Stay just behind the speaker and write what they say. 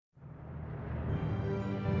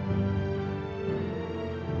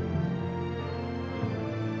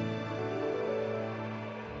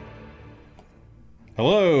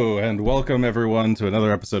Hello, and welcome everyone to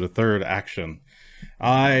another episode of Third Action.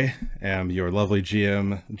 I am your lovely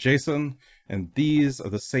GM, Jason, and these are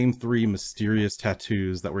the same three mysterious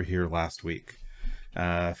tattoos that were here last week.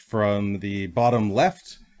 From the bottom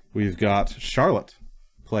left, we've got Charlotte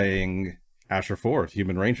playing Asher Ford,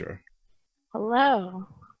 Human Ranger. Hello.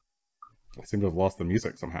 I seem to have lost the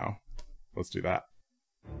music somehow. Let's do that.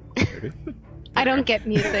 Maybe. I don't get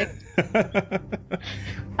music.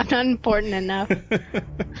 I'm not important enough.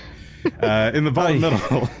 In the bottom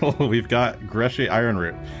middle, we've got Greshy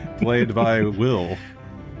Ironroot, played by Will.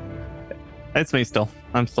 It's me still.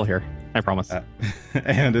 I'm still here. I promise.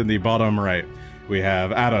 And in the bottom right, we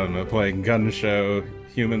have Adam playing Gunshow,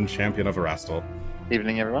 Human Champion of Erastil.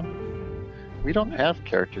 Evening, everyone. We don't have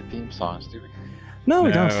character theme songs, do we? No,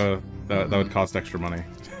 we don't. That would cost extra money.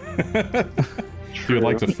 If you would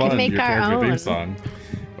like to fund your character theme song,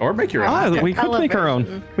 or make your own. We could make our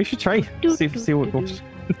own. We should try. See what goes.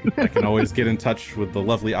 I can always get in touch with the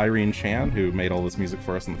lovely Irene Chan, who made all this music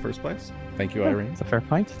for us in the first place. Thank you, Irene. That's a fair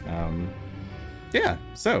point. Yeah,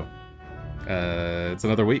 so it's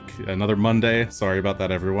another week, another Monday. Sorry about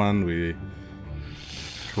that, everyone.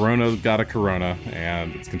 Corona got a corona,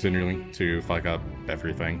 and it's continuing to fuck up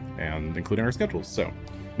everything, and including our schedules. So,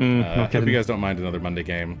 hope you guys don't mind another Monday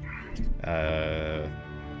game.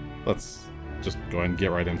 Let's just go ahead and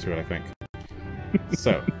get right into it, I think.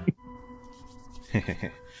 So,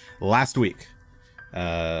 last week,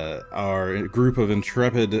 our group of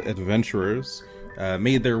intrepid adventurers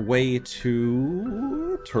made their way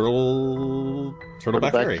to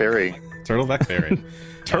Turtleback Ferry. Turtleback Ferry.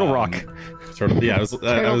 Turtle Rock. I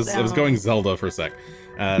was going Zelda for a sec.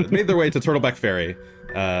 Made their way to Turtleback Ferry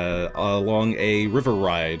along a river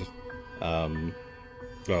ride.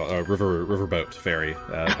 A riverboat ferry.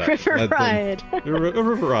 A river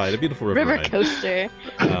ride, a beautiful river ride. Coaster.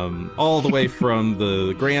 All the way from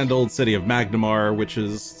the grand old city of Magnamar, which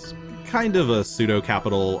is kind of a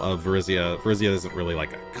pseudo-capital of Varizia. Varizia isn't really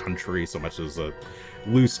like a country so much as a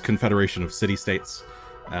loose confederation of city-states,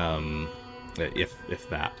 if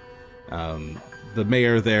that. The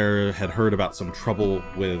mayor there had heard about some trouble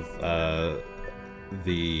with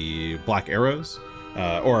the Black Arrows.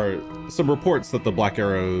 Or some reports that the Black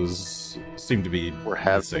Arrows seem to be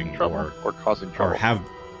having trouble or causing trouble, or have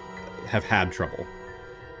had trouble.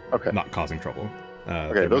 Okay, not causing trouble.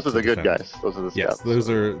 Okay, those are the good guys. Those are the scouts. Yes, those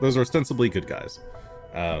are ostensibly good guys.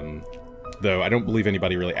 Though I don't believe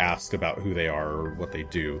anybody really asked about who they are or what they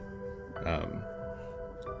do.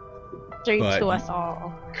 To us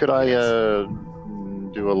all. Could I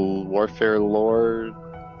do a warfare lore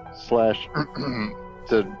 /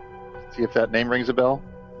 to see if that name rings a bell?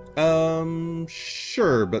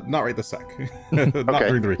 Sure, but not right this sec. Not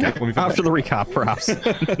during the recap. After the recap, perhaps.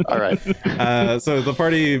 All right. So the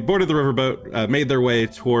party boarded the riverboat, made their way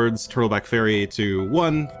towards Turtleback Ferry to,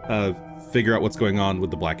 one, figure out what's going on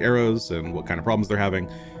with the Black Arrows and what kind of problems they're having.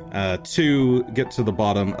 Two, get to the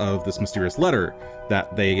bottom of this mysterious letter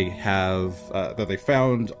that they have, that they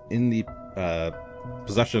found in the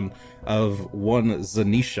possession of one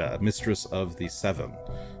Zanisha, Mistress of the Seven.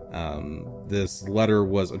 This letter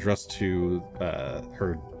was addressed to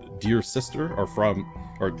her dear sister, or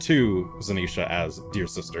to Zanisha as dear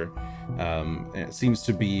sister. And it seems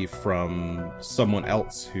to be from someone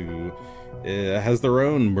else who has their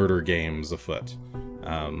own murder games afoot,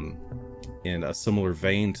 in a similar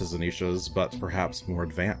vein to Zanisha's, but perhaps more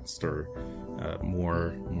advanced or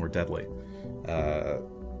more deadly.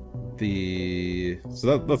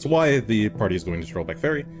 So that's why the party is going to Turtleback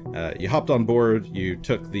Ferry. You hopped on board, you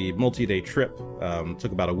took the multi-day trip,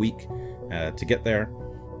 took about a week to get there.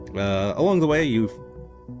 Along the way, you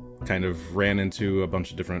kind of ran into a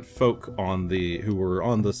bunch of different folk who were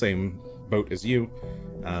on the same boat as you,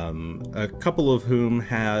 a couple of whom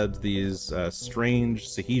had these strange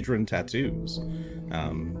Sahedron tattoos.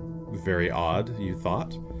 Very odd, you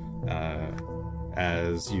thought.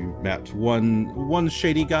 As you met one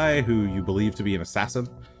shady guy who you believe to be an assassin,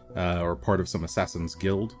 or part of some assassin's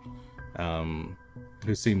guild,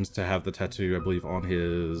 who seems to have the tattoo, I believe, on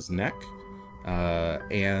his neck,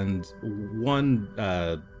 and one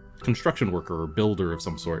construction worker or builder of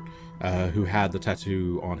some sort, who had the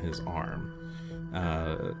tattoo on his arm.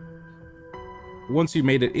 Once you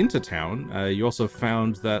made it into town, you also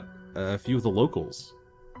found that a few of the locals,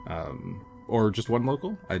 or just one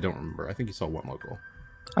local? I don't remember. I think you saw one local.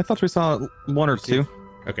 I thought we saw one or two.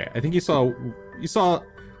 Okay, I think you saw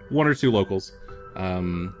one or two locals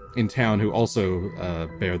in town who also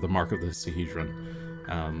bear the mark of the Sahedron.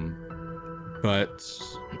 But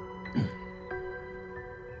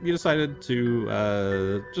you decided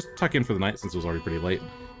to just tuck in for the night since it was already pretty late.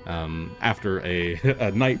 after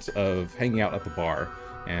a night of hanging out at the bar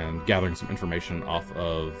and gathering some information off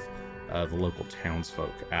of the local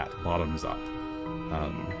townsfolk at Bottoms Up.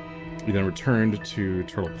 We then returned to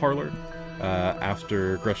Turtle Parlor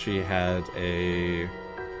after Grushy had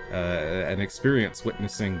an experience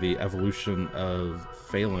witnessing the evolution of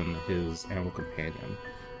Phelan, his animal companion,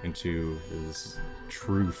 into his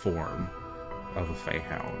true form of a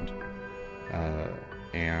Feyhound.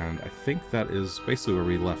 And I think that is basically where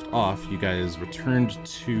we left off. You guys returned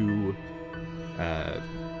to the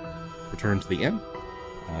inn.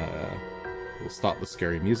 We'll stop the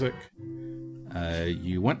scary music.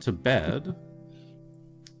 You went to bed.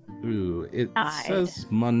 Ooh, it says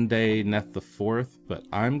Monday, Neth the 4th, but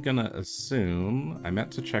I'm gonna assume... I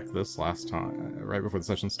meant to check this last time, right before the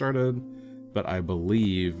session started, but I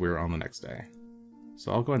believe we're on the next day.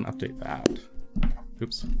 So I'll go ahead and update that.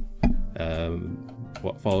 Oops.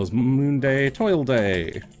 What follows Moon Day? Toil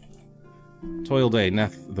Day! Toil Day,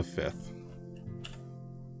 Neth the 5th.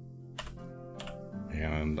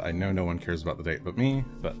 And I know no one cares about the date but me,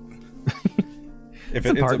 but... if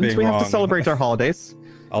it ends up being we have wrong, to celebrate our holidays.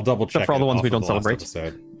 I'll double check for all the ones we don't the last celebrate.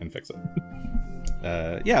 episode and fix it.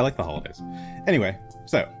 Yeah, I like the holidays. Anyway,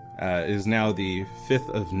 so it is now the 5th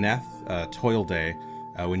of Neth, Toil Day,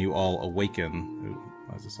 when you all awaken. Ooh,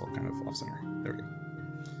 why is this all kind of off center? There we go.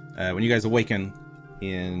 When you guys awaken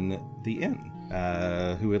in the inn,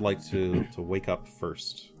 who would like to wake up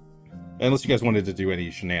first? Unless you guys wanted to do any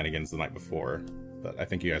shenanigans the night before, but I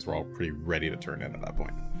think you guys were all pretty ready to turn in at that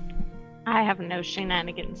point. I have no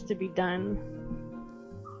shenanigans to be done.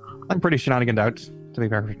 I'm pretty shenaniganed out, to be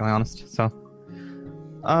perfectly honest. So,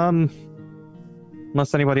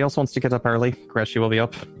 unless anybody else wants to get up early, Grushy will be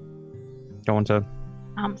up. Going to...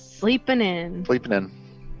 I'm sleeping in. Sleeping in.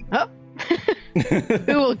 Oh.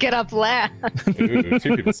 Who will get up last? Ooh,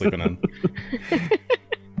 2 people sleeping in.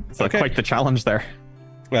 So quite the challenge there.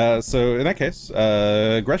 So in that case,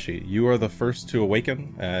 Grushy, you are the first to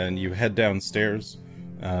awaken, and you head downstairs.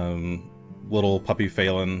 Little puppy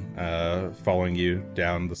Phelan following you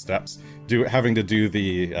down the steps, having to do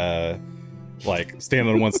the like stand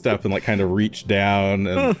on one step and like kind of reach down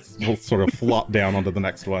and sort of flop down onto the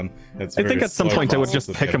next one. I think at some point I would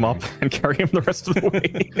just pick him up and carry him the rest of the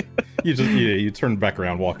way. you turn back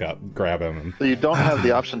around, walk up, grab him. And... So you don't have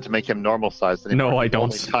the option to make him normal sized anymore. No, I don't.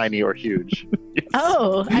 Only tiny or huge. Yes.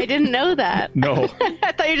 Oh, I didn't know that. No.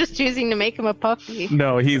 I thought you were just choosing to make him a puppy.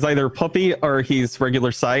 No, he's either puppy or he's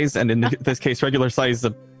regular size, and in this case, regular size is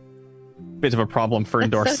a bit of a problem for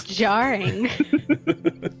indoors. That's so jarring.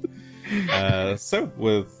 So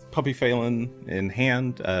with puppy Phelan in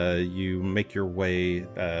hand, you make your way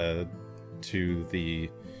to the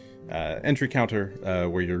entry counter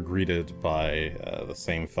where you're greeted by the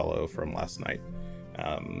same fellow from last night.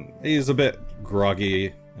 He's a bit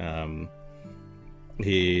groggy.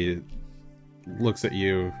 He looks at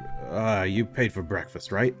you. You paid for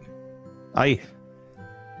breakfast, right? Aye.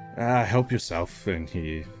 Help yourself. And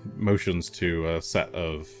he motions to a set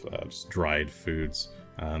of just dried foods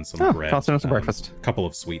and some bread. Continental breakfast. A couple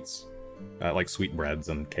of sweets, like sweet breads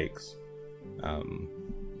and cakes.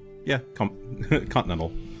 Yeah,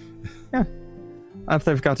 continental. Yeah. If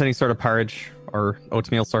they've got any sort of porridge or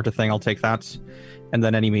oatmeal sort of thing, I'll take that. And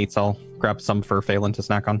then any meats, I'll grab some for Phelan to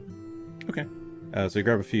snack on. Okay. So you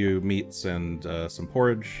grab a few meats and some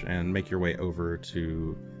porridge and make your way over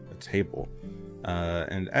to a table.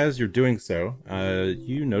 And as you're doing so,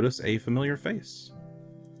 you notice a familiar face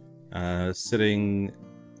sitting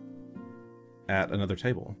at another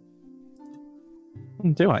table.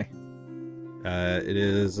 Do I? It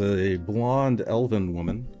is a blonde elven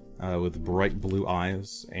woman with bright blue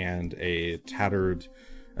eyes and a tattered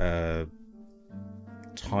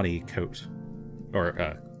tawny coat.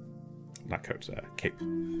 Or, not coat, cape.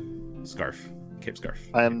 Scarf. Cape scarf.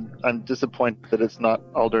 I'm disappointed that it's not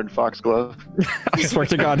Aldern Foxglove. I swear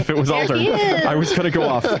to God, if it was There Aldern, he is. I was gonna go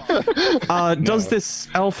off. Does this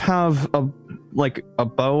elf have a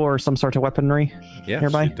bow or some sort of weaponry? Yeah,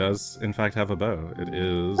 nearby? she does in fact have a bow. It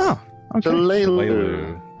is Oh, okay.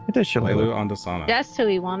 Shalelu. It is Shalelu Shalelu. Andasana. That's who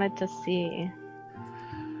we wanted to see.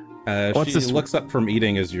 What's She this- looks up from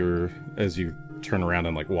eating as you turn around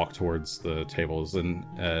and like walk towards the tables, and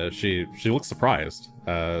she looks surprised.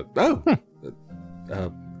 What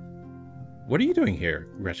are you doing here,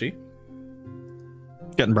 Grushy?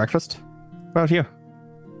 Getting breakfast. What about you?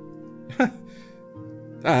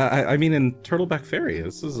 I mean, in Turtleback Ferry,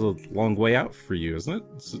 this is a long way out for you, isn't it?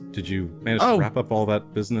 So, did you manage to wrap up all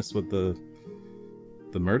that business with the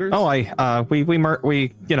murders? Oh, we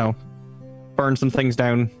burned some things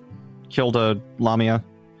down, killed a Lamia,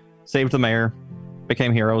 saved the mayor,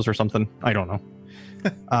 became heroes or something. I don't know.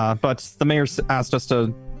 But the mayor's asked us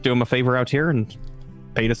to do him a favor out here and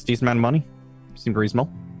paid us a decent amount of money. Seemed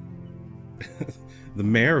reasonable. The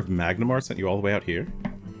mayor of Magnamar sent you all the way out here?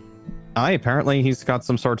 Apparently he's got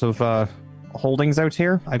some sort of holdings out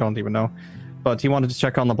here. I don't even know. But he wanted to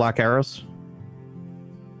check on the Black Arrows.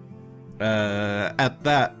 At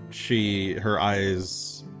that, her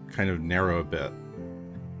eyes kind of narrow a bit.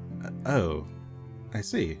 Oh, I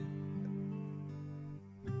see.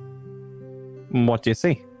 What do you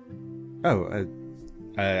see? Oh,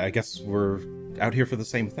 I guess we're out here for the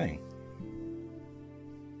same thing.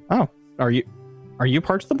 Oh, are you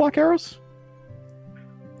part of the Black Arrows?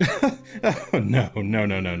 Oh, no.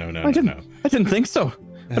 I didn't think so.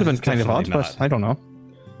 Would have been kind of odd, Definitely but I don't know.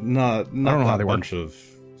 Not I don't know how that they work. bunch of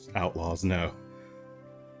outlaws, no.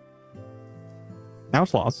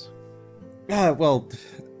 Outlaws. Well,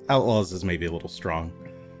 outlaws is maybe a little strong.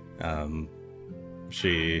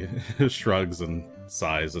 She shrugs and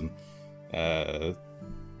sighs and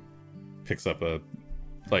picks up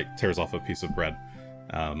tears off a piece of bread.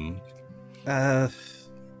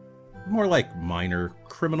 More like minor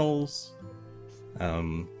criminals.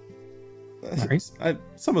 Nice.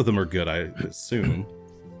 Some of them are good, I assume.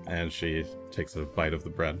 And she takes a bite of the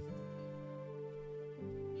bread.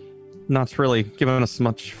 Not really giving us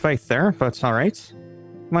much faith there, but all right.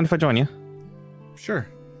 Mind if I join you? Sure.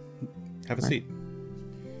 Have a seat.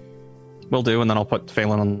 Will do, and then I'll put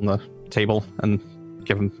Phelan on the table and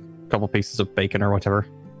give him a couple pieces of bacon or whatever.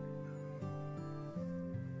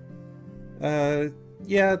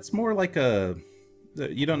 Yeah, it's more like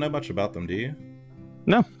you don't know much about them, do you?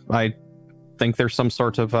 No, I think there's some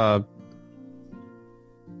sort of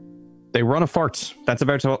they run a fort. That's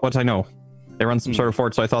about what I know. They run some sort of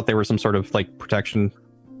fort, so I thought they were some sort of protection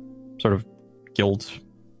sort of guild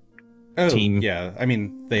team. Yeah, I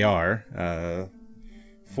mean they are.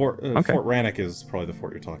 Fort Rannoch is probably the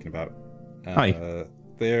fort you're talking about. Hi.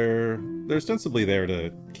 They're ostensibly there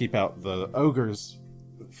to keep out the ogres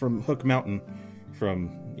from Hook Mountain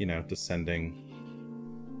from, descending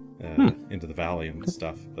into the valley and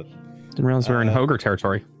stuff. But Didn't realize we were in ogre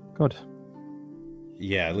territory. Good.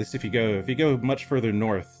 Yeah, at least if you go much further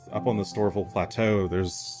north, up on the Storval Plateau,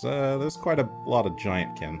 there's quite a lot of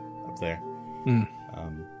giantkin up there. Hmm.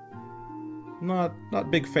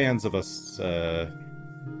 Not big fans of us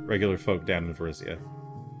regular folk down in Varizia.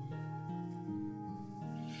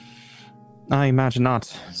 I imagine not.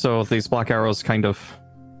 So these Black Arrows kind of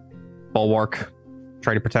bulwark,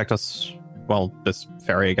 try to protect us, well, this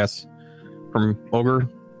ferry, I guess, from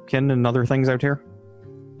ogre-kin and other things out here?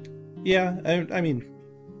 Yeah, I mean,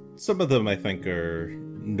 some of them I think are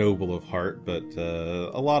noble of heart, but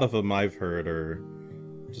a lot of them I've heard are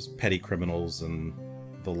just petty criminals and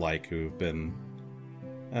the like who've been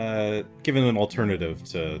given an alternative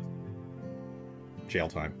to jail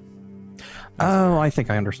time. Oh, I think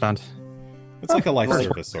I understand. It's like a life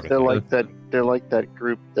service sort of They're thing. like that. They're like that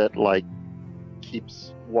group that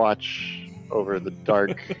keeps watch over the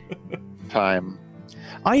dark time.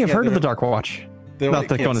 I have Yeah, heard of they're- the Dark Watch. They're Not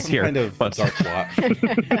that Gun is some here, kind of but- dark watch.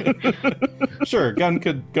 Sure, Gun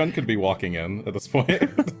could be walking in at this point.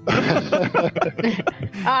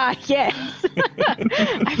 Yes.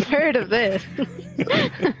 I've heard of this.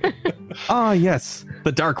 Ah, yes,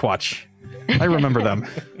 the Dark Watch. I remember them.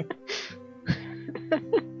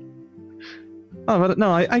 Oh, but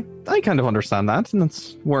no, I kind of understand that, and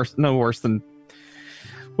it's no worse than...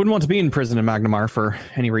 Wouldn't want to be in prison in Magnamar for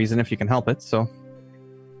any reason if you can help it, so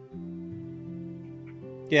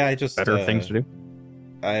Yeah, I just better things to do.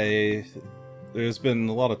 There's been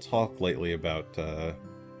a lot of talk lately about the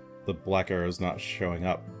Black Arrows not showing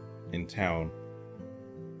up in town.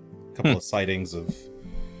 A couple of sightings of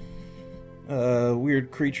weird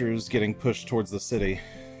creatures getting pushed towards the city.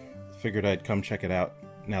 Figured I'd come check it out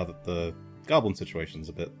now that the goblin situation's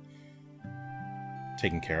a bit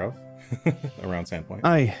taken care of around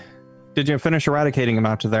Sandpoint. Did you finish eradicating him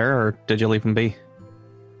out to there, or did you leave him be?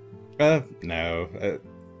 No.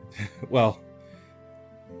 Well,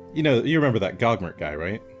 you remember that Gogmert guy,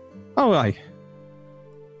 right? Oh, aye.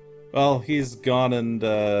 Well, he's gone and,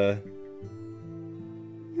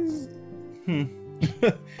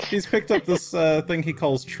 he's picked up this, thing he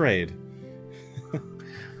calls trade.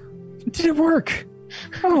 Did it work?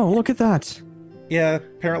 Oh, look at that. Yeah,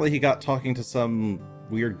 apparently he got talking to some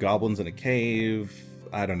weird goblins in a cave.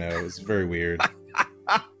 I don't know, it was very weird.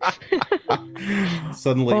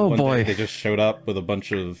 Suddenly, Oh, one boy. day, they just showed up with a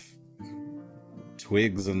bunch of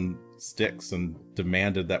twigs and sticks and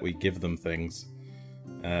demanded that we give them things.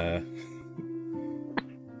 They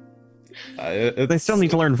still need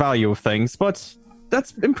to learn value of things, but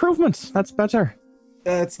that's improvement. That's better.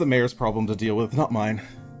 It's the mayor's problem to deal with, not mine.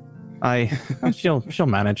 She'll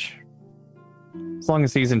manage. As long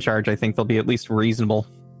as he's in charge, I think they'll be at least reasonable.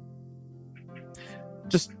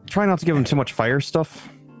 Just try not to give them too much fire stuff.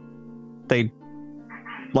 They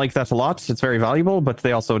like that a lot. It's very valuable, but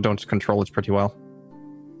they also don't control it pretty well.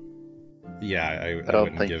 Yeah, I don't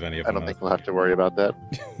wouldn't think give any of I them don't think we'll have to worry about that.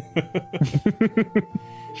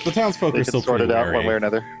 The townsfolk They are can still sort pretty it out one wary. way or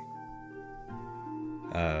another.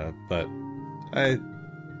 But I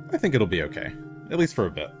think it'll be okay, at least for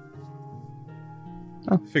a bit.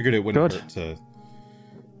 Oh, Figured it wouldn't good. hurt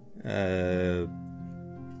to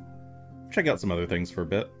check out some other things for a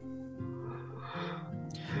bit.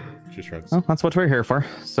 She shrugs. Well, that's what we're here for.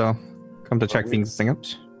 So, come to check we- things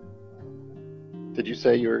out. Did you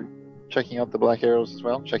say you were checking out the Black Arrows as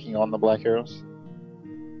well? Checking on the Black Arrows?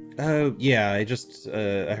 Yeah, I just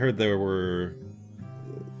I heard there were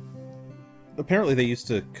apparently they used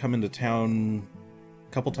to come into town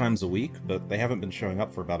a couple times a week, but they haven't been showing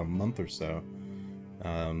up for about a month or so.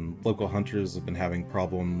 Local hunters have been having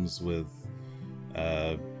problems with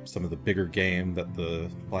some of the bigger game that the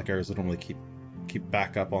Black Arrows would normally keep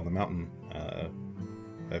back up on the mountain.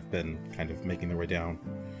 Have been kind of making their way down.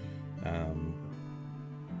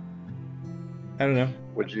 I don't know.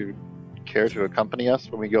 Would you care to accompany us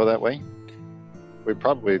when we go that way? We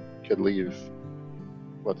probably could leave,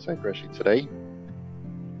 let's say, Bresci today.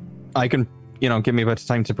 I can, give me a bit of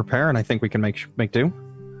time to prepare, and I think we can make do.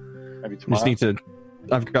 Maybe I just tomorrow. need to.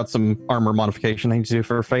 I've got some armor modification I need to do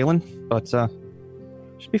for Phelan, but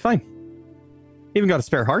should be fine. Even got a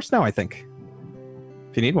spare horse now, I think.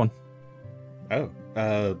 If you need one. Oh,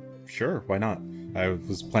 sure, why not? I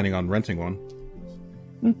was planning on renting one.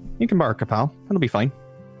 You can borrow a pal. It'll be fine.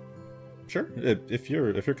 Sure, if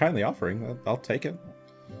you're kindly offering, I'll take it.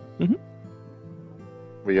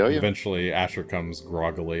 We owe you. Eventually, Asher comes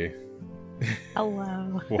groggily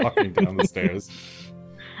Hello. walking down the stairs.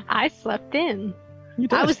 I slept in. You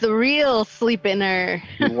did. I was the real sleep inner.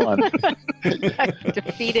 You won. I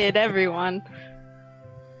defeated everyone.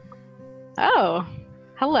 Oh,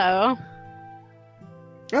 hello.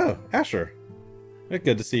 Oh, Asher.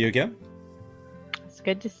 Good to see you again. It's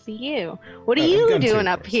good to see you. What are Oh, you gun too, doing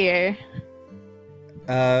of up course. here?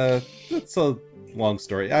 It's a long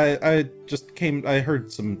story. I just came. I heard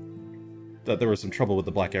that there was some trouble with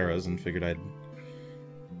the Black Arrows, and figured I'd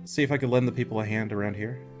see if I could lend the people a hand around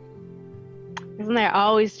here. Isn't there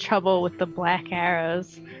always trouble with the Black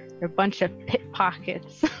Arrows? They're a bunch of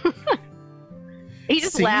pickpockets. He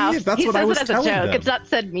just See? laughs. That's He what says I was it as a telling joke. them. It's not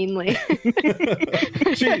said meanly.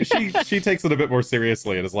 she takes it a bit more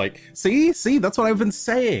seriously and is like, see, that's what I've been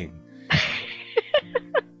saying.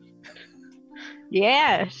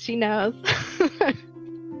 Yeah, she knows.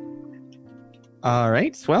 All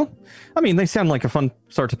right. Well, I mean, they sound like a fun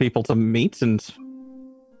sort of people to meet, and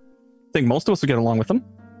I think most of us would get along with them.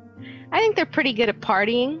 I think they're pretty good at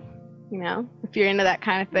partying, if you're into that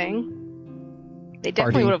kind of thing. They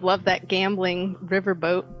definitely Partying. would have loved that gambling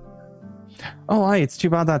riverboat. Oh, aye. It's too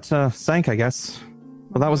bad that sank, I guess.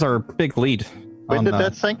 Well, that was our big lead. When on, did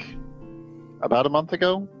that sink? About a month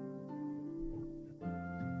ago?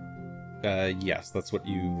 Yes, that's what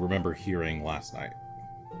you remember hearing last night.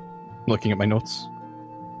 Looking at my notes.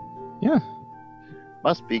 Yeah.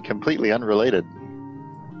 Must be completely unrelated.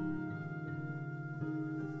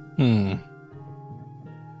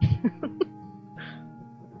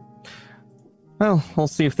 Well, we'll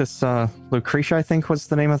see if this Lucretia, I think, was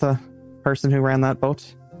the name of the person who ran that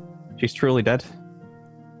boat. She's truly dead.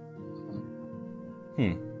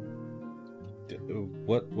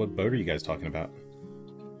 What boat are you guys talking about?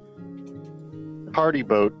 Party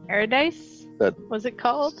boat Paradise? That- was it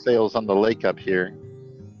called? sails on the lake up here.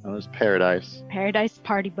 Known as Paradise. Paradise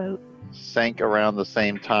Party Boat. Sank around the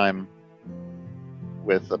same time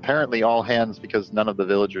with apparently all hands because none of the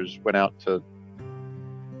villagers went out to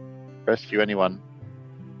rescue anyone.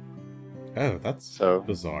 Oh, that's So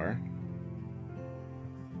bizarre.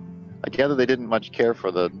 I gather they didn't much care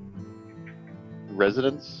for the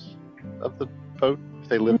residents of the boat if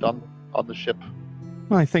they lived on the ship.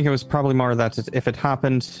 Well, I think it was probably more that if it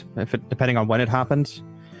happened, depending on when it happened,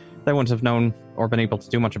 they wouldn't have known or been able to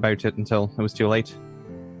do much about it until it was too late.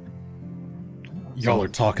 Y'all are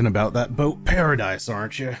talking about that boat Paradise,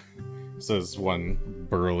 aren't you? Says one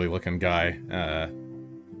burly-looking guy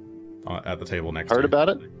at the table next to Heard you. about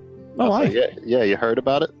it? Oh, I'll aye. say, yeah, you heard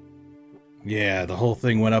about it? Yeah, the whole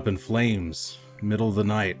thing went up in flames, middle of the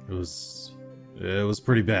night. It was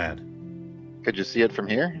pretty bad. Could you see it from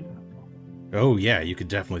here? Oh yeah, you could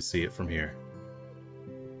definitely see it from here.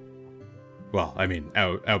 Well, I mean,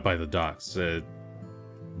 out by the docks.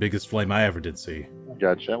 Biggest flame I ever did see.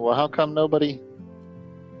 Gotcha. Well, how come nobody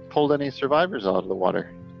pulled any survivors out of the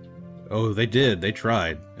water? Oh, they did. They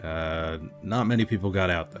tried. Not many people got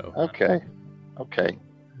out though. Okay.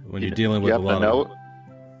 When you're dealing with You a happen to lot of know?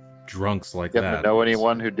 drunks like You that. happen to know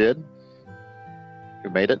anyone who did? Who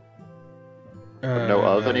made it? Or know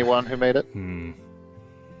of anyone who made it?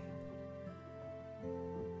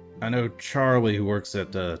 I know Charlie, who works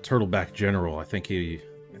at Turtleback General. I think he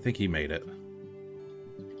made it.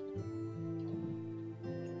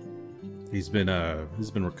 He's been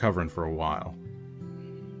recovering for a while.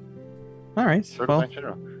 All right. Turtleback Well,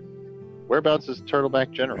 General. Whereabouts is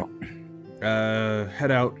Turtleback General? Head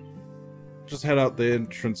out. Just head out the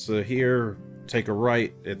entrance here. Take a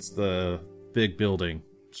right. It's the big building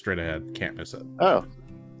straight ahead. Can't miss it. Oh,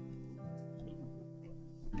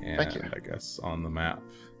 And Thank you. I guess on the map.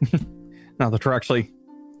 now that we're actually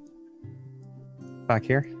back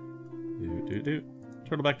here.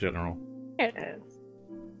 Turtleback General. There it is.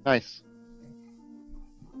 nice.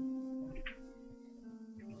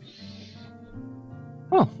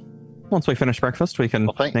 Oh, once we finish breakfast, we can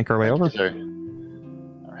Well, make our way over. you, sir.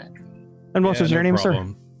 All right. And what is your name,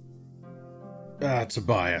 sir?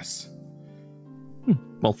 Tobias.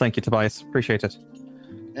 Well, thank you, Tobias. Appreciate it.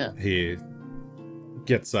 He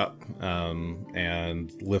gets up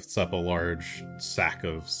and lifts up a large sack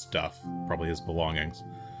of stuff, probably his belongings.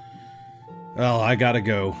 Well, I gotta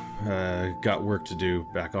go. Got work to do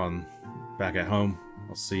back at home.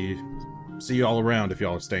 I'll see you all around if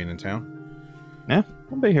y'all are staying in town. Yeah,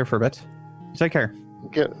 we'll be here for a bit. Take care.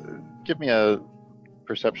 Give me a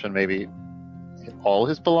perception, maybe. All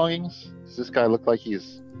his belongings? Does this guy look like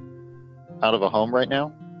he's out of a home right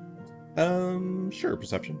now? Sure,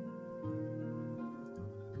 perception.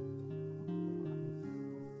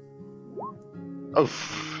 Oh,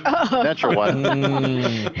 Oh. natural one.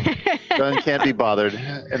 Gun can't be bothered in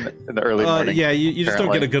the early morning. Yeah, you just don't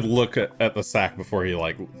apparently. get a good look at the sack before he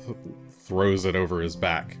like throws it over his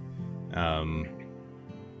back. And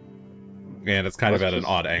it's kind of at an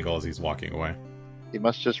odd angle as he's walking away. He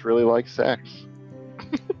must just really like sex.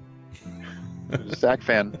 He's a sack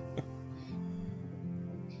fan.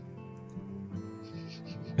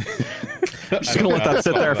 Just gonna let that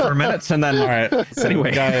sit there for a minute, and then All right. So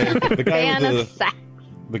Anyway. Fan of sack.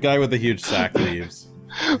 the guy with the huge sack leaves.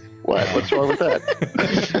 What? What's wrong with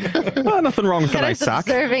that? nothing wrong with a nice Kenneth's sack.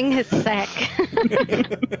 observing his sack.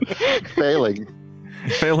 Failing.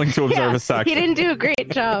 Failing to observe Yeah, his sack. He didn't do a great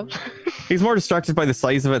job. He's more distracted by the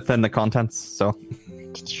size of it than the contents. So,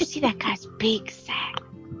 Did you see that guy's big sack?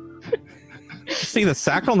 see the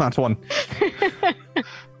sack on that one.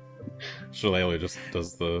 Shillelagh just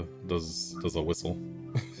does a whistle.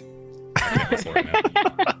 I can't whistle right now.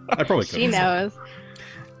 I probably could. She knows.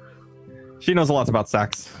 She knows a lot about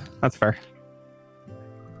sacks. That's fair.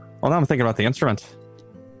 Well, now I'm thinking about the instrument.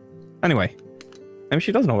 Anyway, maybe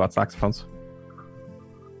she does know about saxophones.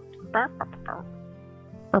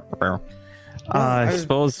 I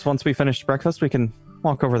suppose once we finish breakfast, we can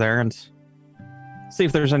walk over there and see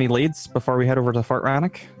if there's any leads before we head over to Fort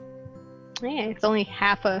Rannoch. Yeah, it's only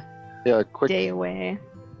half a Yeah, quick day away.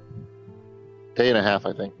 day and a half,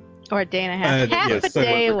 I think. Or a day and a half. Half yes, a so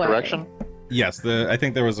day Was away. the correction? Yes, I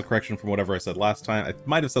think there was a correction from whatever I said last time. I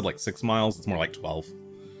might have said like 6 miles. It's more like 12.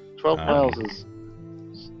 12 miles is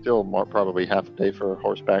still more probably half a day for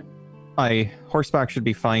horseback. Horseback should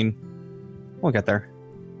be fine. We'll get there.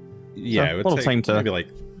 Yeah, So, it would little take time to- maybe like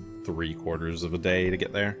 3/4 of a day to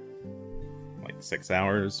get there. Like 6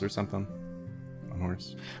 hours or something on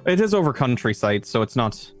horse. It is over countryside, so it's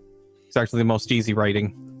not exactly the most easy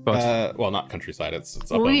riding. But Well, not countryside. It's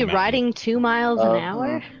up Will on we the be mountain. riding 2 miles an Uh,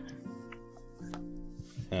 hour?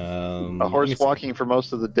 A let horse me see. walking for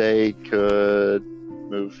most of the day could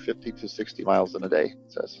move 50 to 60 miles in a day,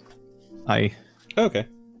 it says. Okay.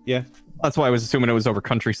 Yeah, that's why I was assuming it was over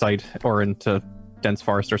countryside or into dense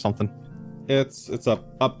forest or something. it's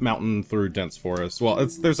up mountain through dense forest. Well,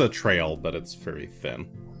 there's a trail, but it's very thin.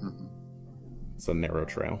 Mhm. It's a narrow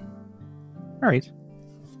trail. All right.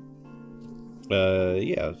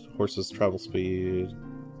 Yeah, horses travel speed.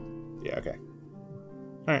 Yeah, okay.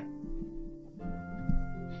 All right.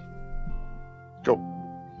 Go.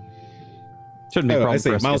 Shouldn't be a Oh, problem I see.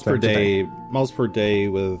 for us to Miles get there per today. day. Miles per day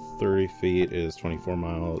with 30 feet is 24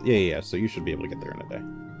 miles. Yeah. So you should be able to get there in a day.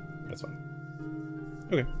 That's fine.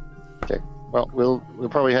 Okay. Well, we'll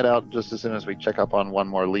probably head out just as soon as we check up on one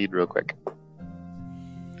more lead real quick.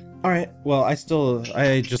 All right. Well, I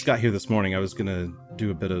just got here this morning. I was gonna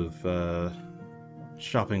do a bit of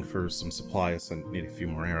shopping for some supplies and need a few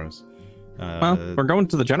more arrows. Well, we're going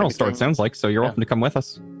to the general store, it sounds like, so you're Yeah. welcome to come with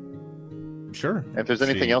us. Sure. If there's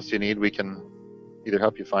anything See. else you need, we can either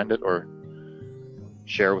help you find it or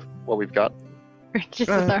share with what we've got. Purchases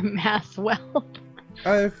our mass wealth.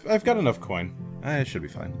 I've got enough coin. I should be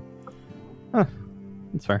fine.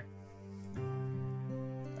 That's fair.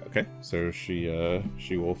 Okay, so she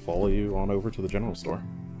will follow you on over to the general store.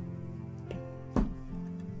 So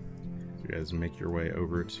you guys make your way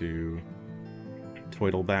over to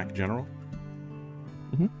Toidleback General.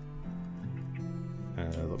 Mhm.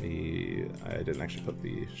 I didn't actually put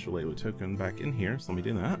the Shillelagh token back in here, so let me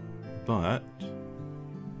do that. But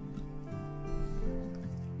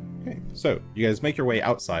okay, so you guys make your way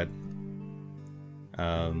outside.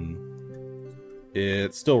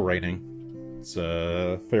 It's still raining. It's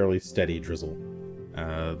a fairly steady drizzle.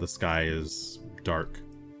 The sky is dark.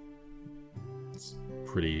 It's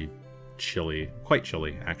pretty chilly. Quite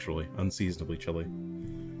chilly, actually. Unseasonably chilly.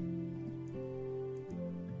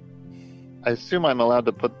 I assume I'm allowed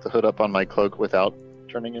to put the hood up on my cloak without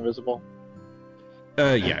turning invisible.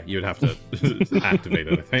 Yeah, you would have to activate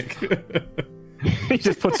it, I think. He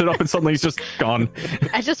just puts it up and suddenly he's just gone.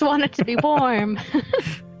 I just want it to be warm.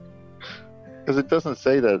 Because it doesn't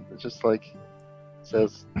say that. It's just like it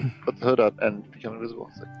says put the hood up and become invisible.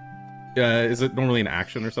 It's like, Is it normally an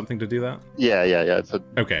action or something to do that? yeah. It's a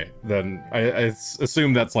Okay, then I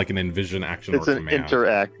assume that's like an envision action it's or an command.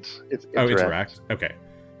 interact. It's Oh, interact. Okay.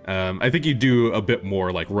 I think you do a bit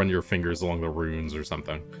more like run your fingers along the runes or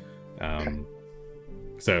something.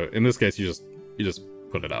 So in this case, you just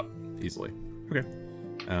put it up easily. Okay.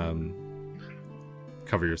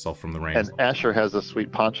 Cover yourself from the rain. And Asher has a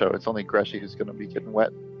sweet poncho. It's only Greshy who's going to be getting wet.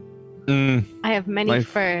 Mm, I have many Life.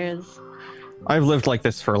 furs. I've lived like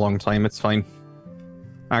this for a long time. It's fine.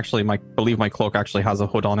 Actually, believe my cloak actually has a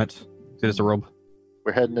hood on it. It is a robe.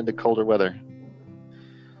 We're heading into colder weather.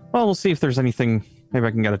 Well, we'll see if there's anything. Maybe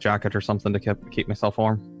I can get a jacket or something to keep myself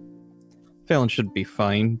warm. Phelan should be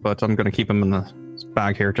fine, but I'm going to keep him in the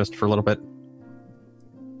bag here just for a little bit.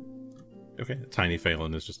 Okay, tiny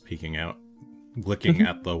Phelan is just peeking out, licking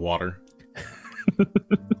at the water.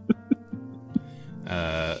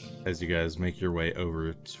 As you guys make your way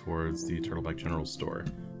over towards the Turtleback General Store.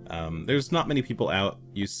 There's not many people out.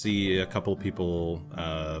 You see a couple people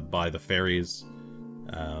by the ferries,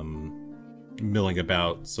 milling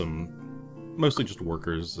about, mostly just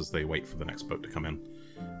workers as they wait for the next boat to come in.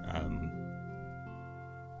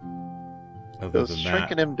 Other Does than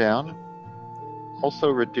shrinking that, him down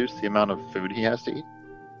also reduce the amount of food he has to eat?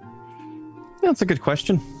 That's a good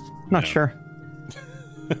question. Not No. sure.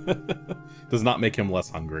 does not make him less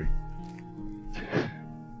hungry.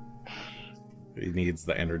 He needs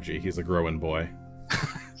the energy. He's a growing boy.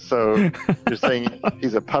 So you're saying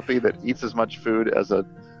he's a puppy that eats as much food as a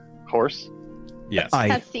horse? Yes.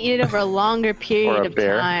 Has to eat it over a longer period of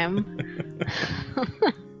bear. time.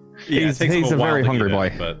 Yeah, it He's takes him a while very to hungry eat boy.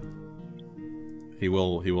 it, but he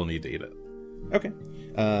will need to eat it. Okay.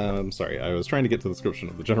 Sorry, I was trying to get to the description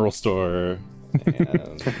of the general store.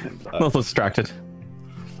 And, A little distracted.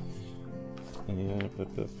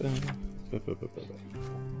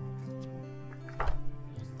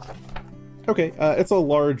 Okay, it's a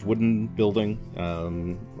large wooden building.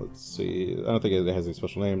 Let's see. I don't think it has a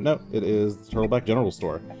special name. No, it is the Turtleback General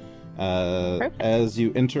Store. Perfect. As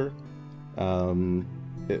you enter,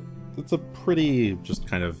 it's a pretty just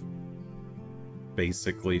kind of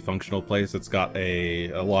basically functional place. It's got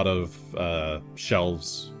a lot of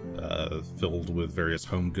shelves filled with various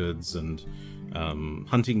home goods and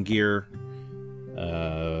hunting gear,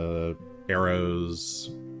 arrows,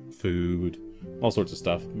 food, all sorts of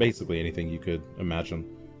stuff. Basically anything you could imagine.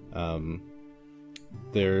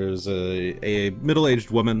 There's a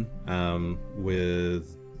middle-aged woman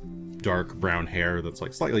with dark brown hair that's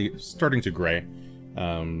like slightly starting to gray.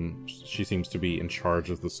 She seems to be in charge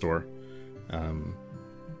of the store.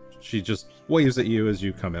 She just waves at you as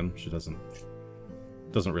you come in. She doesn't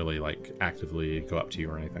really like actively go up to you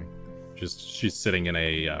or anything. She's sitting in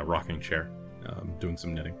a rocking chair, doing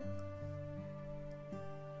some knitting.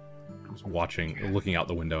 Just looking out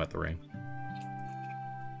the window at the rain.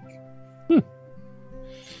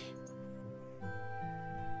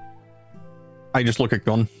 I just look at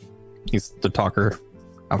Gun. He's the talker,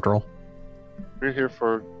 after all. We're here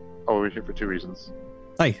for two reasons.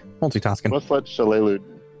 Hey, multitasking. Let's let Shillelagh.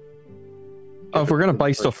 Oh, if we're gonna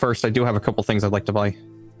buy stuff first, I do have a couple things I'd like to buy.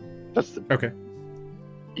 That's the Okay.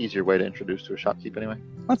 easier way to introduce to a shopkeep anyway.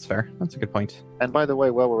 That's fair. That's a good point. And by the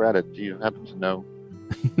way, while we're at it, do you happen to know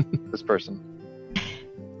this person?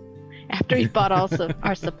 After we bought all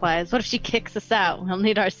our supplies, what if she kicks us out? We'll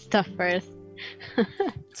need our stuff first.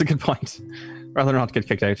 It's a good point. Rather not get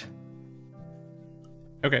kicked out.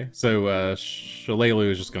 Okay, so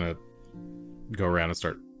Shillelagh is just gonna go around and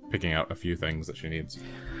start picking out a few things that she needs.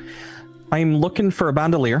 I'm looking for a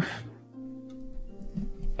bandolier.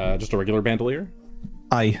 Just a regular bandolier?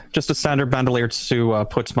 Aye, just a standard bandolier to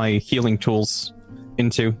put my healing tools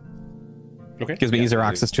into. Okay. Gives me Yeah, easier they-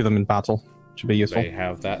 access to them in battle. Should be useful. They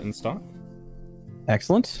have that in stock.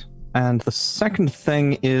 Excellent. And the second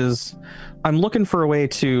thing is, I'm looking for a way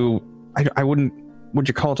to, I wouldn't, would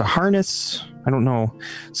you call it a harness? I don't know.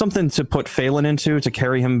 Something to put Phelan into to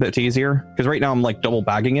carry him a bit easier. Because right now I'm like double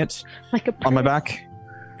bagging it Like a on my purse. back.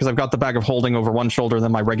 Because I've got the bag of holding over one shoulder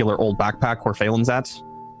than my regular old backpack where Phelan's at.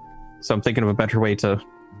 So I'm thinking of a better way to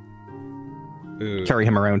Ooh, carry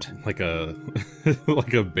him around. like a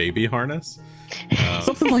like a baby harness.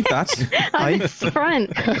 Something like that. On Aye. his front.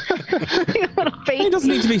 Little baby. It doesn't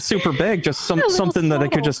need to be super big, just A little something that I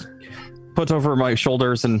could small. just put over my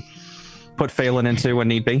shoulders and put Phelan into when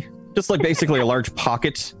need be. Just like basically a large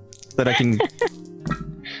pocket that I can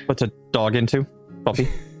put a dog into. Puppy.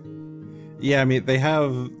 Yeah, I mean they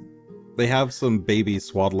have some baby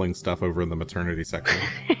swaddling stuff over in the maternity section.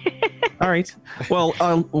 All right. Well,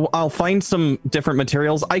 I'll find some different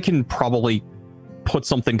materials. I can probably put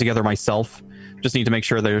something together myself. Just need to make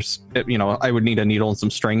sure there's, I would need a needle and some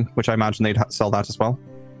string, which I imagine they'd sell that as well.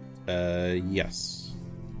 Yes.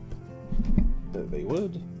 They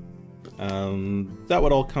would. That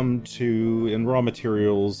would all come to, in raw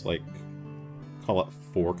materials, like, call it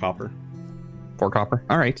 4 copper. 4 copper.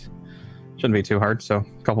 All right. Shouldn't be too hard. So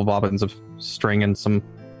a couple bobbins of string and some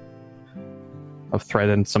of thread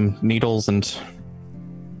and some needles and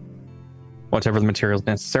whatever the materials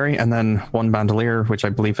necessary. And then 1 bandolier, which I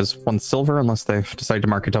believe is 1 silver, unless they've decided to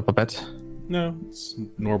mark it up a bit. No, it's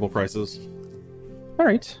normal prices. All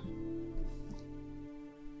right.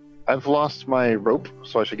 I've lost my rope,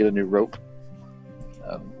 so I should get a new rope.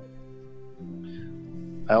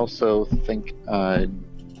 I also think I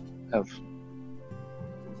have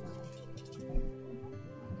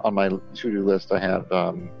on my to-do list. I have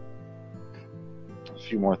a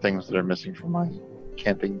few more things that are missing from my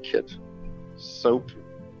camping kit: soap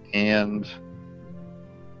and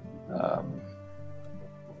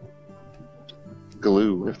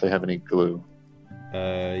glue, if they have any glue.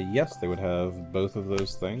 Yes, they would have both of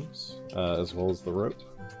those things, as well as the rope.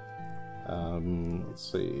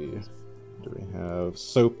 Let's see. Do we have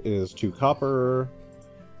soap is 2 copper.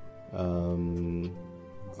 Glue.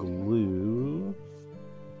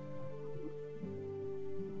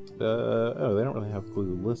 Oh, they don't really have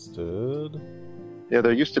glue listed. Yeah,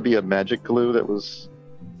 there used to be a magic glue that was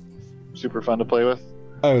super fun to play with.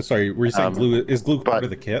 Oh, sorry. Were you saying glue? Is glue part but- of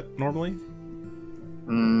the kit normally?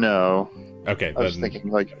 No, Okay, I was then.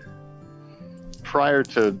 thinking like prior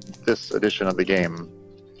to this edition of the game,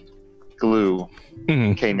 glue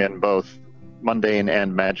Mhm. came in both mundane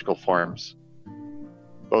and magical forms,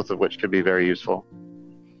 both of which could be very useful.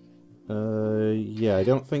 Yeah, I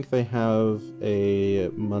don't think they have a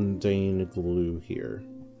mundane glue here.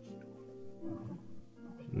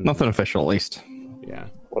 Nothing official, at least. Yeah.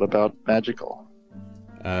 What about magical?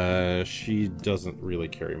 She doesn't really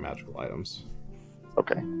carry magical items.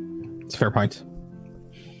 Okay, It's a fair point.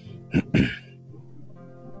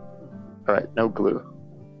 all right, no glue.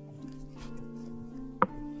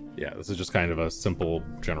 Yeah, this is just kind of a simple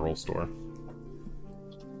general store.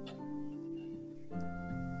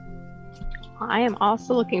 I am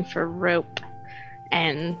also looking for rope,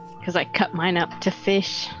 and because I cut mine up to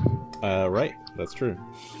fish. Right, that's true.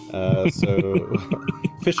 So,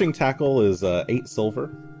 fishing tackle is 8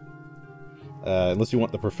 silver. Unless you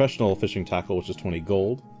want the professional fishing tackle, which is 20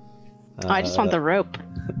 gold. Oh, I just want the rope.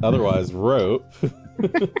 Otherwise, rope.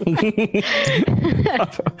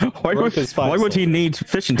 why Rope is 5 why would he silver. need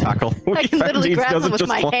fishing tackle? I can literally He grab them doesn't with just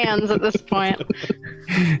my want- hands at this point.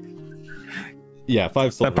 Yeah,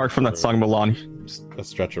 5 silver. That part from that for song Mulan. A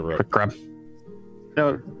stretch of rope. Quick grab.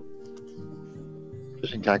 No,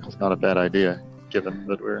 fishing tackle's not a bad idea, given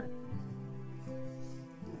that we're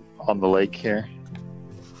on the lake here.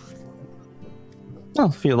 Oh,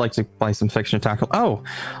 if you'd like to buy some fishing tackle. Oh,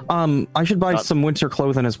 I should buy some winter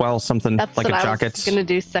clothing as well. Something That's like what a I jacket. was gonna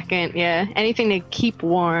do second. Yeah, anything to keep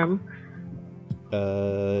warm.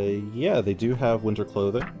 Yeah, they do have winter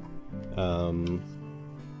clothing. Let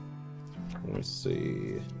me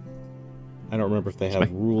see. I don't remember if they have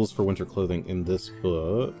rules for winter clothing in this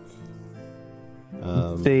book.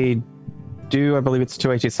 They do, I believe it's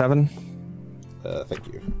 287. Thank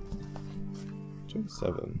you.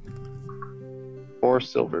 27. Or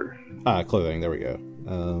silver. Clothing. There we go.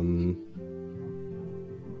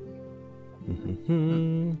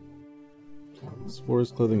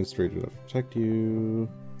 Spores clothing is straight enough to protect you.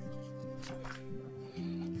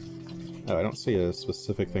 Oh, I don't see a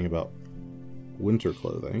specific thing about winter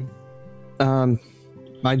clothing.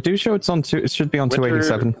 I do show it's on two. It should be on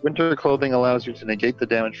 287. Winter clothing allows you to negate the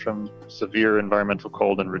damage from severe environmental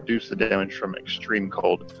cold and reduce the damage from extreme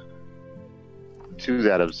cold to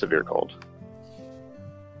that of severe cold.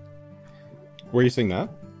 Where are you seeing that?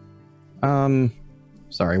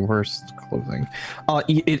 Sorry, where's clothing?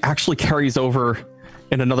 It actually carries over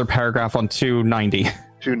in another paragraph on 290.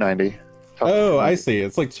 290. Oh, I see.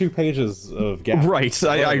 It's like 2 pages of gap. Right,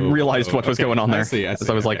 I realized what was going on there. I see.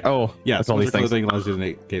 So I was like, oh, yeah, that's all these things. Clothing allows you to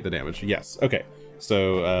negate the damage. Yes. Okay.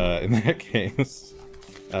 So in that case,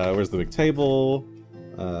 where's the big table?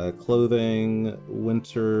 Clothing.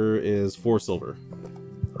 Winter is 4 silver.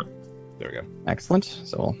 There we go. Excellent.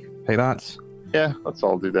 So I'll pay that Yeah, let's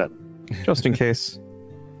all do that. just in case.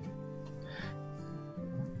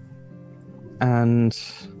 And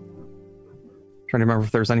trying to remember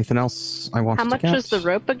if there's anything else I wanted How to much get. was the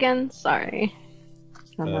rope again? Sorry. I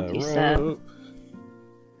don't know if you said. Rope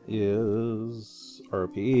is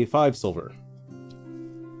RPE 5 silver.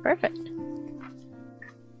 Perfect.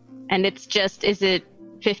 And it's just, is it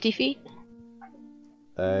 50 feet?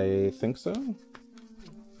 I think so.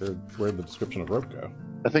 Where'd the description of rope go?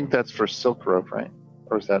 I think that's for silk rope, right?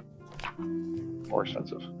 Or is that more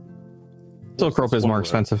expensive? Silk rope is more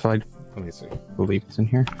expensive, I Let me see. believe it's in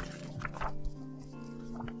here.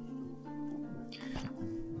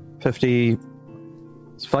 50.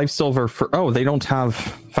 It's 5 silver for. Oh, they don't have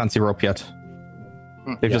fancy rope yet.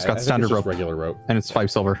 They've just I got think standard it's just rope, regular rope. and it's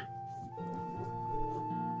 5 silver.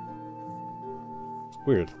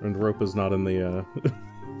 Weird. And rope is not in the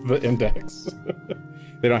the index.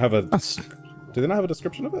 They don't have a. That's. Do they not have a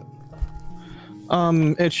description of it?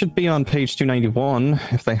 It should be on page 291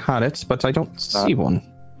 if they had it, but I don't see one.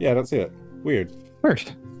 Yeah, I don't see it. Weird.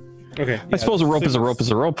 Weird. Okay. I suppose a rope is a rope is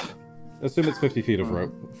a rope. Assume it's 50 feet of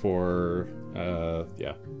rope for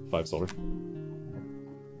 5 silver.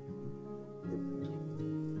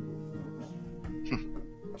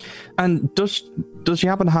 And does she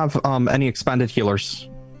happen to have any expanded healers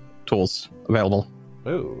tools available?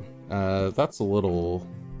 Oh, that's a little.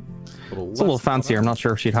 It's a little fancier. I'm not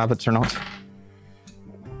sure if she'd have it or not.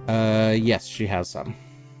 Yes, she has some.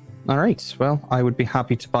 All right. Well, I would be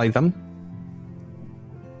happy to buy them.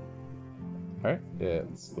 All right,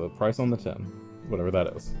 it's the price on the tin, whatever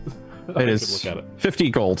that is. It is Look at it.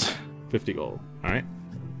 50 gold. 50 gold. All right.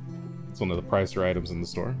 It's one of the pricier items in the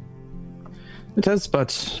store. It is, but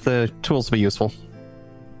the tools will be useful.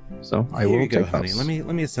 So I Here will you go, take honey. those.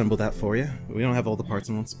 Let me assemble that for you. We don't have all the parts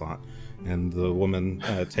in one spot. And the woman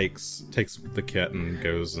takes the kit and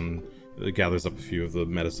goes and gathers up a few of the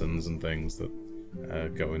medicines and things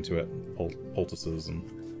that go into it, poultices and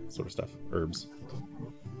sort of stuff, herbs.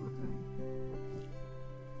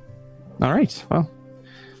 All right. Well,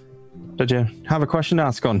 did you have a question to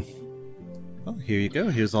ask on? Well, here you go.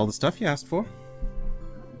 Here's all the stuff you asked for.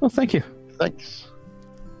 Well, thank you. Thanks.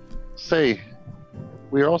 Say,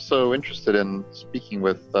 we're also interested in speaking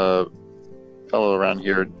with a fellow around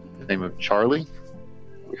here named of Charlie.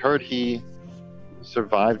 We heard he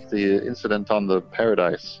survived the incident on the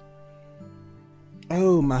Paradise.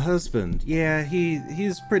 Oh, my husband. Yeah,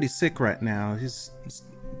 he's pretty sick right now. It's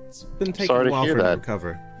been taking Sorry a to while hear for him to that.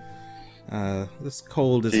 recover. This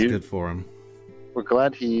cold Do isn't you- good for him. We're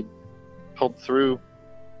glad he pulled through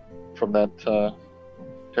from that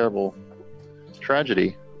terrible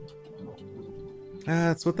tragedy.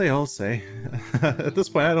 That's what they all say. At this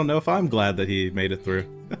point, I don't know if I'm glad that he made it through.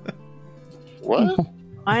 What?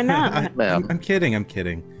 Why not? Ma'am. I'm kidding. I'm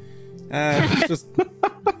kidding. It's just,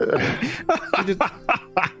 he just-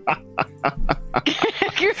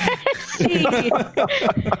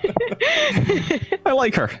 I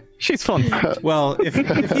like her. She's fun. well, if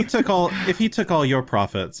he took all your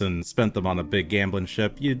profits and spent them on a big gambling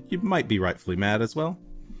ship, you might be rightfully mad as well.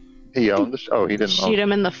 He owned the Oh, he didn't Shoot own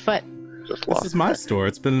him in the foot. it. Just This lost. is my store.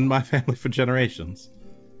 It's been in my family for generations.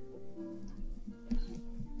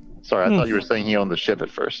 Sorry, I thought you were saying he owned the ship at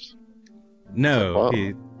first. No, Whoa.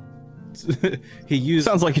 he used.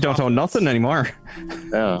 Sounds like you don't own nothing anymore.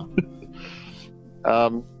 Yeah.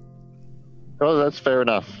 Well, that's fair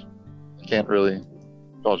enough. I can't really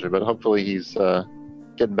indulge you, but hopefully he's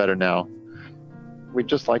getting better now. We'd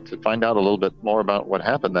just like to find out a little bit more about what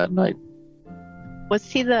happened that night. Was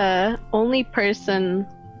he the only person?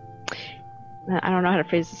 I don't know how to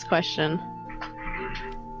phrase this question.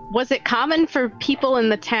 Was it common for people in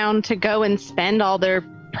the town to go and spend all their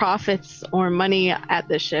profits or money at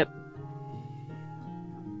the ship?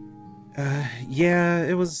 Yeah,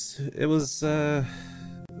 it was. A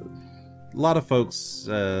lot of folks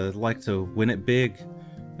like to win it big.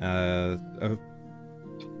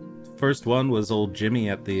 First one was old Jimmy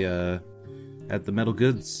at the metal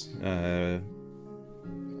goods.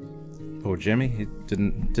 poor Jimmy, he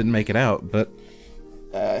didn't make it out, but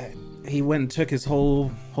he went and took his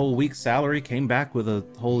whole week's salary, came back with a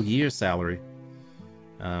whole year's salary.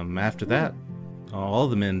 After that, all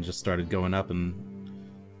the men just started going up and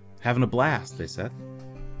having a blast, they said.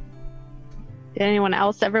 Did anyone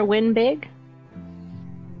else ever win big?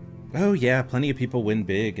 Oh yeah, plenty of people win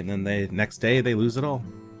big, and then next day they lose it all.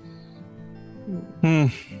 Well,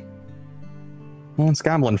 it's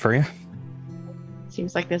gambling for you.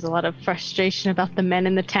 Seems like there's a lot of frustration about the men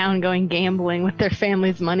in the town going gambling with their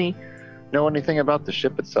family's money. Know anything about the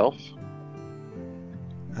ship itself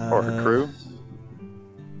or her crew?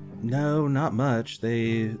 No, not much.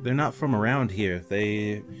 They're not from around here.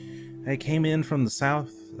 They came in from the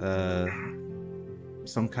south.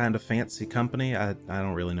 Some kind of fancy company. I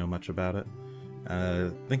don't really know much about it. I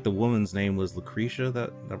think the woman's name was Lucretia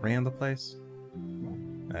that ran the place.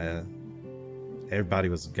 Everybody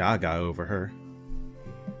was gaga over her.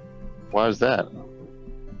 Why is that?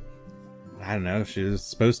 I don't know. She was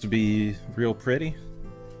supposed to be real pretty.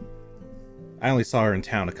 I only saw her in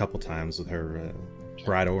town a couple times with her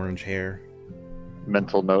bright orange hair.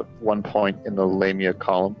 Mental note: 1 point in the Lamia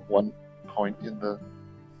column, 1 point in the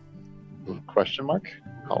question mark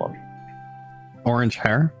column. Orange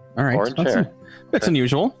hair. All right. Orange That's hair. It's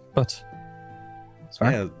unusual, but it's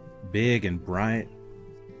fine. Yeah, big and bright.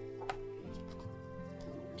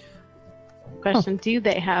 Question: do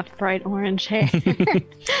they have bright orange hair?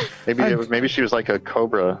 Maybe she was like a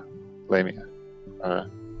cobra Lamia.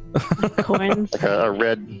 Corns. Like a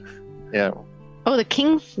red. Yeah. Oh, the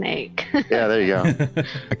king snake. Yeah, there you go.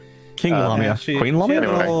 King Lamia. Queen Lamia?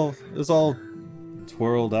 It was all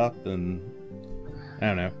twirled up and I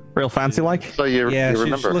don't know. Real fancy like? So you She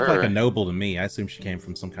remember looked her. like a noble to me. I assume she came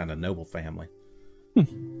from some kind of noble family.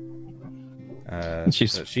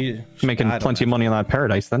 She's but she Making died on plenty of that. money in that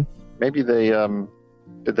paradise then. Maybe they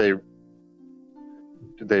did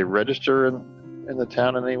they register in the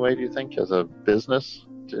town in any way, do you think, as a business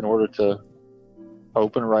in order to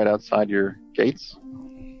open right outside your gates?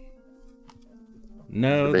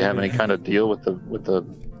 No, Did they have any kind of deal with the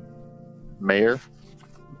mayor?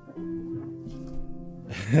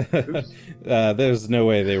 There's no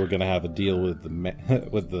way they were going to have a deal with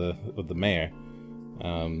with the mayor.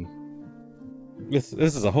 This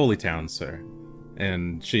is a holy town, sir.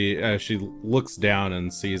 And she looks down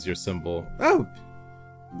and sees your symbol. Oh,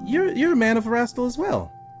 you're a man of Erastil as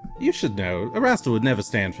well. You should know. Erastil would never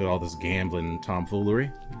stand for all this gambling and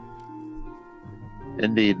tomfoolery.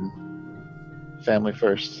 Indeed. Family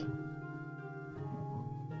first.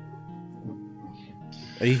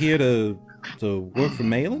 Are you here to work for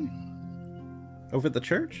Malin? Over at the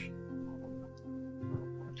church?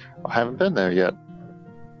 I haven't been there yet.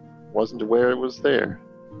 Wasn't aware it was there.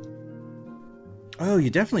 Oh,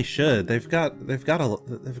 you definitely should. They've got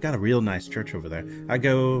a real nice church over there. I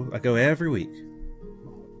go every week.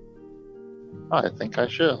 I think I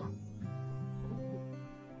should.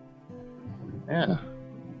 Yeah.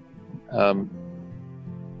 Well,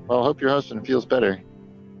 I hope your husband feels better.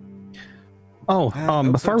 Oh, I hope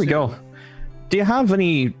so before we too. go, do you have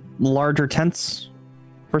any larger tents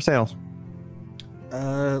for sale?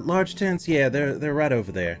 Large tents, yeah, they're right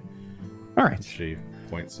over there. All right. She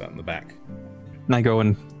points out in the back. And I go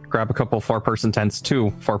and grab a couple 4-person tents, 2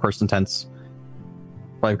 4-person tents,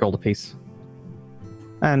 5 gold apiece.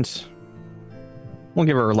 And we'll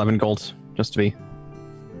give her 11 gold, just to be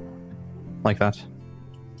like that.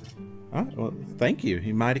 Oh, well, thank you.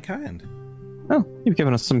 You're mighty kind. Oh, you've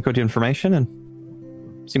given us some good information,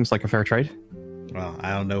 and seems like a fair trade. Well, I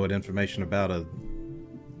don't know what information about a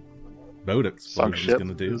boat Sunk explosion is ship going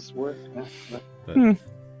to do. is worth. But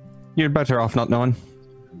You're better off not knowing.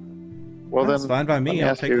 Well, that's then, fine by let me. me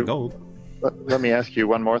I'll ask take you- the gold. let me ask you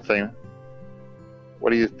one more thing.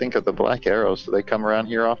 What do you think of the Black Arrows? Do they come around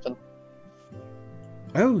here often?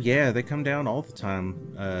 Oh yeah, they come down all the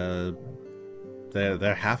time.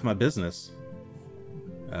 They're half my business.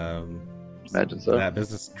 Imagine so. That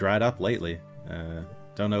business dried up lately.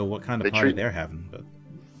 Don't know what kind of They party treat- they're having, but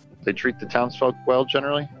They treat the townsfolk well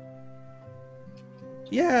generally?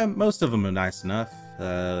 yeah, most of them are nice enough.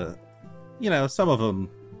 Some of them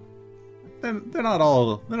they're not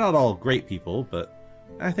all great people, but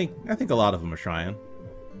I think a lot of them are trying.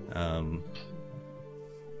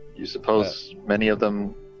 You suppose many of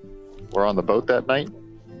them were on the boat that night?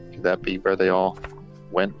 Could that be where they all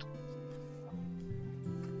went?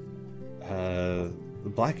 The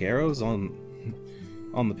Black Arrows on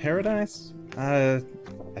the Paradise? I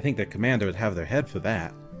think their commander would have their head for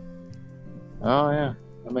that. Oh yeah,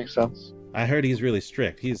 that makes sense. I heard he's really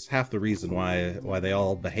strict. He's half the reason why they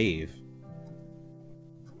all behave.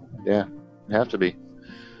 Yeah, you have to be.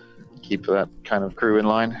 keep that kind of crew in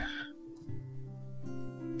line.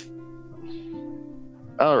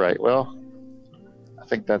 All right. Well, I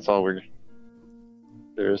think that's all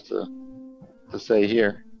there is to say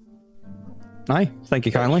here. Aye, thank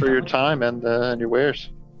you kindly. Thanks for your time and your wares.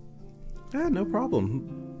 No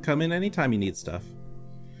problem. Come in anytime you need stuff.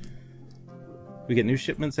 We get new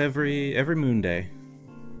shipments every moon day.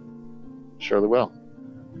 Surely will.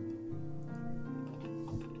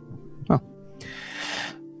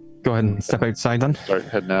 Go ahead and step outside then. Start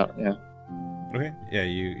heading out. Yeah. Okay. Yeah,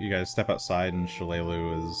 you guys step outside and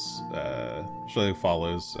Shalelu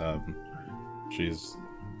follows. She's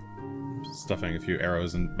stuffing a few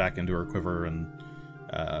arrows back into her quiver and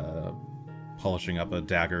polishing up a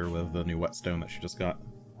dagger with the new whetstone that she just got.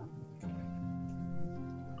 Do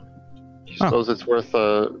you suppose it's worth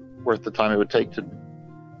the time it would take to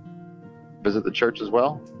visit the church as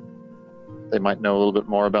well? They might know a little bit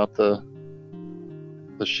more about the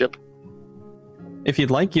ship. If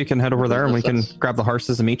you'd like, you can head over there and we can grab the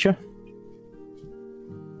horses and meet you.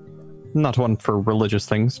 Not one for religious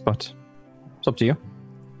things, but it's up to you.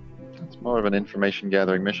 It's more of an information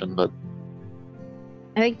gathering mission, but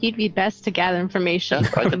I think you'd be best to gather information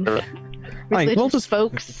yeah, I can do it. Aye, religious we'll just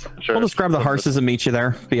folks. Sure. We'll just grab the horses and meet you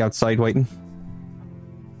there. Be outside waiting.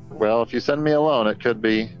 Well, if you send me alone, it could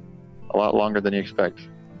be a lot longer than you expect.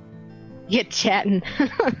 Get chatting.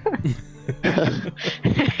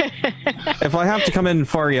 If I have to come in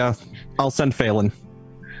for you, I'll send Phelan.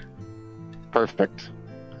 Perfect.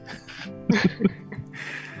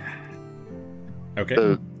 Okay.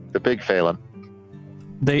 The big Phelan.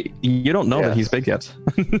 You don't know that Yes. he's big yet.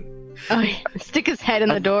 Oh, yeah. Stick his head in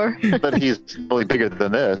the door. But he's really bigger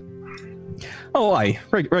than this. Oh, aye,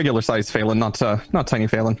 regular size Phelan, not tiny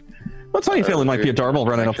Phelan. Well, tiny Phelan might be adorable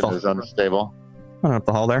running up Connection is unstable. the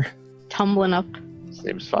hall there. Tumbling up.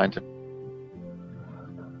 Seems fine to.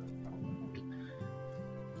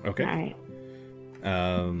 Okay.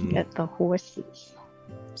 All right. Get the horses.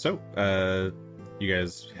 So, you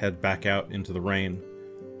guys head back out into the rain.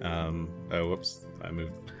 Oh, whoops. I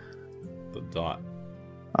moved the dot.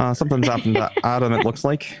 Something's happened to Adam, it looks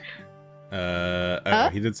like.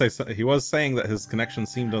 He did say he was saying that his connection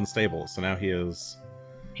seemed unstable, so now he is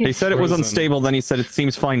He said it was frozen. unstable, then he said it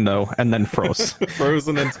seems fine though, and then froze.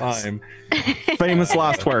 frozen in time. Famous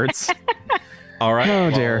last words. All right. Oh,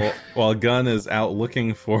 dear. While Gunn is out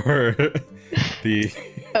looking for the.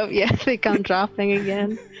 Oh yeah, they come dropping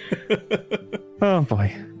again. Oh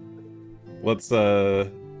boy. Let's Oh.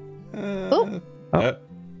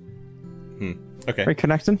 Okay.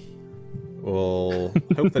 Reconnecting? We'll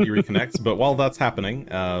hope that he reconnects. But while that's happening,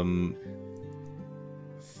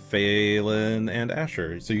 Phelan and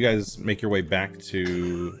Asher. So you guys make your way back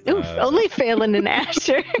to. Oof, only Phelan and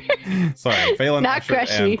Asher. Sorry, Phelan, Not Asher,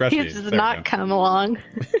 Greshy. and Greshy. He There does we not go. come along.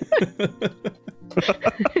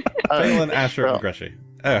 Phelan, Asher, Well, and Greshy.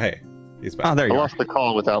 Oh, hey, he's back. Ah, there I you are. lost the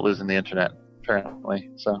call without losing the internet, apparently.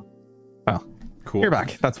 So Cool. You're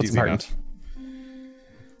back. That's what's Easy important. enough.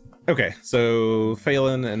 Okay, so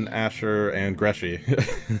Phelan and Asher and Greshy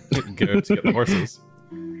go to get the horses.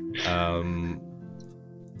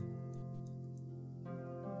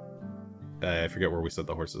 I forget where we said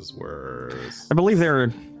the horses were. I believe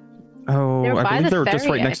they're. Oh, They're I by believe the they were just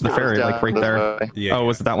ferry, right next to the I ferry, Down like right this there. way. Oh,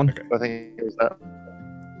 was it that one? Okay. I think it was that. All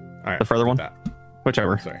right. The further one? That.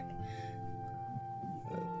 Whichever. Sorry.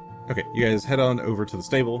 Okay, you guys head on over to the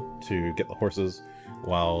stable to get the horses,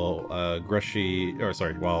 while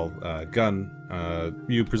Gunn,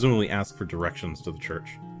 you presumably ask for directions to the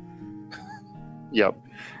church. Yep.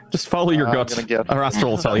 Just follow your I'm gut. gonna guess Or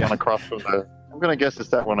Astral will tell you. One across from I'm gonna guess it's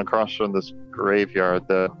that one across from this graveyard.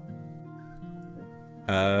 Well,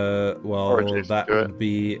 adjacent that to it. would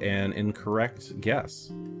be an incorrect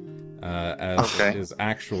guess, as Okay. it is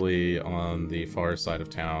actually on the far side of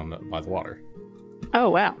town by the water. Oh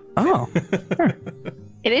wow. Oh,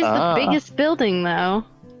 It is Ah. the biggest building though.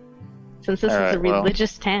 Since this is Alright, a well.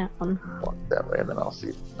 religious town. Walk that way, and then I'll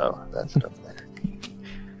see. Oh, that's up there.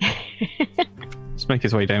 just make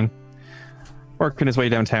his way down. Working his way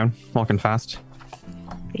downtown, walking fast.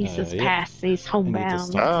 He's just yeah. past. He's I need to homebound.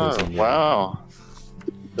 stop. Oh, Closing, yeah. wow.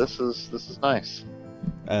 This is nice.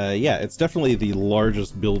 Yeah, it's definitely the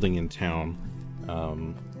largest building in town.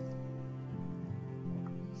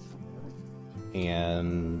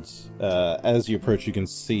 And as you approach, you can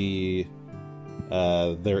see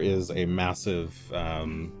there is a massive,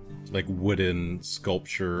 like wooden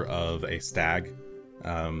sculpture of a stag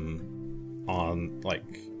on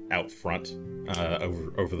like out front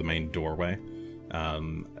over the main doorway,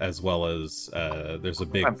 as well as there's a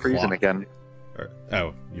big. I'm freezing clock. again.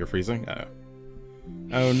 Oh, you're freezing?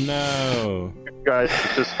 Oh no. guys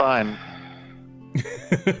just fine.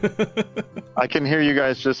 I can hear you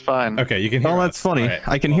guys just fine. Okay, you can hear Oh, us. that's funny. All right.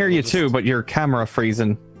 I can Well, hear you we'll just- too, but your camera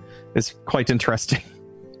freezing is quite interesting.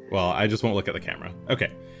 Well, I just won't look at the camera.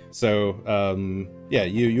 Okay, so yeah,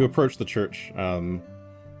 you approach the church, and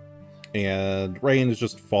rain is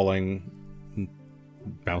just falling,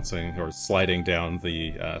 bouncing or sliding down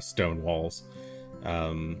the stone walls.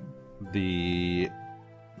 The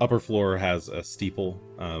upper floor has a steeple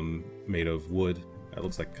made of wood. It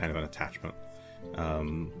looks like kind of an attachment.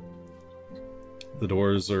 The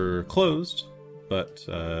doors are closed, but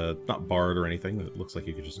not barred or anything. It looks like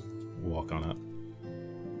you could just walk on up.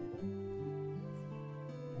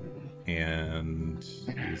 And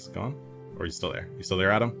he's gone? Or he's still there? You still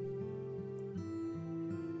there, Adam?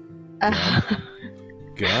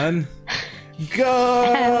 Gun?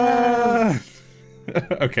 Gun!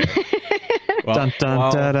 Okay. Well, Dun, dun,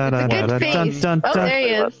 well, da, da, da, It's a da, good dun, face. dun, Oh, dun. there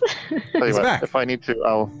he is. Tell you He's what, back. if I need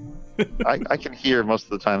to, I can hear most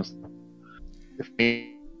of the times. If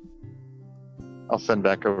me, I'll send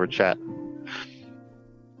back over chat.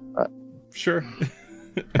 Sure.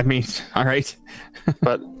 I mean, all right.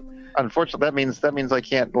 But unfortunately, that means I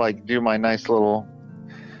can't like do my nice little.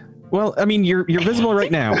 Well, I mean, you're visible right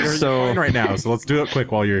now, You're so fine right now, so let's do it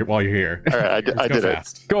quick while you're here. All right, I Let's go did it.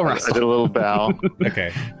 fast. go, I Russell. did a little bow.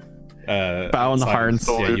 Okay. Bow in the Simon, horns.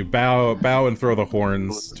 Yeah, you bow and throw the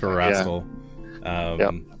horns to Yeah. Rascal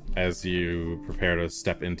Yep. as you prepare to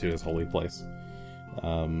step into his holy place.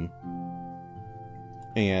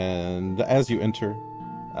 And as you enter,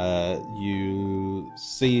 you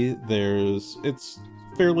see it's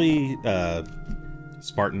fairly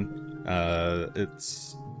Spartan.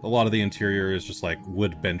 It's a lot of the interior is just like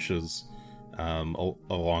wood benches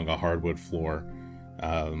along a hardwood floor.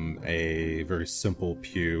 A very simple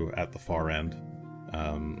pew at the far end.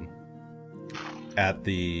 At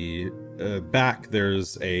the back,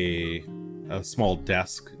 there's a small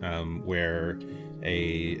desk where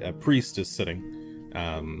a priest is sitting,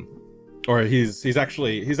 or he's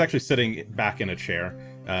actually sitting back in a chair.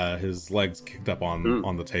 His legs kicked up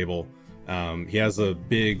on the table. He has a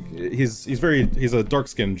big. He's a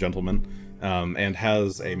dark-skinned gentleman, and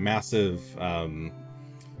has a massive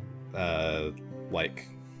like,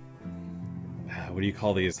 what do you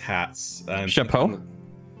call these hats? Chapeau?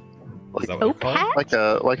 Is that what you call it?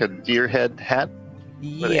 Hat? Like a deer head hat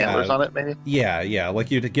with antlers on it, maybe. Yeah,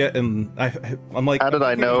 like you'd get in. I'm like, How did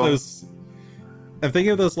I thinking of know? I'm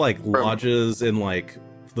thinking of those like lodges in like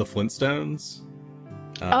the Flintstones.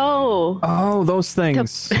 Oh. Oh, those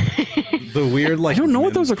things. The weird like. I don't know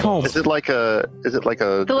what those are men's called. Is it like a? The like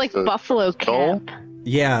just a buffalo skull? cap.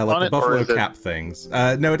 Yeah, on like the it, or buffalo is it- cap things.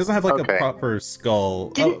 No, it doesn't have like Okay. a proper skull.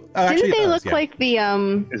 Didn't, actually, didn't it they does, look yeah. like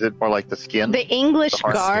the Is it more like the skin? English The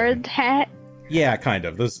hard guard hat? Yeah, kind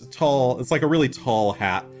of. Those tall. It's like a really tall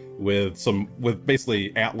hat with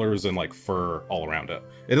basically antlers and like fur all around it.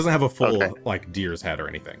 It doesn't have a full Okay. like deer's head or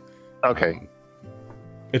anything. Okay.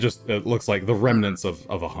 It looks like the remnants of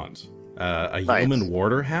a hunt. A Nice. yeoman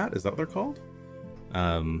warder hat, is that what they're called?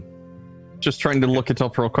 Just trying to look it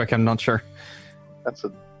up real quick. I'm not sure. That's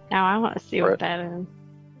a. Now I want to see Right. what that is.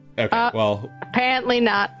 Okay, well, Apparently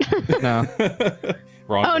not. No.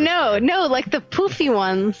 wrong. Oh no, like the poofy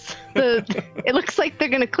ones. It looks like they're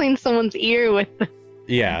gonna clean someone's ear with.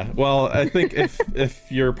 Yeah, well, I think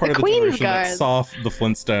if you're part The of the Queen's generation that Guard. saw the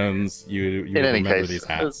Flintstones, you In any remember case, these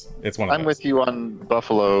hats. It's one of I'm those. with you on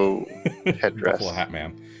buffalo headdress. Buffalo Hat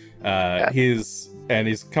Man. He's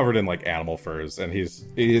covered in like animal furs, and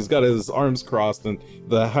he's got his arms crossed, and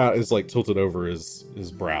the hat is like tilted over his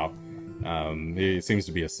brow. He seems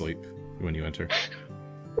to be asleep when you enter.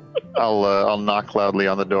 I'll knock loudly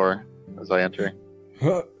on the door as I enter.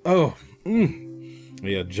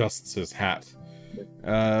 He adjusts his hat.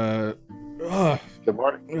 Good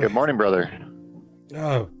morning. Good morning, brother.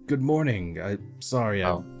 Good morning. I'm sorry,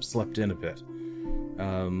 I Oh. slept in a bit.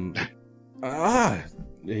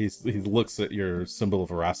 He looks at your symbol of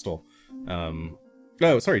Erastil.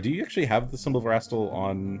 Oh, sorry. Do you actually have the symbol of Erastil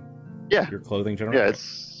on Yeah. your clothing, generally? Yeah, it's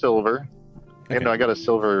silver. Okay. You know, I got a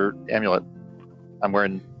silver amulet. I'm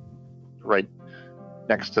wearing right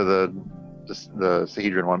next to the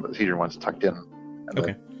Sahedron one, but the Sahedron one's tucked in. And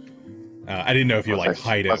Okay. I didn't know if you Unless like I-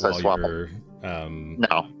 hide it unless I while swap you're.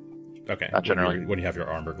 No. Okay. Not generally. When you have your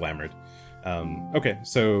armor glamored. Okay,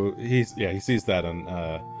 so he sees that and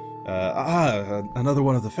another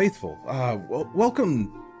one of the faithful.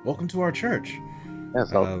 Welcome to our church.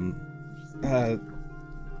 Yes, I'll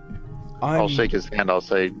I'm shake his hand. I'll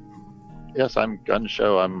say, yes, I'm Gun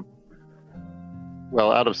Show. I'm,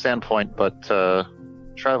 well, out of Sandpoint, but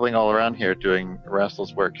traveling all around here doing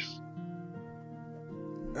Erastil's works.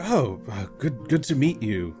 Good to meet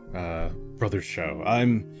you, Brother Show.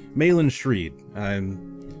 I'm Malin Shreed. I'm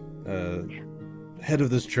head of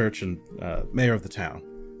this church and mayor of the town.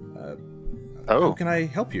 How can I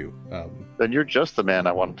help you? Then you're just the man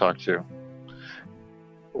I want to talk to.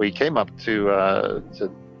 We came up to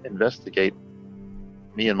investigate.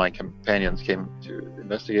 Me and my companions came to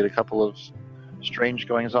investigate a couple of strange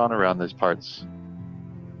goings-on around these parts.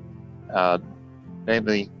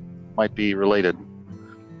 Namely, might be related.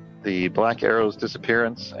 The Black Arrow's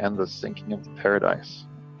disappearance and the sinking of the Paradise.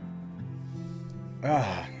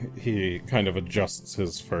 He kind of adjusts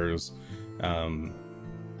his furs.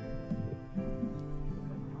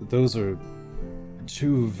 Those are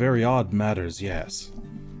two very odd matters, yes.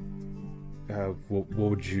 What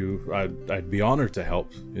would you... I'd be honored to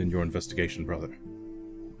help in your investigation, brother.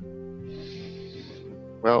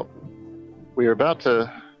 Well, we are about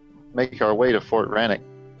to make our way to Fort Rannoch,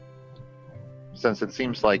 since it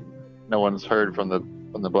seems like no one's heard from the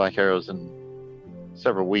Black Arrows in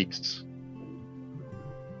several weeks.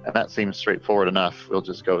 And that seems straightforward enough. We'll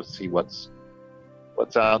just go see what's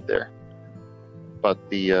out there. But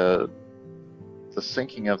the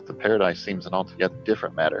sinking of the Paradise seems an altogether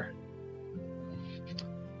different matter.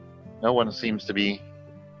 No one seems to be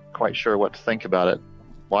quite sure what to think about it,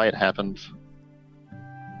 why it happened,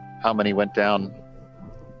 how many went down,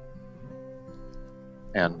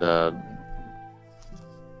 and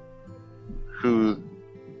who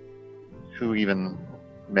even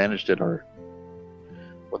managed it, or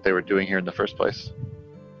what they were doing here in the first place.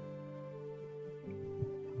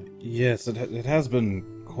 Yes, it has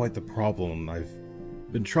been quite the problem. I've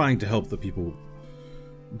been trying to help the people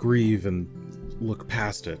grieve and look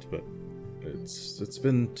past it, but it's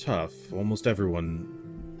been tough. Almost everyone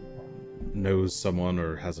knows someone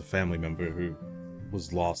or has a family member who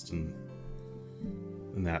was lost in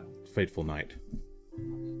that fateful night.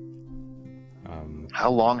 How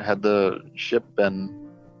long had the ship been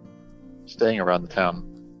staying around the town?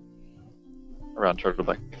 Around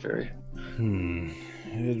Turtleback Ferry?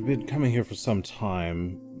 It had been coming here for some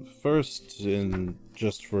time. First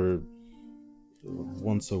just for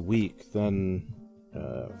once a week, then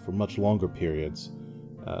for much longer periods.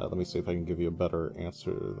 Let me see if I can give you a better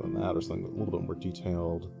answer than that, or something a little bit more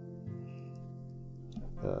detailed.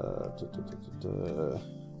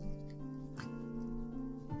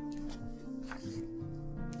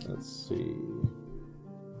 Let's see.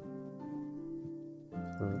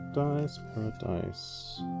 Paradise.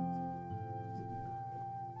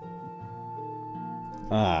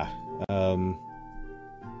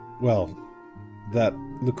 Well, that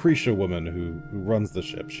Lucretia woman who runs the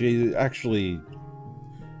ship, she actually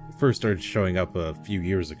first started showing up a few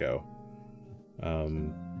years ago.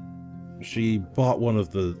 She bought one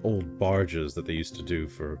of the old barges that they used to do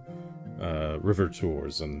for river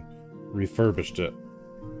tours and refurbished it.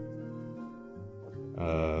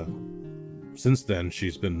 Since then,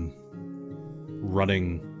 she's been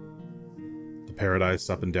running the Paradise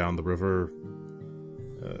up and down the river.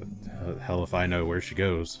 Hell if I know where she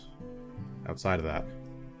goes outside of that.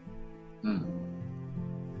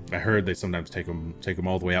 I heard they sometimes take them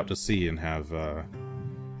all the way out to sea and have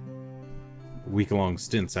week-long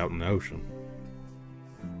stints out in the ocean.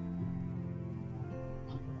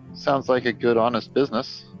 Sounds like a good, honest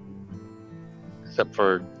business. Except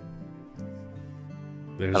for...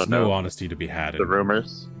 There's no honesty to be had the in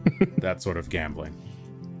rumors. that sort of gambling.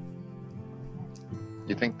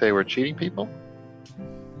 You think they were cheating people?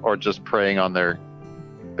 Or just preying on their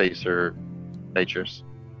baser natures?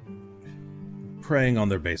 Preying on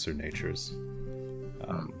their baser natures.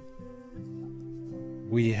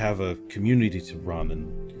 We have a community to run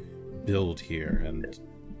and build here, and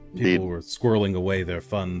people were squirreling away their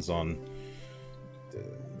funds on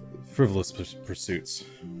frivolous pursuits.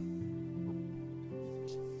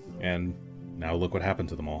 And now look what happened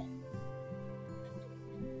to them all.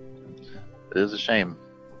 It is a shame.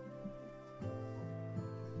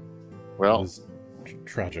 Well, it is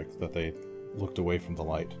tragic that they looked away from the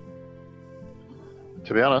light.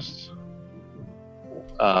 To be honest,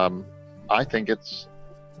 I think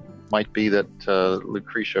might be that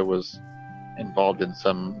Lucretia was involved in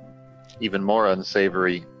some even more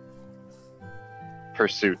unsavory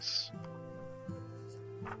pursuits.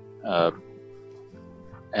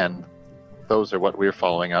 And those are what we're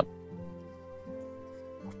following up.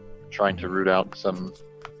 Trying to root out some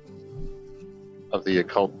of the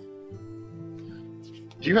occult.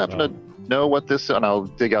 Do you happen to know what this... And I'll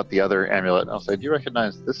dig out the other amulet. I'll say, do you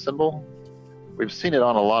recognize this symbol? We've seen it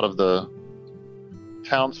on a lot of the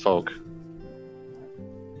townsfolk.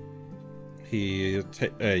 You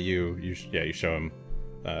show him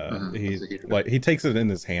He takes it in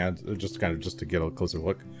his hand just to get a closer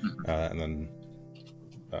look, and then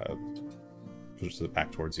pushes it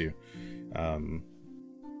back towards you.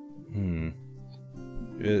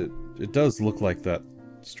 It does look like that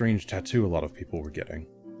strange tattoo a lot of people were getting.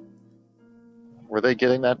 Were they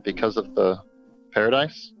getting that because of the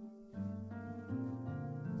paradise?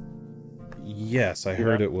 Yes, I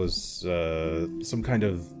heard it was some kind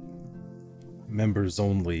of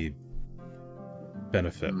members-only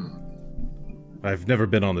benefit. I've never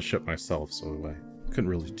been on the ship myself, so I couldn't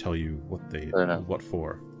really tell you what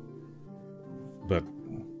for. But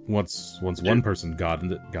once one person got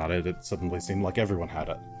it, it suddenly seemed like everyone had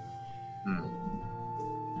it.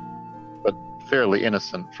 But fairly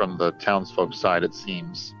innocent from the townsfolk side, it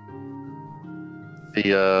seems.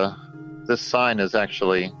 This sign is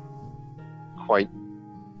actually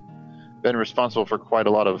been responsible for quite a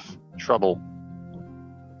lot of trouble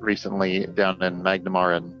recently down in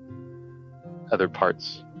Magnamar and other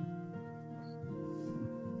parts.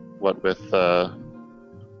 What with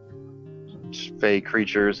fey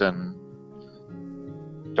creatures and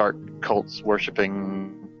dark cults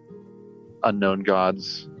worshipping unknown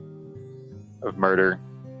gods of murder.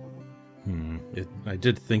 I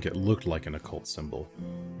did think it looked like an occult symbol.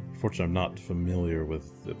 Unfortunately, I'm not familiar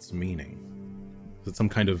with its meaning. Is it some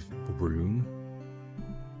kind of rune?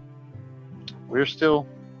 We're still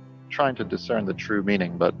trying to discern the true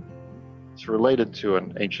meaning, but it's related to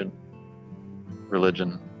an ancient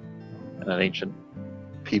religion and an ancient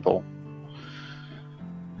people.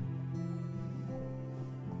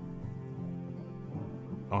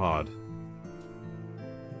 Odd.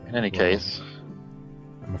 In any case,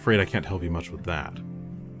 I'm afraid I can't help you much with that.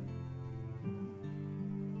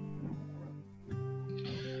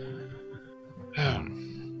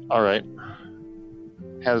 all right.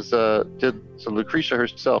 So Lucretia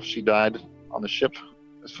herself, she died on the ship,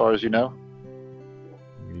 as far as you know?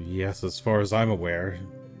 Yes, as far as I'm aware.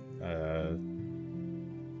 A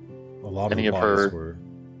lot Any of the of her- bodies were...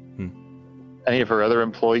 Any of her other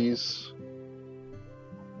employees,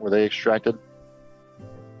 were they extracted?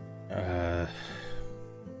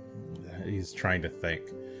 He's trying to think.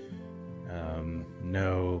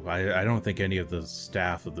 No, I don't think any of the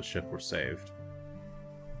staff of the ship were saved.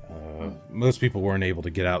 Most people weren't able to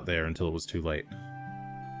get out there until it was too late.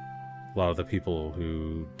 A lot of the people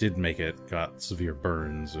who did make it got severe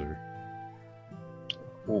burns or...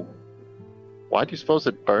 Ooh. Why do you suppose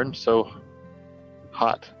it burned so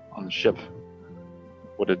hot on the ship?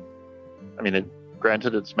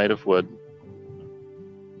 Granted it's made of wood.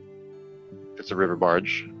 It's a river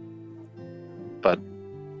barge. But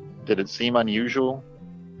did it seem unusual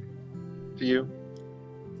to you?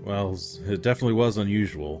 Well, it definitely was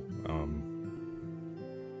unusual.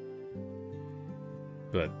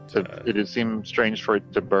 Did it seem strange for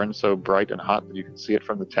it to burn so bright and hot that you could see it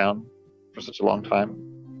from the town for such a long time?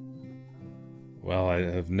 Well,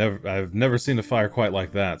 I've never seen a fire quite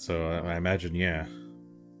like that, so I imagine, yeah.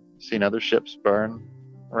 Seen other ships burn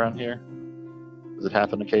around here? Does it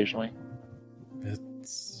happen occasionally?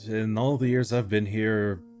 It's in all the years I've been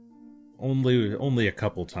here, only a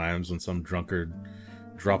couple times when some drunkard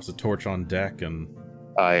drops a torch on deck and...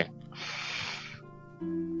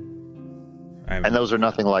 And those are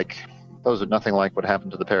nothing like what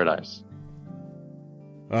happened to the Paradise.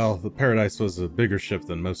 Well, the Paradise was a bigger ship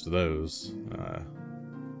than most of those.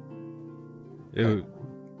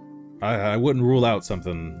 I wouldn't rule out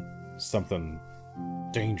something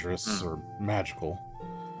dangerous or magical.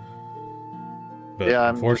 But yeah,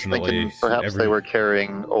 I'm just unfortunately, thinking perhaps they were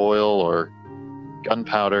carrying oil or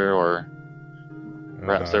gunpowder, or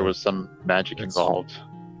perhaps there was some magic involved.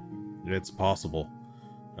 It's possible.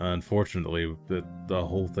 Unfortunately, the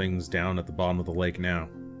whole thing's down at the bottom of the lake now.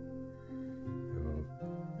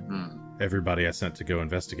 Everybody I sent to go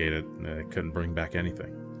investigate it couldn't bring back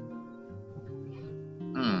anything.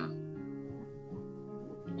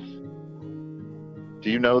 Do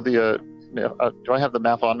you know do I have the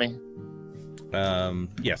map on me?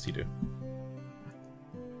 Yes, you do.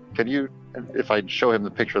 Can you, if I show him the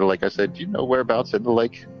picture of the lake, I said, do you know whereabouts in the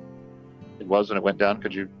lake it was when it went down?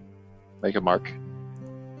 Could you make a mark?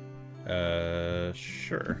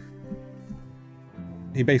 Sure.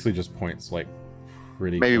 He basically just points, like,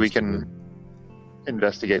 pretty Maybe we close to can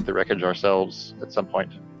investigate the wreckage ourselves at some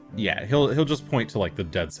point. Yeah, he'll just point to, like, the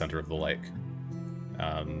dead center of the lake.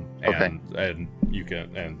 Okay. And you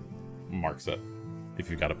can marks it if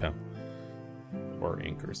you've got a pen or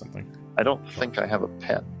ink or something. I don't think I have a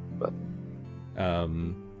pen, but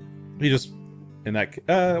he just in that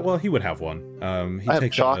well, he would have one. He I have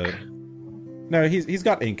takes chalk. No, he's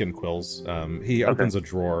got ink and quills. He opens a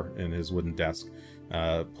drawer in his wooden desk,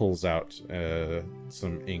 pulls out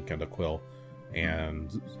some ink and a quill,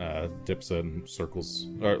 and dips in circles,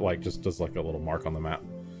 or like just does like a little mark on the map.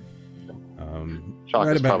 Chalk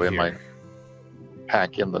Right is about probably in here. my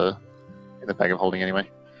pack in the bag of holding anyway.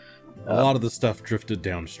 A lot of the stuff drifted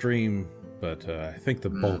downstream, but I think the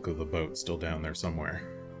Hmm. bulk of the boat's still down there somewhere.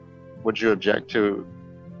 Would you object to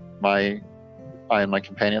I and my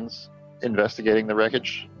companions investigating the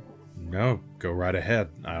wreckage? No, go right ahead.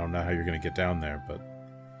 I don't know how you're going to get down there, but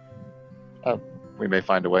We may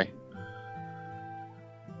find a way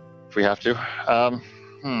if we have to.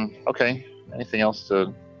 Okay. Anything else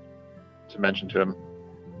to mention to him?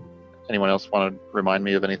 Anyone else want to remind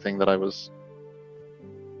me of anything that I was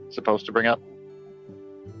supposed to bring up?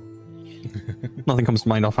 Nothing comes to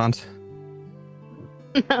mind offhand.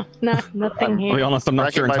 No, nothing To be here. honest, I'm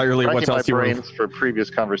not sure entirely what racking else my you were. brains for previous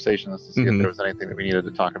conversations to see if Mhm. there was anything that we needed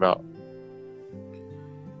to talk about.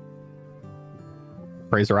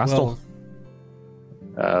 Fraser Astle.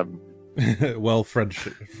 Um, well, friend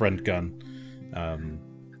Gunn,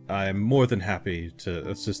 I'm more than happy to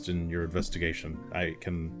assist in your investigation. I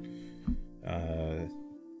can,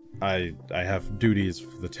 I have duties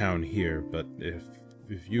for the town here, but if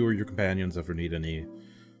you or your companions ever need any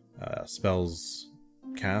spells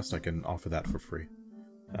cast, I can offer that for free.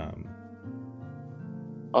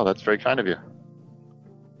 oh, that's very kind of you.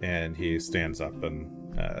 And he stands up and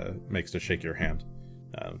makes to shake your hand.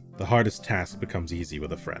 The hardest task becomes easy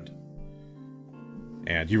with a friend.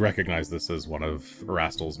 And you recognize this as one of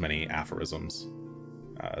Erastel's many aphorisms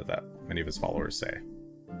that many of his followers say.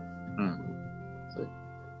 So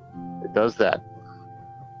it does that.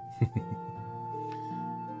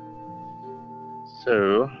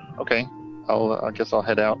 So, okay. I guess I'll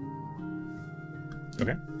head out.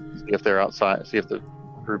 Okay. See if they're outside. See if the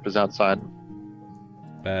group is outside.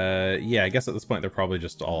 Yeah, I guess at this point they're probably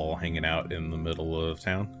just all hanging out in the middle of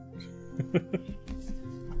town.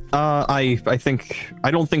 I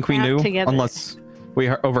don't think we Out knew together. unless we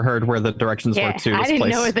overheard where the directions Yeah, were to I this didn't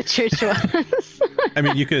place. know where the church was. I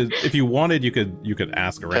mean, you could, if you wanted, you could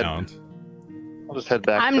ask around. I'll just head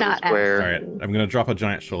back I'm to not the square. All right, I'm gonna drop a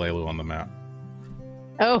giant shillelagh on the map.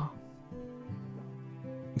 Oh,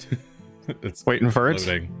 It's Waiting for it.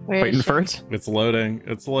 loading. where Waiting is for it. It's loading.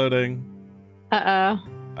 It's loading. Uh oh,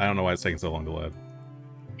 I don't know why it's taking so long to load.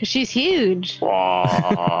 because she's huge.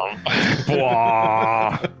 Wah.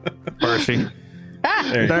 Where is she? Ah,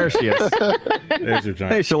 There, There she is. there's your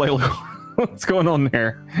giant. Hey, Shillelagh. What's going on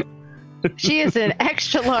there? she is an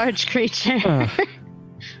extra large creature. Uh,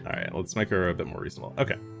 All right, let's make her a bit more reasonable.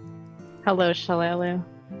 Okay. Hello, Shalelu.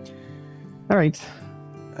 all right.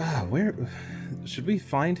 Where should we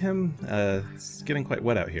find him? It's getting quite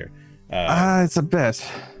wet out here. It's a bit.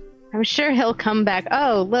 I'm sure he'll come back.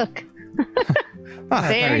 Oh, look,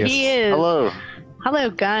 there he is. Hello. Hello,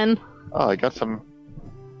 Gun. Oh, I got some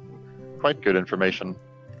quite good information.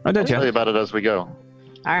 Oh, did I'll tell you you? about it as we go. All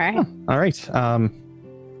right. All right. So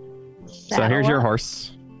here's your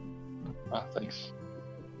horse, Ah, thanks.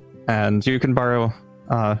 and you can borrow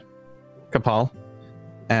Kapal,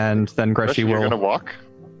 and then Gretchen, you're will gonna walk?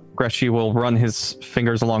 Greshy will run his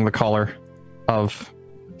fingers along the collar of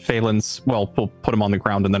Phelan's. Well, we'll put him on the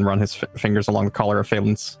ground and then run his fingers along the collar of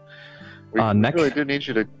Phelan's. We Neck. really do need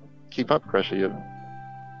you to keep up, Gretchen.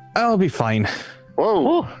 I'll be fine.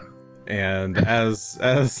 Whoa! Ooh, And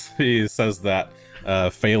as he says that,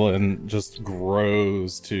 Phelan just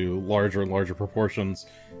grows to larger and larger proportions,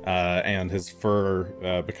 and his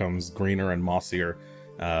fur becomes greener and mossier,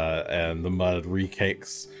 and the mud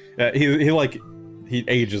recakes. He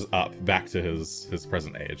ages up back to his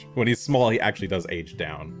present age. When he's small, he actually does age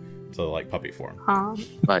down to like puppy form. aw.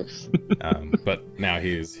 Nice. But now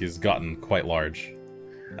he's gotten quite large.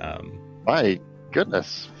 My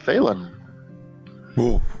goodness, Phelan.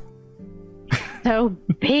 So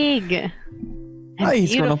big. And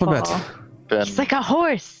He's grown up a bit. beautiful. Ben, He's like a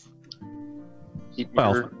horse. eat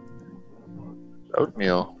Well. your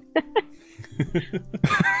oatmeal.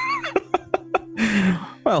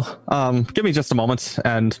 Well, give me just a moment,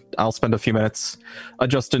 and I'll spend a few minutes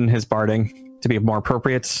adjusting his barding to be a more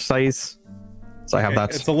appropriate size. So I have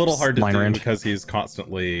that. It's a little hard to line do range. because he's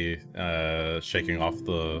constantly shaking off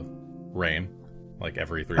the rain, like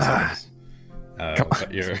every 3 seconds. Come on,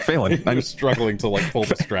 But you're, Phelan, you're struggling to like pull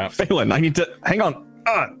the straps. Phelan, I need to hang on.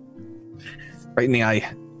 Right in the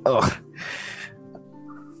eye. Ugh.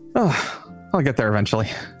 I'll get there eventually.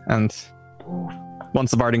 And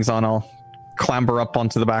once the barding's on, I'll clamber up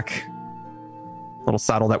onto the back little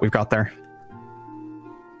saddle that we've got there.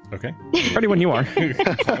 Okay. Ready when you are.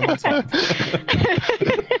 Climb on top.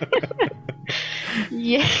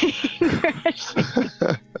 Yeah.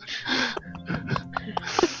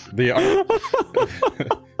 The art,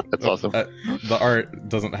 That's awesome. the art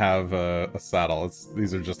doesn't have a saddle.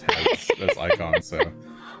 These are just heads as icons. So I'm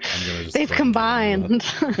gonna just. They've combined.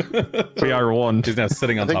 We are one. He's now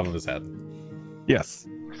sitting on I top think- of his head. Yes.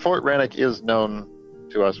 Fort Rannoch is known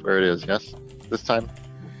to us where it is, yes? This time?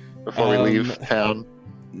 Before we leave town?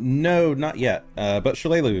 No, not yet. But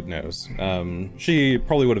Shalelu knows. She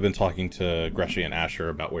probably would have been talking to Greshi and Asher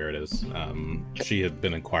about where it is. She had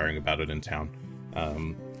been inquiring about it in town,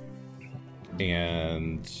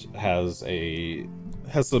 and has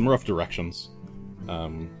some rough directions.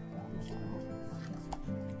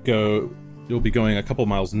 You'll be going a couple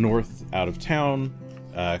miles north out of town,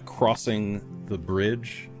 crossing the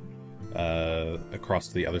bridge across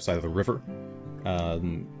to the other side of the river.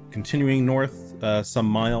 Continuing north some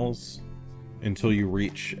miles until you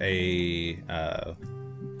reach there's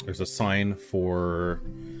a sign for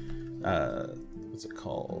what's it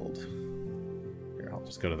called? Here, I'll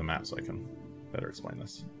just go to the map so I can better explain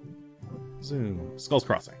this. Zoom. Skulls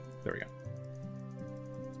Crossing. There we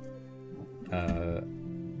go.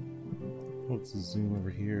 Let's zoom over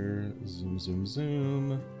here.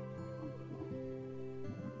 Zoom.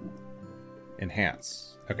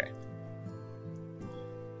 Enhance. Okay.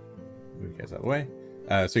 Move you guys out of the way.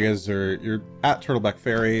 So you guys you're at Turtleback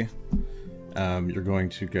Ferry. You're going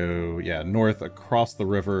to go north across the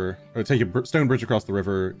river, or take a stone bridge across the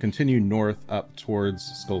river, continue north up towards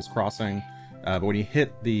Skulls Crossing. But when you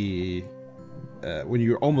hit when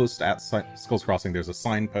you're almost at Skulls Crossing, there's a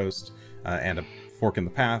signpost and a fork in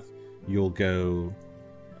the path. You'll go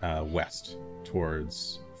west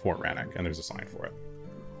towards Fort Rannoch, and there's a sign for it.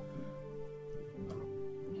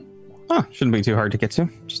 Oh, shouldn't be too hard to get to.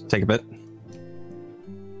 Just take a bit.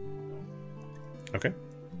 Okay.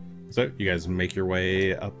 So you guys make your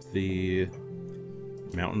way up the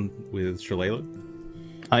mountain with Shalelu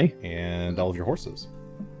Aye. and all of your horses.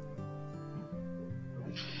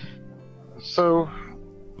 So,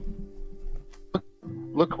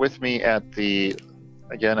 look with me at the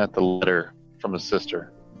letter from the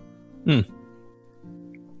sister. Sure.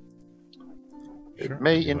 It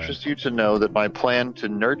may interest you to know that my plan to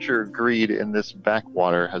nurture greed in this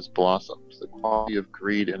backwater has blossomed. The quality of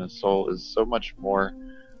greed in a soul is so much more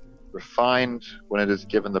refined when it is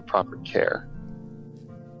given the proper care,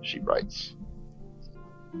 she writes.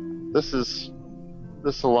 This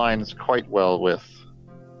aligns quite well with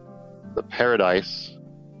the paradise,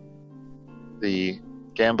 the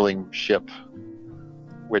gambling ship,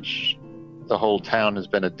 which the whole town has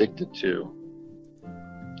been addicted to.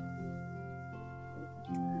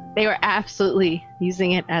 They were absolutely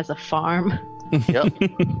using it as a farm. Yep,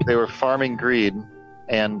 they were farming greed,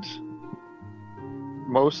 and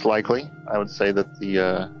most likely, I would say that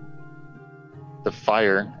the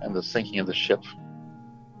fire and the sinking of the ship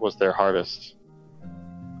was their harvest.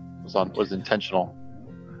 Was intentional.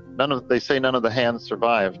 They say none of the hands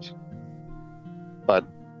survived, but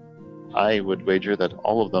I would wager that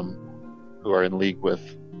all of them who are in league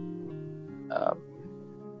with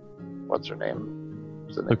what's her name?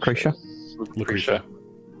 Lucretia? Lucretia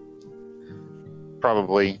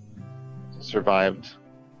probably survived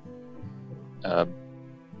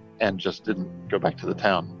and just didn't go back to the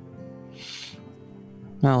town.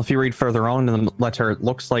 Well, if you read further on in the letter, it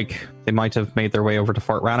looks like they might have made their way over to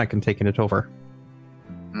Fort Rannoch and taken it over.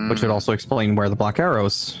 Which would also explain where the Black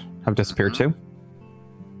Arrows have disappeared to.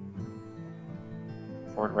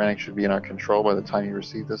 Fort Rannoch should be in our control by the time you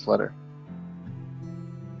receive this letter.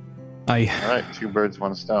 Aye. Alright, 2 birds,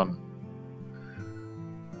 1 stone.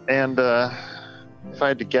 And if I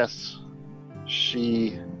had to guess,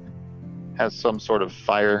 she has some sort of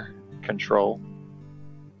fire control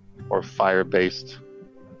or fire-based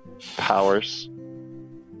powers.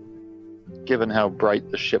 Given how bright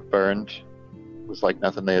the ship burned, it was like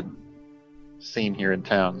nothing they had seen here in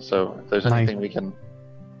town. So if there's anything we can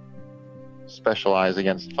specialize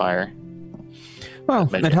against fire,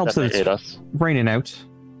 Well, it helps that aid it's us. raining out.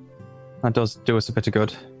 That does do us a bit of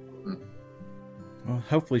good. Well,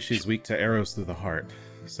 hopefully she's weak to arrows through the heart,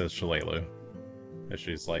 says Shalelu. As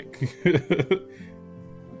she's like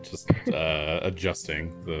just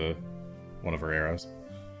adjusting one of her arrows.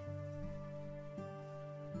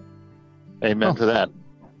 Amen to that.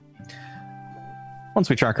 Once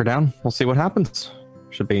we track her down, we'll see what happens.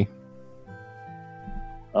 Should be.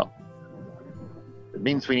 It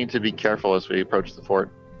means we need to be careful as we approach the fort.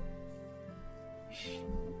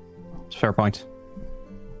 It's a fair point.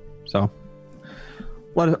 So,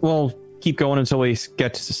 we'll keep going until we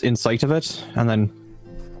get in sight of it, and then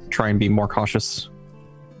try and be more cautious.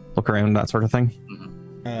 Look around, that sort of thing.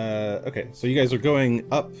 Okay, so you guys are going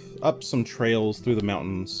up some trails through the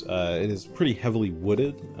mountains. It is pretty heavily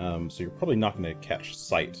wooded, so you're probably not going to catch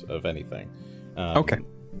sight of anything. Okay.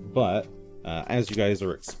 But as you guys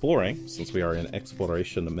are exploring, since we are in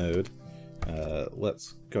exploration mode,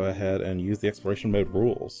 let's go ahead and use the exploration mode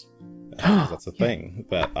rules. 'Cause that's a thing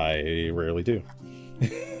that I rarely do,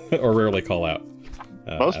 or rarely call out.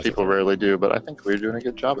 Most people rarely do, but I think we're doing a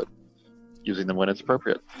good job at using them when it's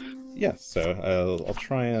appropriate. Yes, so I'll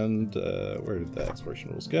try and where did the exploration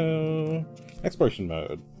rules go? Exploration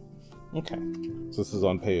mode. Okay, so this is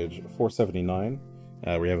on page 479.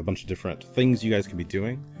 We have a bunch of different things you guys can be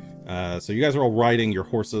doing. So you guys are all riding your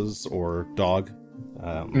horses or dog,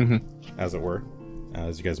 as it were,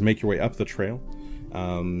 as you guys make your way up the trail.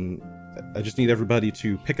 I just need everybody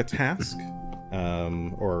to pick a task,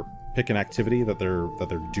 or pick an activity that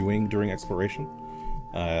they're doing during exploration.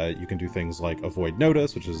 You can do things like avoid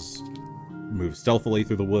notice, which is move stealthily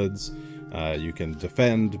through the woods. You can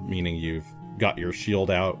defend, meaning you've got your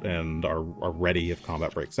shield out and are ready if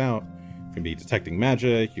combat breaks out. You can be detecting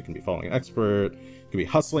magic. You can be following an expert. You can be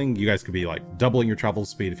hustling. You guys could be like doubling your travel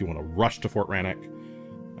speed if you want to rush to Fort Rannoch.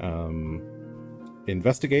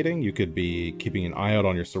 Investigating. You could be keeping an eye out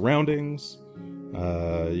on your surroundings.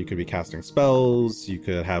 You could be casting spells. You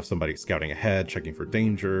could have somebody scouting ahead, checking for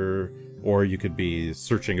danger, or you could be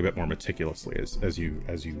searching a bit more meticulously as you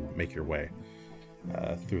make your way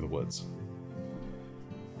through the woods.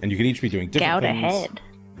 And you can each be doing different Scout things. ahead.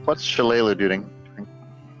 What's Shalelu doing?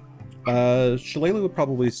 Shalelu would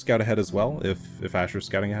probably scout ahead as well if Asher's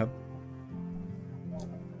scouting ahead.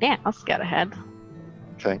 Yeah, I'll scout ahead.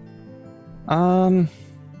 Okay.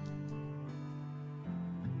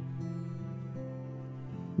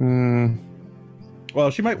 Well,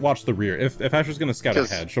 she might watch the rear. If Asher's going to scout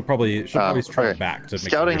 'Cause, ahead, she'll probably track okay. back to make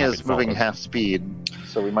Scouting sure you're is not being moving followed. half speed,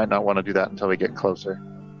 so we might not want to do that until we get closer.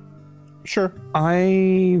 Sure.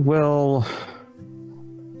 I will.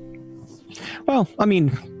 Well, I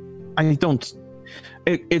mean, I don't.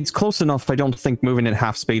 It's close enough. I don't think moving at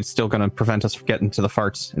half speed is still going to prevent us from getting to the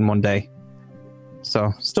farts in one day.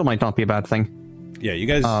 So, still might not be a bad thing. Yeah, you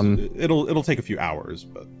guys. It'll take a few hours,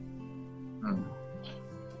 but.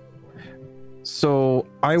 So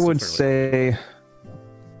I Still would fairly- say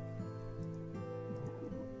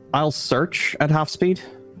I'll search at half speed.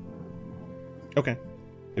 Okay.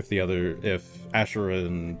 If Asher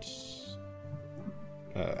and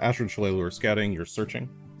Shalelu are scouting, you're searching.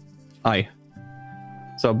 Aye.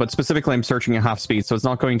 So, but specifically, I'm searching at half speed, so it's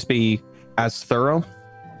not going to be as thorough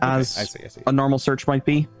as I see. a normal search might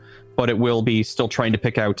be, but it will be still trying to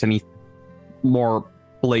pick out any more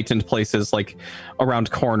blatant places, like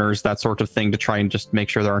around corners, that sort of thing, to try and just make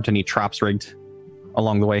sure there aren't any traps rigged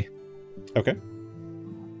along the way. Okay.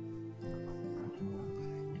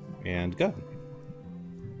 And go.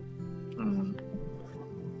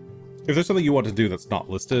 If there's something you want to do that's not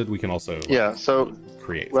listed, we can also Yeah, so,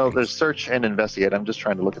 create. well, things. there's search and investigate. I'm just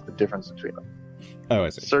trying to look at the difference between them. Oh, I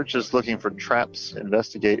see. Search is looking for traps,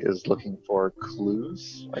 investigate is looking for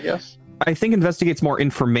clues, I guess. I think investigate's more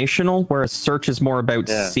informational, whereas search is more about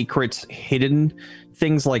Yeah. secret, hidden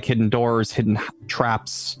things like hidden doors, hidden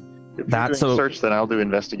traps. If That's you're doing a- search, then I'll do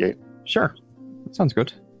investigate. Sure, that sounds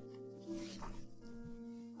good.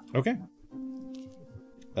 Okay.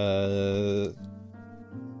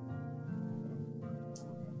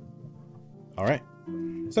 All right.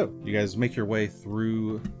 So you guys make your way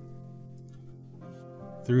through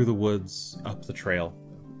the woods, up the trail.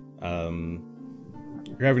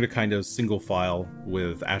 You're having to kind of single file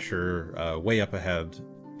with Asher way up ahead,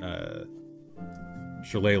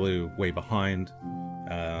 Shalelu way behind,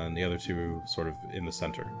 and the other two sort of in the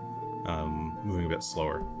center, moving a bit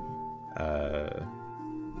slower.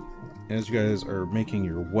 As you guys are making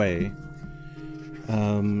your way,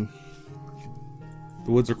 the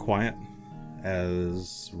woods are quiet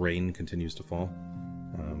as rain continues to fall.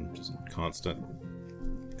 Just constant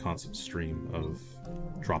stream of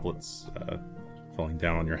droplets falling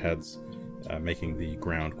down on your heads, making the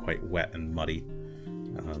ground quite wet and muddy.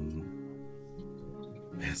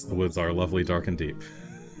 Yes, the woods are lovely, dark, and deep.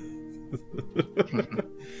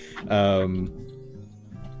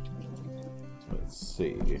 Let's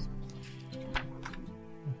see.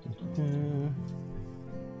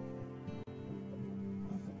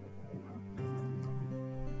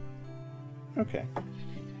 Okay.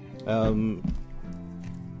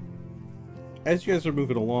 As you guys are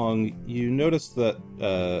moving along, you notice that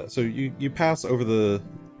so you pass over the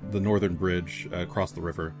northern bridge across the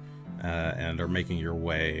river and are making your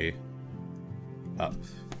way up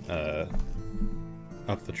the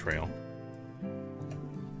trail.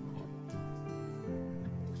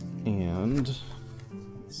 And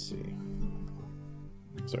Let's see.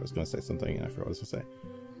 Sorry, I was going to say something and I forgot what I was going to say.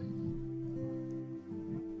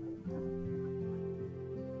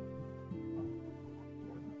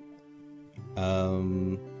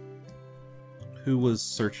 Who was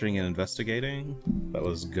searching and investigating? That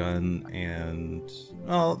was Gun and...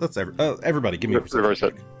 Oh, that's everybody. Give me a perception Reverse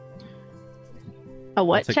it. check. A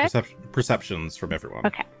what I'll take check? perceptions from everyone.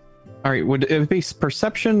 Okay. All right, would it be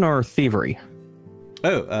perception or thievery?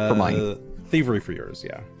 Oh, For mine. Thievery for yours,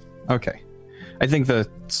 yeah. Okay. I think the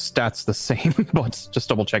stat's the same, but just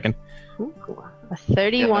double checking. Ooh, a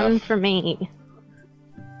 31 for me.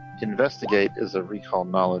 Investigate is a recall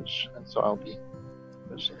knowledge, and so I'll be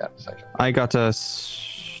finishing that in a second. I got a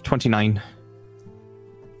 29.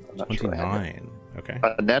 I'm not sure I have it. 29. Okay.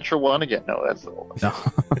 A natural one again? No, that's the old one. No.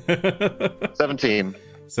 17.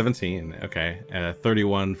 17. Okay.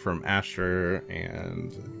 31 from Asher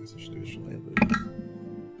and Shalelu.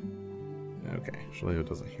 Okay. Shalelu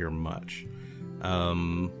doesn't hear much.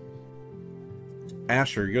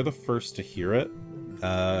 Asher, you're the first to hear it.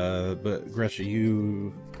 But Gretchen,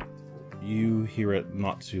 you hear it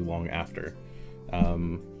not too long after.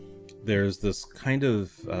 There's this kind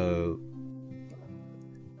of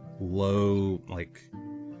low, like,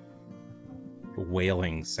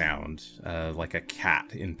 wailing sound, like a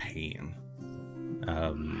cat in pain,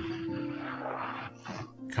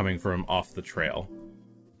 coming from off the trail.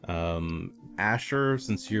 Asher,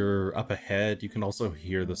 since you're up ahead, you can also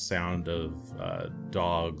hear the sound of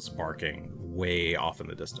dogs barking way off in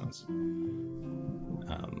the distance.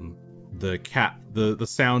 The cat, the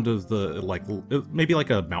sound of the, like, maybe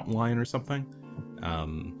like a mountain lion or something,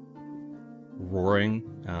 roaring,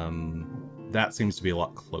 that seems to be a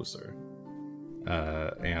lot closer.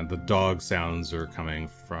 And the dog sounds are coming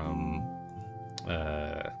from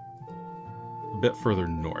a bit further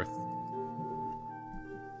north.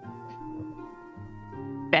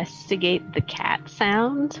 Investigate the cat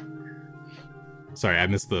sound. Sorry, I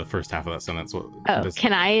missed the first half of that sentence. What? Oh,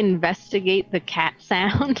 can I investigate the cat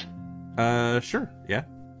sound? Sure, yeah.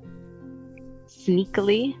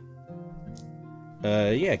 Sneakily.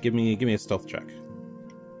 Yeah. Give me a stealth check.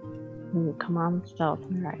 Ooh, come on, stealth.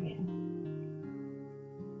 Where are you?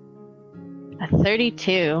 A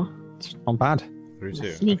 32. It's not bad.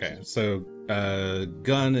 32. Sneaky. Okay, so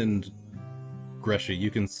Gun and Gresha,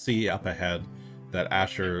 you can see up ahead that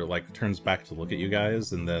Asher, like, turns back to look at you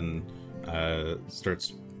guys and then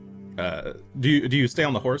starts. Do you stay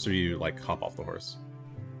on the horse or do you, like, hop off the horse?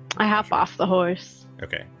 I hop off the horse.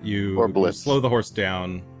 Okay, you Or blitz. slow the horse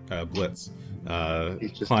down, blitz,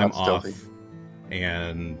 He's just climb not off, stealthy.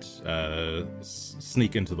 and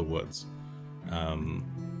sneak into the woods.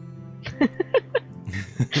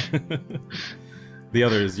 The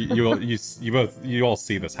others, you all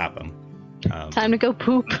see this happen. Time to go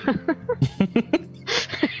poop.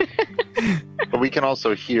 But we can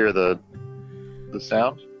also hear the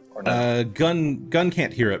sound, or not? Gun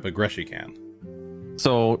can't hear it, but Greshy can.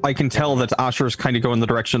 So I can tell that Asher's kind of going the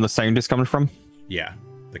direction the sound is coming from. Yeah,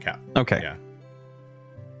 the cat. Okay. Yeah.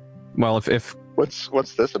 Well, if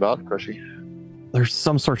What's this about, Crushy? there's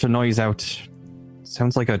some sort of noise out,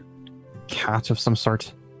 sounds like a cat of some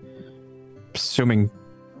sort. Assuming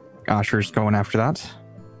Asher's going after that.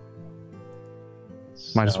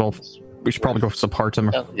 Might as well. We should probably go support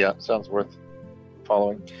him. Yeah, sounds worth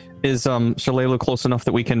following. Is Shalelu close enough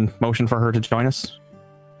that we can motion for her to join us?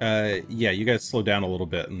 Yeah, you guys slow down a little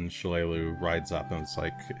bit, and Shalelu rides up, and it's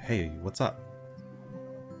like, "Hey, what's up?"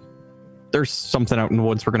 There's something out in the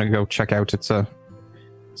woods we're gonna go check out. It's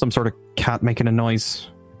some sort of cat making a noise.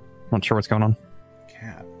 Not sure what's going on.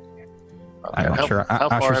 Cat. I'm not sure. How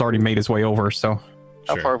far Asher's have already made his way over, so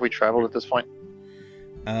How Sure. far have we traveled at this point?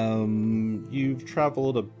 You've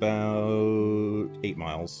traveled about 8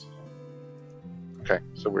 miles. Okay,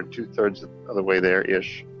 so we're 2/3 of the way there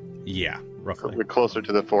ish. Yeah, roughly. We're closer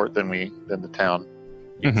to the fort than the town.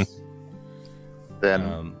 Yes.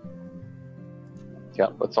 Then yeah,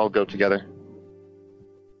 let's all go together.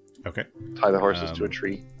 Okay. Tie the horses to a Um,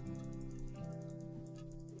 tree.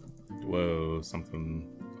 Whoa, something.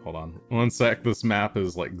 Hold on. 1 sec. This map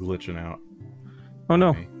is, like, glitching out. oh no,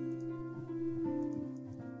 Okay.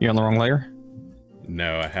 you're on the wrong layer.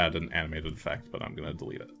 No, I had an animated effect, but I'm gonna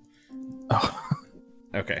delete it. Oh,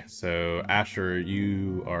 Okay, so Asher,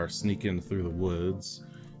 you are sneaking through the woods.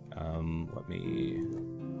 Let me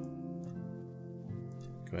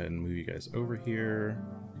go ahead and move you guys over here.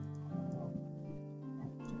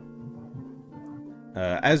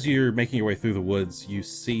 As you're making your way through the woods, you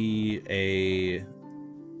see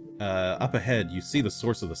up ahead, you see the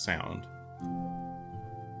source of the sound.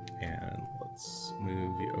 And let's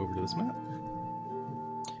move you over to this map.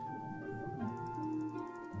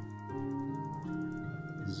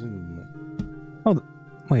 zoom. Oh,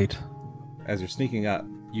 wait. As you're sneaking up,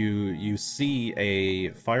 you see a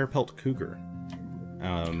fire pelt cougar.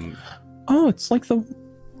 Oh, it's like the...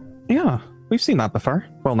 Yeah, we've seen that before.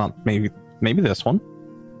 Well, not maybe this one.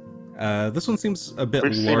 This one seems a bit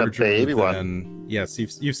We've seen a larger baby than... one. Yes,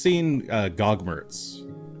 you've seen Gogmert's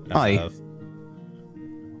Aye.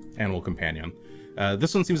 animal companion.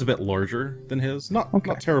 This one seems a bit larger than his. Not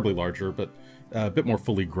terribly larger, but a bit more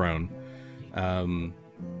fully grown.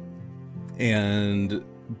 And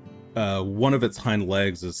one of its hind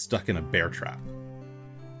legs is stuck in a bear trap.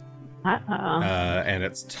 And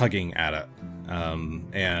it's tugging at it.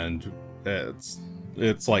 And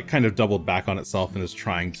it's like kind of doubled back on itself and is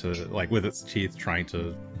trying to, like, with its teeth, trying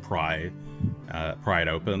to pry it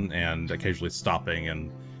open, and occasionally stopping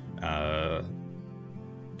and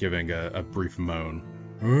giving a brief moan.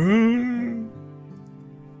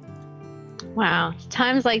 Wow.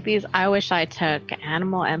 Times like these, I wish I took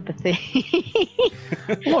animal empathy.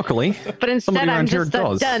 Luckily, But instead, somebody I'm around here just a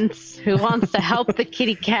does. dunce who wants to help the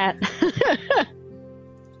kitty cat.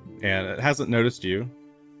 And it hasn't noticed you.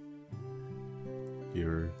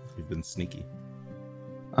 You've been sneaky.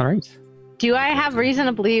 All right. Do I have reason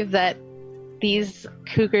to believe that these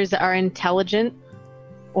cougars are intelligent?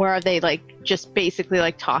 Or are they, like, just basically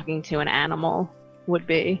like talking to an animal would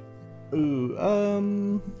be?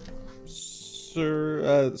 Ooh,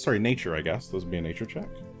 sorry, nature, I guess. Those would be a nature check.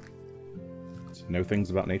 To know things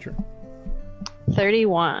about nature.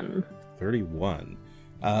 31. 31.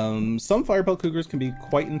 Some firepelt cougars can be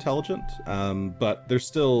quite intelligent, but they're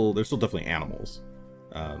still definitely animals.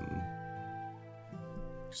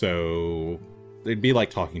 So they'd be like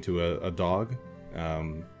talking to a dog.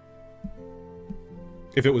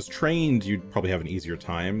 If it was trained, you'd probably have an easier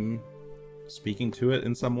time speaking to it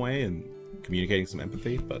in some way and communicating some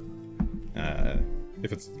empathy, but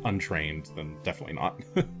if it's untrained, then definitely not.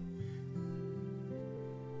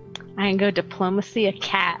 I can go diplomacy a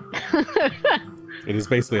cat. It is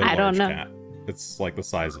basically a I don't large know. cat. It's like the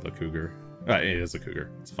size of a cougar. It is a cougar.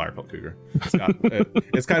 It's a firepelt cougar. It's got,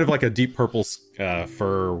 it's kind of like a deep purple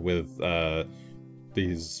fur with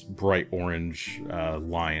these bright orange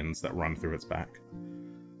lines that run through its back.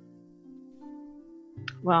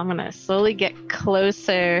 Well, I'm gonna slowly get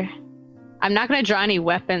closer. I'm not gonna draw any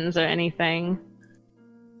weapons or anything.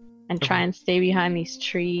 And try and stay behind these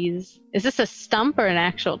trees. Is this a stump or an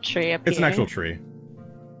actual tree up It's here? an actual tree.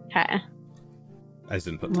 Okay. I just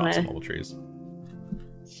didn't put tops of all the trees.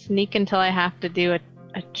 Sneak until I have to do a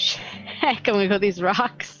check. I'm gonna go these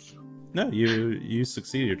rocks. No, you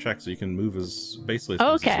succeeded your check, so you can move as basically as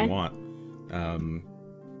close as Okay. you want. I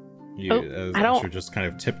don't- Asher just kind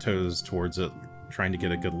of tiptoes towards it, trying to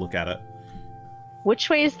get a good look at it. Which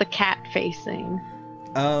way is the cat facing?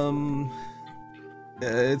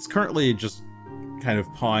 It's currently just kind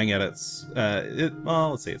of pawing at its.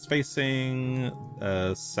 Let's see. It's facing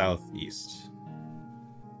southwest.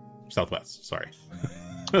 Sorry.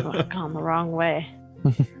 Oh, I've gone the wrong way.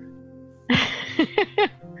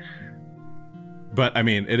 But I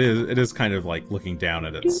mean, it is kind of like looking down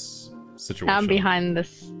at its situation. I'm behind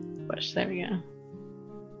this bush. There we go.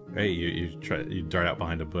 Hey, you dart out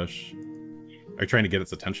behind a bush. Are you trying to get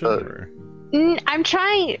its attention? Or? I'm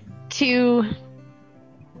trying to.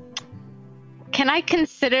 Can I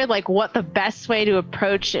consider like what the best way to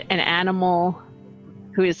approach an animal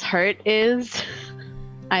who is hurt is?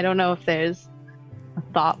 I don't know if there's a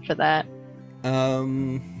thought for that. I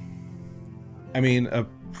mean,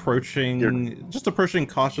 approaching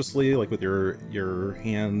cautiously, like with your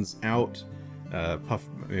hands out,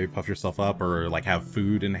 puff yourself up, or like have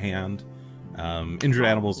food in hand. Injured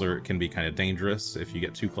animals can be kind of dangerous if you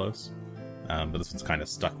get too close, but this one's kind of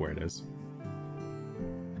stuck where it is.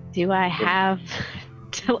 Do I have?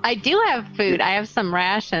 I do have food. I have some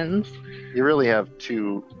rations. You really have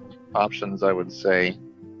two options, I would say.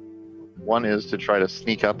 One is to try to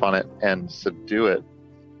sneak up on it and subdue it,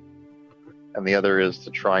 and the other is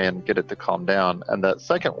to try and get it to calm down. And that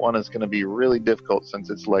second one is going to be really difficult since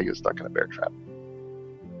its leg is stuck in a bear trap.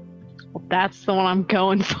 Well, that's the one I'm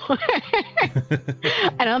going for.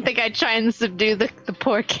 I don't think I'd try and subdue the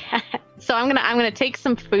poor cat. So I'm gonna take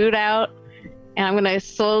some food out, and I'm gonna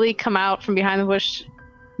slowly come out from behind the bush,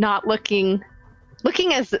 not looking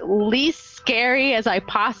as least scary as I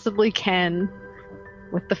possibly can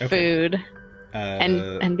with the food,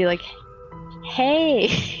 and be like, "Hey,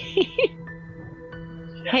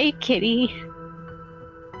 hey, kitty."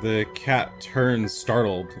 The cat turns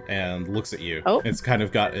startled and looks at you. Oh. It's kind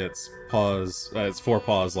of got its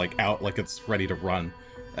forepaws like out, like it's ready to run.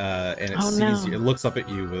 And it Oh, sees no. you. It looks up at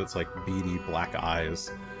you with its like beady black eyes.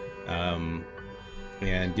 And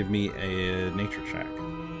give me a nature check.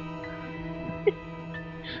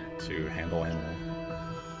 to handle animal?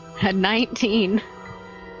 Had 19.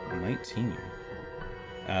 19.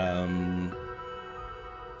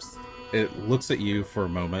 It looks at you for a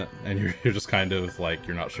moment, and you're just kind of like,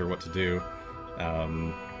 you're not sure what to do.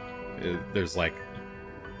 There's like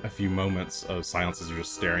a few moments of silence as you're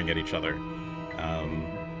just staring at each other.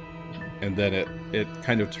 And then it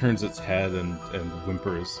kind of turns its head and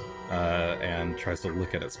whimpers and tries to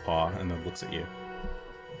lick at its paw, and then looks at you.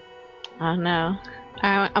 Oh no.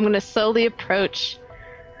 I'm gonna slowly approach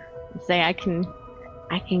and say, I can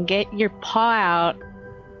get your paw out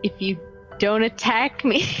if you don't attack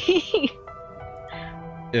me.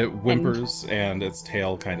 It whimpers, and its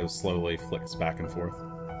tail kind of slowly flicks back and forth.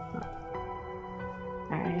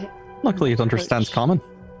 Alright. Luckily, it understands common.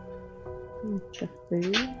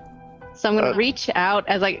 So I'm gonna reach out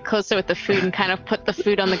as I get closer with the food and kind of put the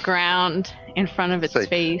food on the ground in front of its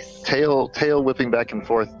face. Tail whipping back and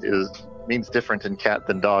forth means different in cat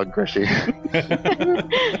than dog, Grishy.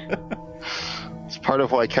 It's part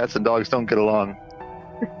of why cats and dogs don't get along.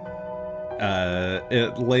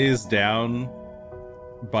 It lays down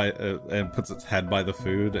by and puts its head by the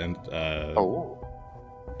food, and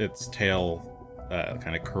its tail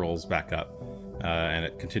kind of curls back up, and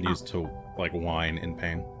it continues to like whine in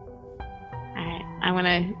pain. Alright, I'm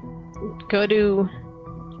gonna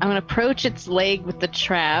approach its leg with the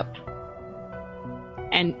trap,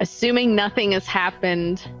 and assuming nothing has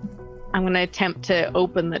happened, I'm gonna attempt to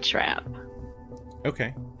open the trap.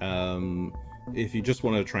 Okay. If you just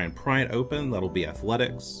want to try and pry it open, that'll be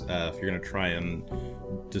athletics. If you're going to try and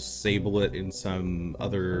disable it in some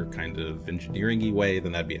other kind of engineering-y way,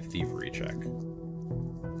 then that'd be a thievery check.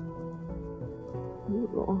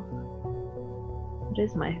 Ooh.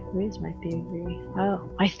 Where's my thievery? Oh,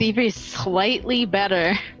 my thievery is slightly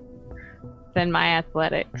better than my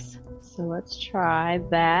athletics. So let's try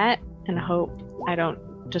that and hope I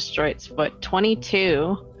don't destroy its foot.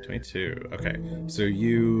 22. 22. Okay. So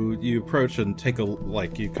you approach and take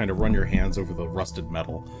you kind of run your hands over the rusted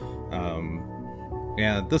metal.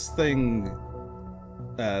 And this thing,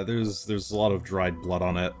 there's a lot of dried blood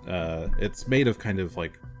on it. It's made of kind of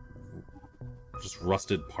like just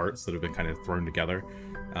rusted parts that have been kind of thrown together.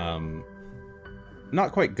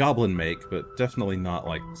 Not quite goblin make, but definitely not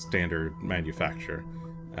like standard manufacture.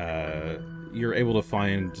 You're able to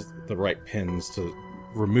find the right pins to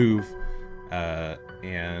remove,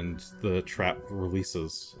 and the trap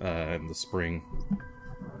releases, and the spring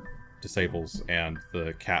disables, and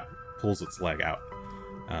the cat pulls its leg out.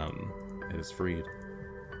 It is freed.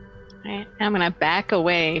 Alright, I'm gonna back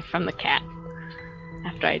away from the cat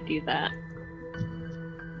after I do that.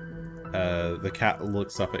 The cat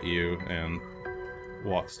looks up at you and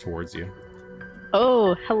walks towards you.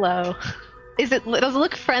 Oh, hello. Does it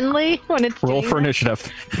look friendly when it's Roll doing for that?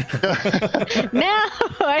 initiative. No,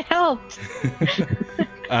 I helped.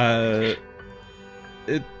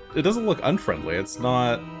 It doesn't look unfriendly. It's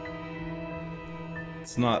not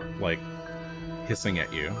like hissing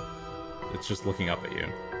at you. It's just looking up at you.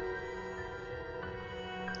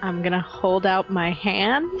 I'm gonna hold out my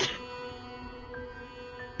hand.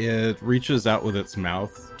 It reaches out with its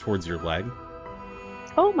mouth towards your leg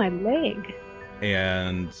Oh, my leg.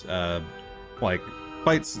 and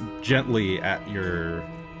bites gently at your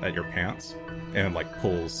pants and like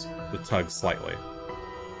pulls the tug slightly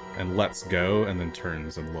and lets go and then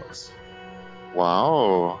turns and looks.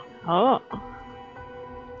 Wow. Oh.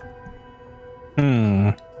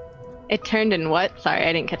 It turned in what? Sorry,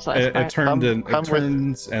 I didn't catch the last It part.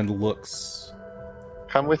 turns and looks.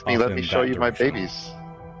 Come with me. Off Let in me show that you my direction. babies.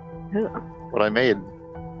 Ooh. What I made.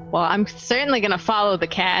 Well, I'm certainly gonna follow the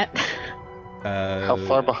cat. How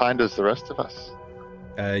far behind is the rest of us?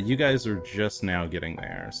 You guys are just now getting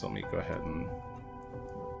there, so let me go ahead and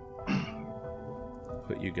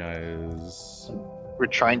put you guys. We're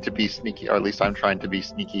trying to be sneaky, or at least I'm trying to be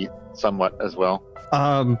sneaky somewhat as well.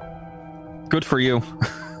 Good for you.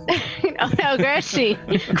 Oh no, Greshy.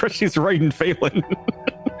 Greshy's riding Phelan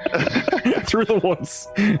through the woods.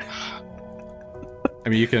 I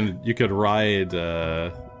mean, you could ride.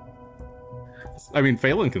 I mean,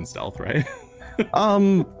 Phelan can stealth, right?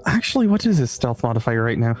 Actually, what is his stealth modifier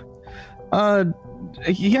right now?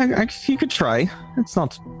 Yeah, actually, you could try. It's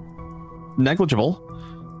not negligible.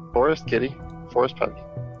 Forest kitty. Forest puppy.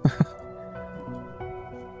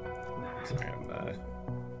 Sorry, I'm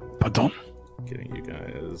Pardon. getting you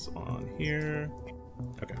guys on here.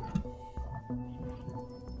 Okay.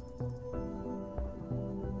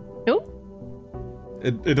 Nope.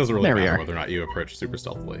 It doesn't really There we matter are. whether or not you approach super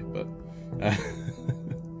stealthily, but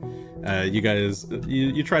you guys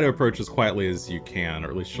you try to approach as quietly as you can, or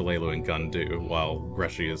at least Shalelu and Gun do, while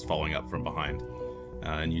Greshy is following up from behind.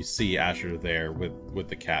 and you see Asher there with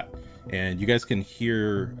the cat, and you guys can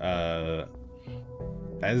hear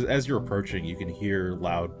as you're approaching, you can hear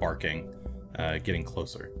loud barking getting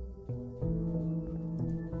closer.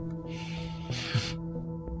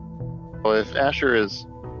 Well, if Asher is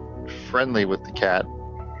friendly with the cat,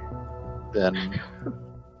 then you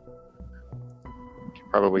can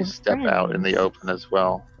probably We're step out in the friends. open as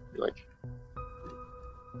well. Be like,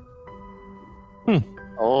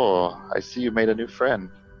 oh, I see you made a new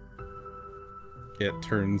friend. It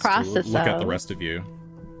turns Process to look at the of. rest of you.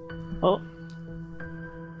 Oh.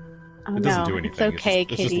 Oh It doesn't no, do anything. it's okay, it's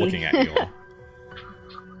kitty. just looking at you all.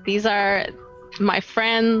 These are my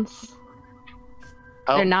friends.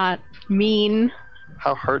 How, They're not mean.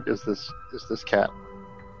 how hurt is this cat?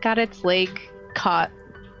 Got its leg caught.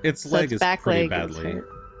 Its So leg its is back pretty leg is badly. hurt.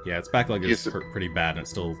 Yeah, its back leg is Yes. hurt pretty bad, and it's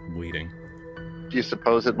still bleeding. Do you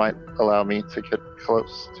suppose it might allow me to get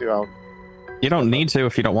close to? You don't need to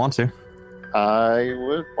if you don't want to. I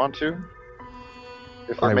would want to.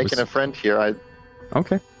 If we're I making was- a friend here,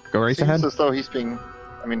 Okay, go right seems ahead. as though he's being.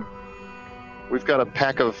 I mean, we've got a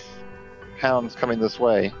pack of hounds coming this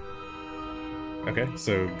way. Okay,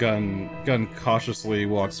 so Gun cautiously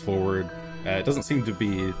walks forward. It doesn't seem to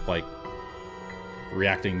be like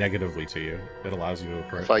reacting negatively to you. It allows you to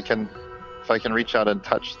approach. If I can reach out and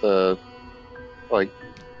touch the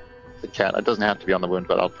cat, it doesn't have to be on the wound,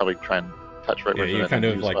 but I'll probably try and touch right Yeah, where you it kind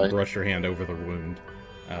of use like my- brush your hand over the wound.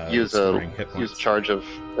 use restoring hit use points. charge of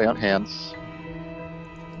lay on hands.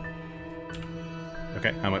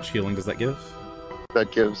 Okay, how much healing does that give?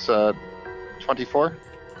 That gives 24.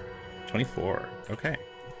 24. Okay.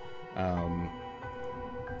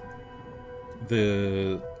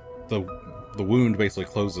 The wound basically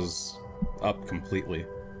closes up completely,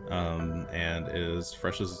 and is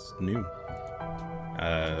fresh as new.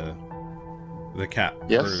 The cat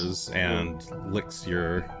Yes. purrs and licks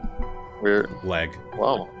your We're leg.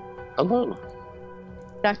 whoa, hello.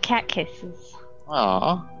 Got cat kisses.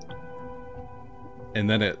 Aw, And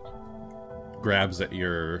then it grabs at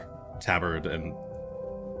your tabard and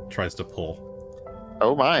tries to pull.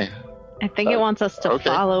 oh my. I think it wants us to okay.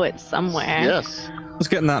 follow it somewhere. Yes. I was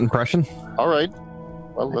getting that impression. All right.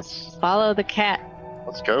 Well, let's Follow the cat.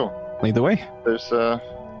 go. Lead the way. There's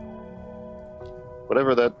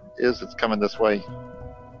whatever that is, it's coming this way.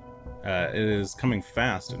 It is coming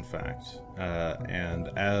fast, in fact. And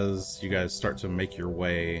as you guys start to make your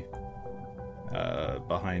way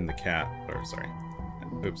behind the cat, or sorry,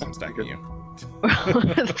 oops, I'm stacking you. We're all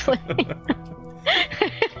over the place.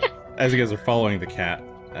 As you guys are following the cat,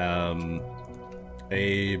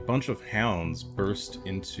 a bunch of hounds burst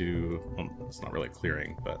into. Well, it's not really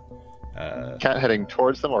clearing, but Cat heading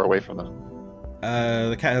towards them or away from them?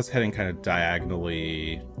 the cat is heading kind of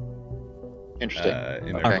diagonally Interesting.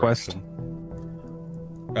 in their Northwest.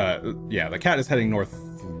 direction. Yeah, the cat is heading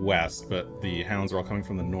northwest, but the hounds are all coming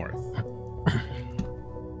from the north.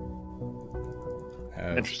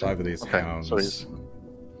 Interesting. 5 of these Okay, hounds. so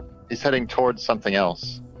he's heading towards something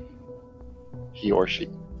else. He or she.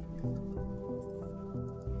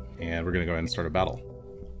 And we're gonna go ahead and start a battle.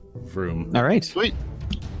 Vroom. All right. Sweet.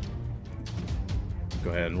 Go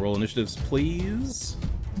ahead and roll initiatives, please.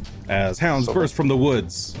 As hounds So- burst from the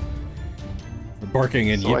woods, barking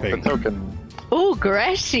and Select the yipping. token. Ooh,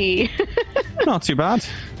 Greshy. Not too bad.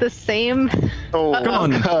 The same. Oh, Go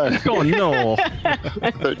on. God. Oh no.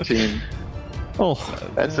 13. Oh,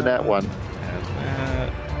 That's a nat one. And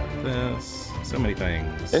that, this, so many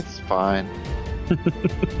things. It's fine.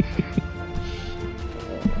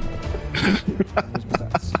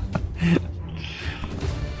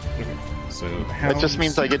 So It hounds, just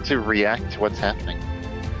means I get to react to what's happening.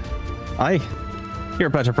 aye. You're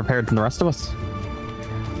better prepared than the rest of us.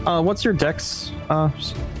 What's your dex,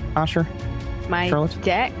 Asher? My Charlotte?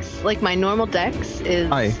 dex, like my normal dex, is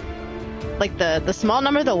Aye. like the small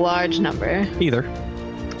number, the large number. Either.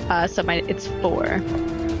 So it's 4.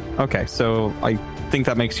 Okay, so I think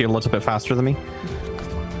that makes you a little bit faster than me.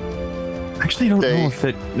 Actually, I don't They-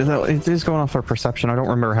 know if it is going off our perception. I don't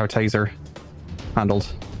remember how Taser handled.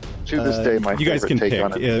 To this day, my you guys favorite can take pick.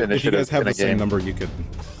 on If you initiative guys have in a the same game. number, you can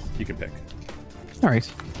pick. All right.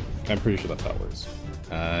 I'm pretty sure that's how it works.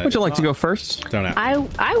 Would you like to go first? Don't know. I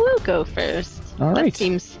will go first. All That right.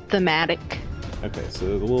 seems thematic. Okay,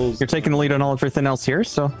 so the wolves. You're taking the lead on all everything else here,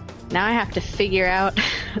 so Now I have to figure out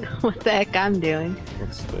what the heck I'm doing.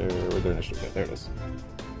 What's their initiative? Okay, there it is.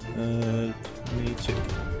 22.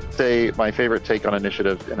 Say my favorite take on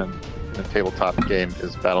initiative in a tabletop game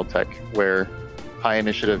is BattleTech, where high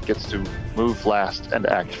initiative gets to move last and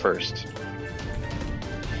act first.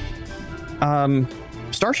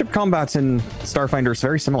 Starship combat in Starfinder is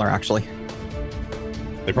very similar, actually.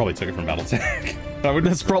 They probably took it from BattleTech.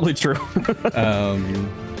 That's probably true.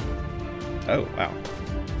 Oh, wow.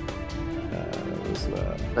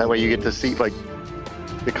 That way you get to see, like,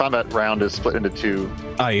 the combat round is split into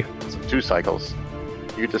Aye. two cycles.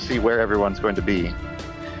 You get to see where everyone's going to be.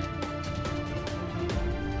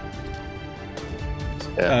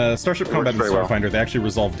 Yeah. Starship It Combat and works very well. Starfinder, they actually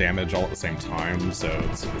resolve damage all at the same time, so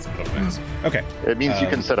it's a bit of a mess. Okay. It means you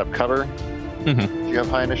can set up cover Mhm. if you have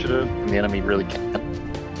high initiative, and the enemy really can't.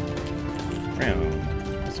 Round.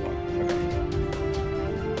 This one. Okay.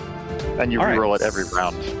 And you All right. reroll it every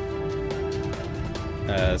round.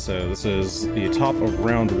 So this is the top of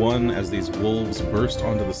round 1 as these wolves burst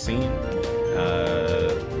onto the scene.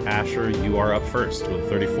 Asher, you are up first with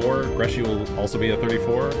 34. Greshy will also be at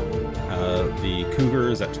 34. The Cougar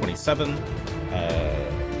is at 27.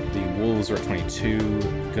 The Wolves are at 22.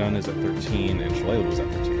 Gun is at 13. And Shalala is at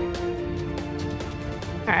 13.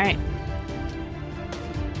 All right.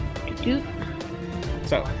 Doot.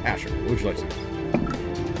 So, Asher, what would you like to do?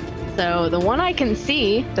 So the one I can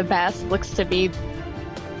see the best looks to be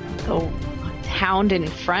the hound in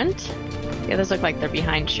front. The others look like they're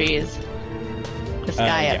behind trees. This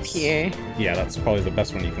guy up yes. here. Yeah, that's probably the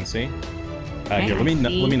best one you can see. Okay, Here, I let me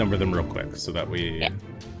see. number them real quick so that we Yeah.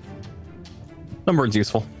 Numbering's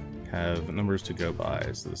useful. have numbers to go by.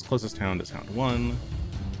 So this closest hound is hound 1.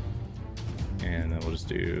 And then we'll just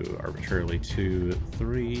do arbitrarily 2,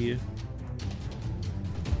 3,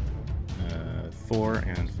 4,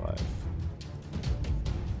 and 5.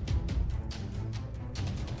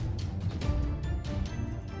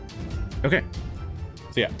 Okay.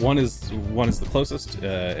 So yeah, one is the closest.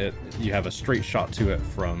 You have a straight shot to it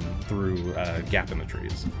from through a gap in the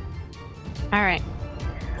trees. All right.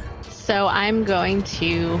 So I'm going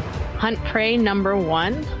to hunt prey number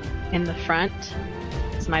 1 in the front.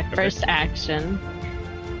 It's my first action.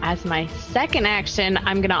 As my second action,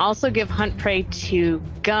 I'm going to also give hunt prey to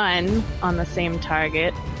Gun on the same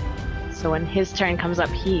target. So when his turn comes up,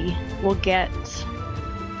 he will get...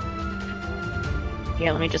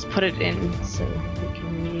 Yeah, let me just put it in so we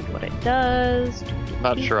can read what it does.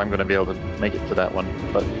 Not sure I'm going to be able to make it to that one,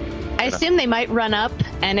 but I assume they might run up,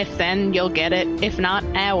 and if then you'll get it. If not,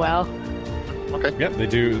 well. okay. Yep, they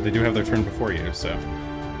do have their turn before you, so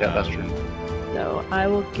Yeah, that's true. So I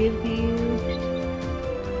will give you...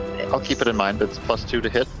 I'll keep it in mind. It's +2 to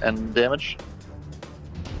hit and damage,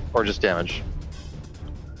 or just damage.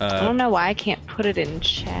 I don't know why I can't put it in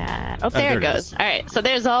chat. Oh, there there it it goes. is. All right, so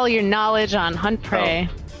there's all your knowledge on hunt prey.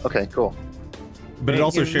 Okay, cool. But it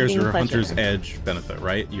also Your shares your eating pleasure. Hunter's Edge benefit,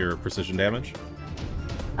 right? Your precision damage.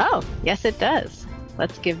 Oh, yes, it does.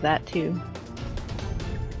 Let's give that to.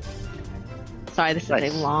 Sorry, this is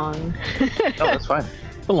Nice. a long No, that's fine.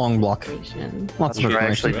 The long block. version. Lots of I'm sure I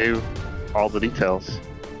information. actually knew all the details.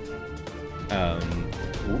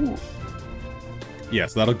 Ooh. Yeah,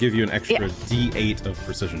 so that'll give you an extra Yes. D8 of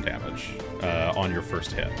precision damage on your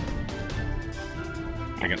first hit.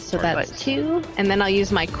 Against So the target. that's 2, and then I'll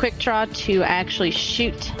use my quick draw to actually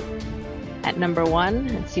shoot at number 1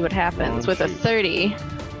 and see what happens with a shoot. 30.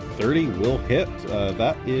 30 will hit.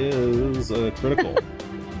 That is critical.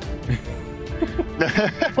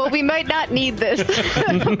 Well, we might not need this,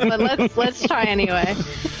 but let's try anyway.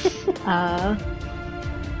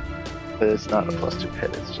 It's not a +2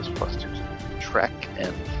 hit. It's just +2 to track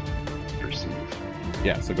and perceive.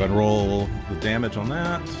 Yeah, so go ahead and roll the damage on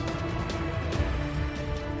that.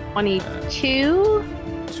 22,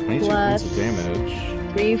 22 points of damage.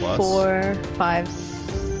 3, Plus. 4, 5,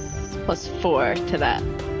 plus 4 to that.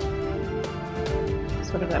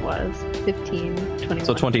 That's what that was. 15, 21.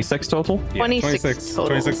 So 26 total? Yeah, 26 total.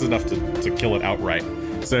 26 is enough to kill it outright.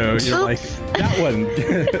 So you're like, Oops. that one.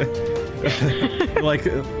 Like,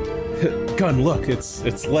 Gun, look,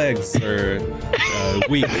 its legs are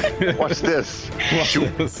weak. Watch this. Watch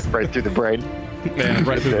this. Right through the brain. Yeah,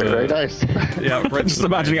 right through Very the, nice. yeah, right Just through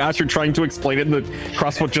the imagining Asher trying to explain it and the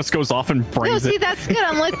crossbow just goes off and No, brains see, it. that's good.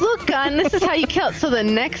 I'm like, look, Gun, this is how you kill it. So the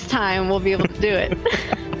next time we'll be able to do it.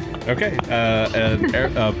 Okay,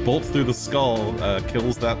 a bolt through the skull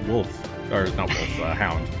kills that wolf, or not wolf,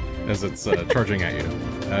 hound, as it's charging at you.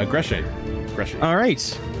 Greshy. All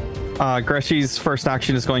right. Greshy's first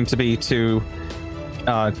action is going to be to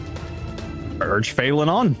urge Phelan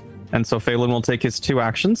on. And so Phelan will take his 2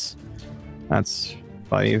 actions. That's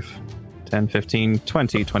 5, 10, 15,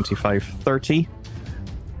 20, 25, 30.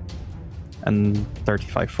 And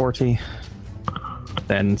 35, 40.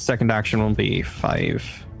 Then second action will be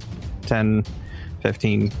 5, 10,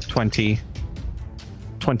 15, 20,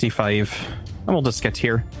 25. And we'll just get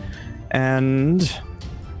here. And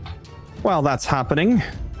while that's happening,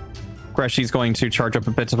 Greshy's going to charge up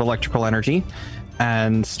a bit of electrical energy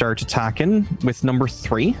and start attacking with number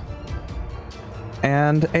 3.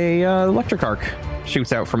 And a electric arc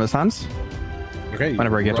shoots out from his hands. Okay.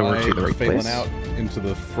 Whenever I get over to the right Phelan place. out into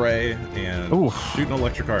the fray and Ooh. shoot an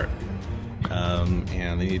electric art. And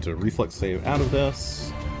they need to reflex save out of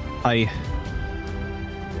this.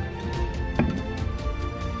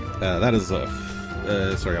 That is a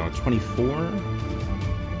on a 24.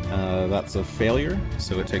 That's a failure,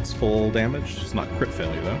 so it takes full damage. It's not crit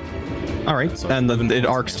failure though. All right, So and then 11 it points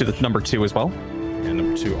arcs to the damage. number 2 as well. And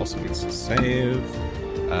number 2 also needs to save.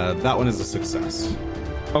 That one is a success.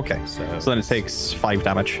 Okay, So, so then it takes 5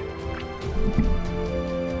 damage.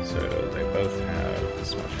 So they both have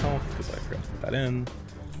this much health because I forgot to put that in.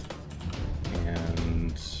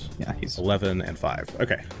 And Yeah, he's 11 and 5.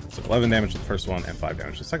 Okay, so 11 damage to the first one and 5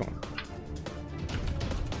 damage to the second one.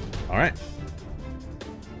 All right.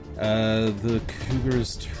 The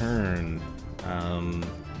cougar's turn.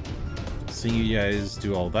 Seeing you guys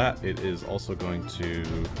do all that, it is also going to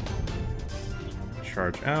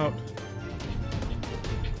charge out.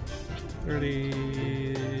 30,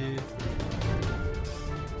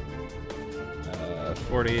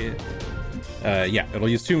 40. Yeah, it'll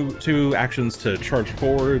use two actions to charge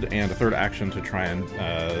forward and a third action to try and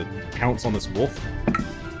pounce on this wolf.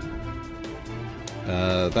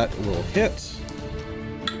 That will hit.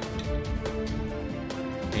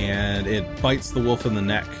 And it bites the wolf in the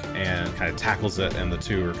neck and kind of tackles it, and the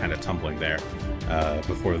two are kind of tumbling there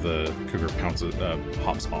before the cougar hops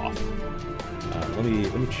off. Let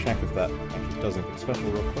me check if that actually does anything special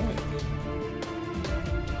real quick.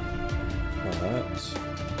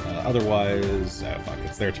 Otherwise, fuck,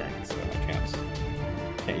 it's their turn, so I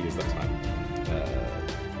can't use that time.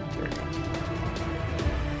 There we go.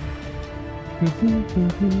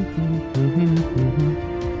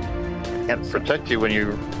 Can't protect you when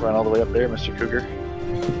you run all the way up there, Mr. Cougar.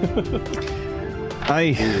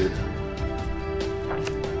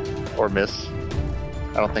 Or miss.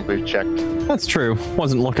 I don't think we've checked. That's true.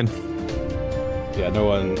 Wasn't looking. Yeah, no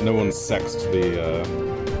one sexed the.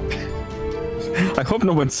 I hope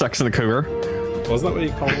no one sucks in the cougar. Wasn't that what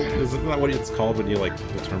you called it? Isn't that what it's called when you like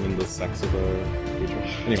determine the sex of a creature?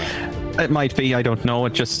 Anyway, It might be. I don't know.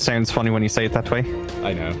 It just sounds funny when you say it that way,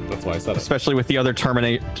 I know that's why I said it. especially with the other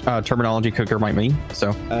terminology cougar might mean.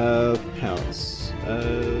 So Pounce. 2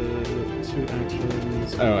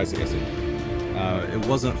 actions. Oh, I see. It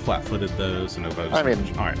wasn't flat-footed though, so no bonus. I mean-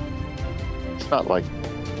 damage. All right. It's not like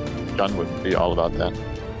Gun would be all about that.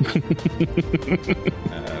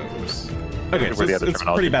 Oops. Okay, so Where the it's other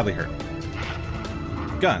pretty terminology? badly hurt.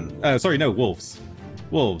 Gun. Sorry, no, wolves.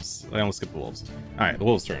 Wolves. I almost skipped the wolves. All right, the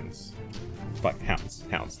wolves' turns. Fuck, hounds.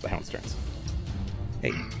 The hounds' turns.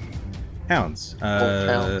 Hey, hounds.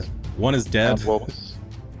 Hounds. 1 is dead. And wolves.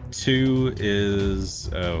 2 is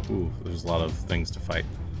there's a lot of things to fight.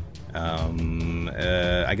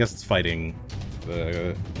 I guess it's fighting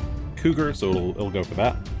the cougar, so it'll go for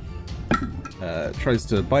that. Tries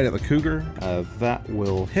to bite at the cougar. That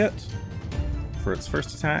will hit for its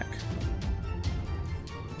first attack,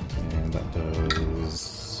 and that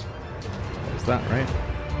does. Is that right?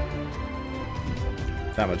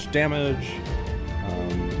 That much damage,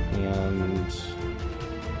 and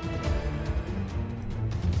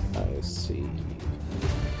I see.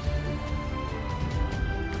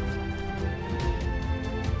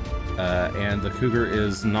 And the cougar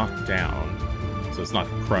is knocked down, so it's knocked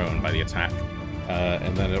prone by the attack.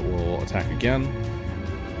 And then it will attack again.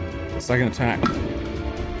 The second attack,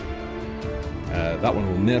 that one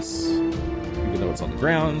will miss, even though it's on the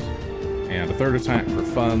ground. And a third attack for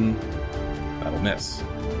fun, that'll miss.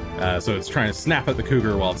 So it's trying to snap at the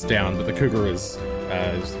cougar while it's down, but the cougar is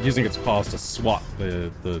using its paws to swat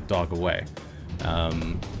the dog away.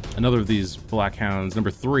 Another of these black hounds, number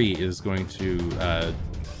 3, is going to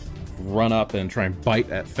run up and try and bite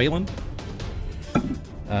at Phelan.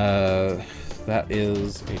 That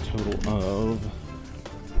is a total of...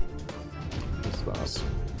 what's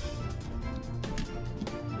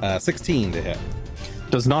this? 16 to hit.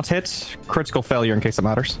 does not hit. Critical failure in case it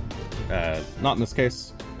matters. Not in this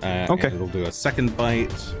case. Okay. And it'll do a second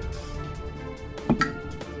bite.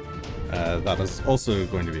 That is also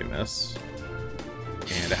going to be a miss.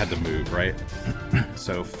 And it had to move, right?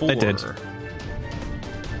 So 4. It did.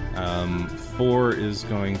 4 is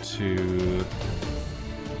going to...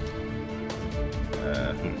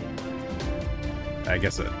 I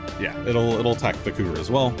guess it'll attack the cougar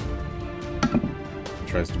as well.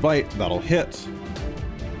 Tries to bite, that'll hit.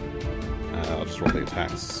 I'll just roll the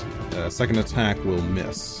attacks. Second attack will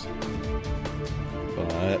miss.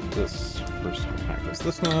 But this first attack does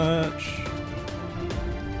this much.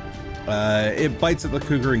 It bites at the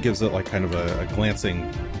cougar and gives it like kind of a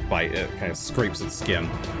glancing bite. It kind of scrapes its skin.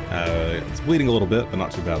 It's bleeding a little bit, but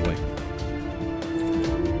not too badly.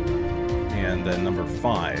 And then number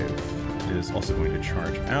 5 is also going to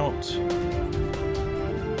charge out.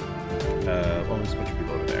 Well, there's a bunch of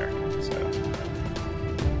people over there, so...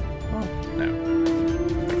 Oh, no.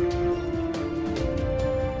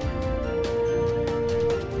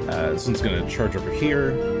 This one's going to charge over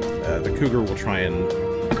here. The cougar will try and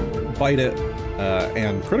bite it,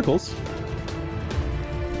 and criticals.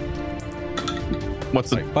 What's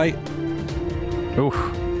the Bite. Oof.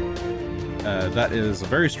 That is a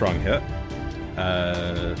very strong hit.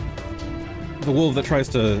 The wolf tries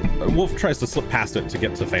to slip past it to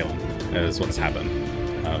get to Phelan, is what's happened.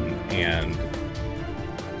 And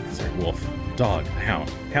sorry, wolf, dog, hound.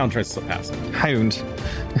 Hound tries to slip past it. Hound.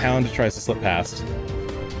 Hound tries to slip past.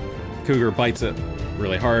 Cougar bites it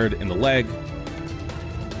really hard in the leg.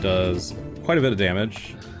 Does quite a bit of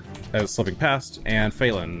damage as slipping past, and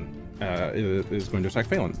Phelan is going to attack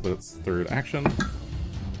Phelan with its third action.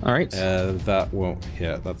 All right. That won't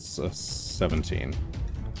hit. That's a 17.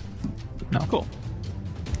 No. Cool.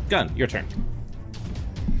 Gun, your turn.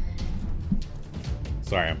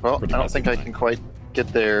 Sorry, I'm Well, I pretty don't messy think I tonight. can quite get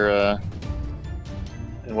there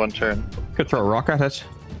in one turn. Could throw a rock at it.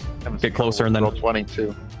 Get closer and then- roll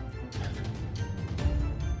 22.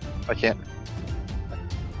 I can't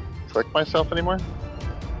select myself anymore.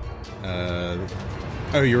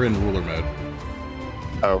 Oh, you're in ruler mode.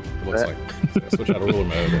 Oh, It looks that- like. So switch out of ruler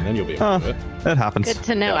mode, and then you'll be able to do it. That happens. Good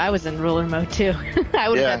to know. Yeah. I was in ruler mode too. I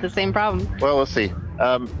would have Yeah. had the same problem. Well, let's see.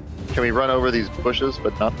 Can we run over these bushes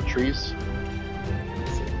but not the trees?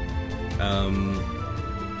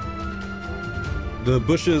 The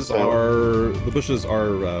bushes So-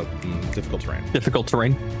 are difficult terrain. Difficult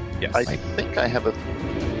terrain. Yes. I think I have a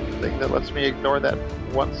thing that lets me ignore that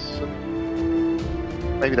once.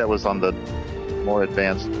 Maybe that was on the more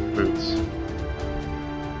advanced boots.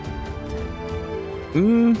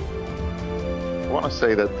 Mm, I want to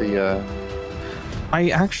say that the I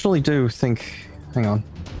actually do think. Hang on.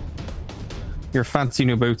 Your fancy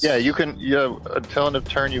new boots. yeah, you can until end of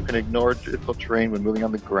turn you can ignore difficult terrain when moving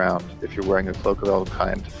on the ground if you're wearing a cloak of all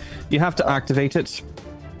kind. You have to activate it,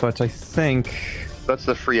 but I think That's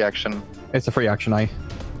the free action. it's a free action.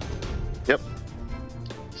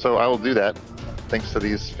 So I will do that thanks to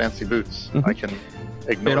these fancy boots. Mhm. I can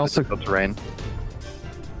ignore It the also- difficult terrain.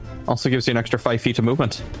 Also gives you an extra 5 feet of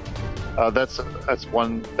movement. That's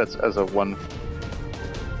one. That's as a one.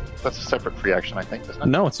 That's a separate free action, I think, isn't it?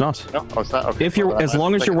 No, it's not. No, oh, it's not. Okay. If you're, well, as I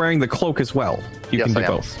long as think- you're wearing the cloak as well, you Yes, can do I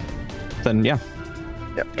am. both. Then yeah.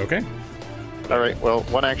 Okay. All right. Well,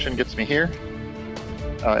 one action gets me here.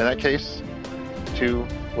 In that case, 2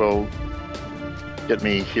 will get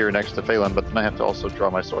me here next to Phelan, but then I have to also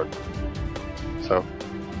draw my sword. So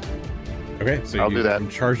Okay. So I'll you do that. come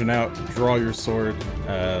charging out, draw your sword,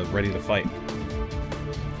 ready to fight.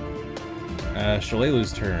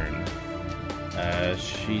 Shalelu's turn.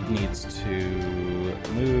 She needs to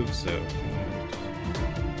move. So.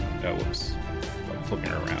 Oh, whoops. I'm flipping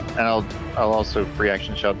her around. and I'll also free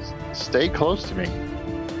action shout, "Stay close to me,"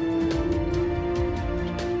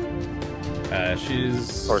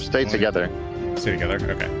 She's or "Stay together." Stay together.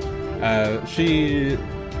 Okay. She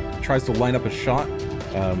tries to line up a shot.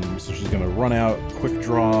 So she's going to run out, quick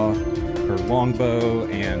draw her longbow,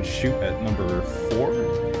 and shoot at number 4.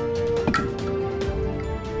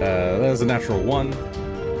 That is a natural 1.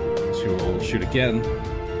 She will shoot again.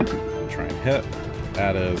 Try and hit.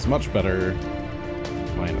 That is much better.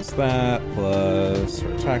 Minus that, plus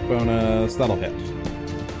her attack bonus. That'll hit.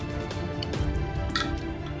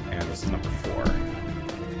 And this is number 4.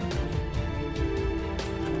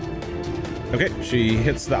 Okay, she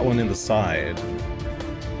hits that one in the side.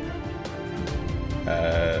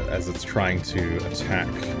 As it's trying to attack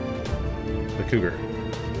the cougar.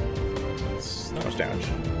 It's not much damage.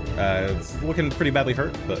 It's looking pretty badly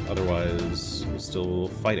hurt, but otherwise still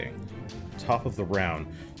fighting. Top of the round.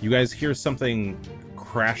 You guys hear something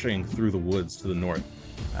crashing through the woods to the north,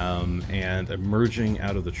 and emerging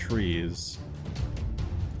out of the trees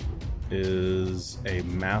is a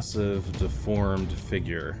massive, deformed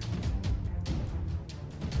figure.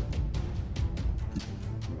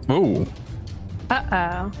 Ooh.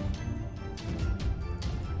 Uh-oh.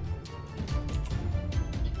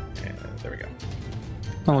 And there we go.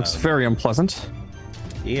 That looks very unpleasant.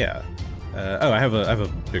 Yeah. I have a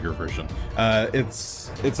bigger version. It's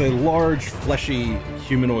a large, fleshy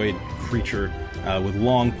humanoid creature with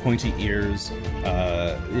long, pointy ears,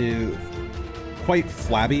 quite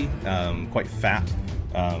flabby, quite fat.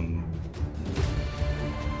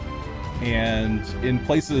 and in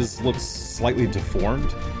places looks slightly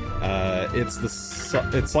deformed.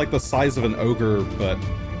 It's like the size of an ogre, but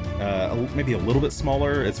maybe a little bit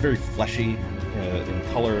smaller. It's very fleshy in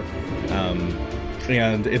color,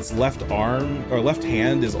 and its left arm or left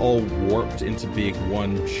hand is all warped into being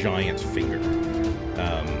one giant finger.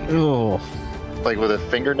 Oh, Like with a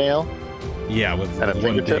fingernail? Yeah, with And a one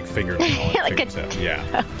fingertip? big fingernail. And Like a fingertip.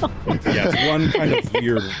 Yeah, it's one kind of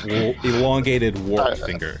weird, elongated, warped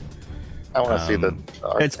finger. I want to see the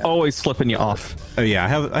art it's now. always flipping you off. Oh yeah,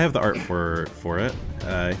 I have the art for it.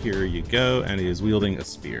 Here you go, and he is wielding a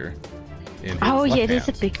spear. In his Oh left yeah, it is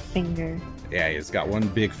a hand. big finger. Yeah, he's got one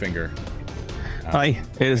big finger, Aye,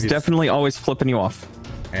 it is he's- definitely always flipping you off.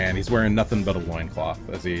 and he's wearing nothing but a loincloth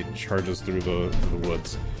as he charges through the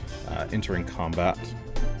woods, entering combat.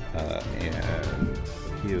 And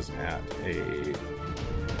he is at a.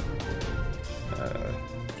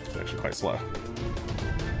 It's actually quite slow.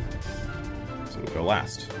 So we'll go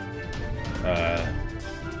last.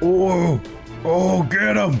 Oh,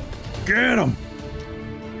 get him! Get him!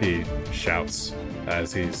 He shouts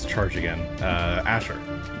as he's charging in. Asher.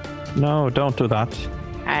 No, don't do that.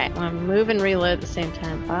 All right, well, I'm move and reload at the same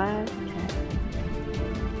time. 5, 10.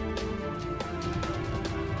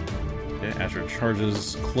 Okay, Asher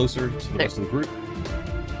charges closer to the rest of the group.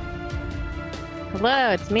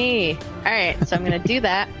 Hello, it's me. All right, so I'm going to do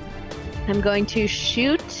that. I'm going to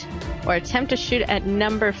shoot or attempt to shoot at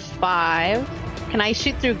number 5. Can I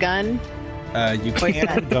shoot through gun? You Or is can.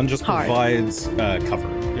 that Gun just hard? provides cover.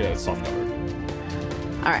 Yeah, soft cover.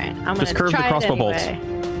 All right, I'm going Just to curve the try crossbow it bolts.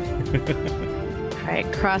 anyway. All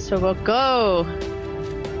right, crossbow bolt, go.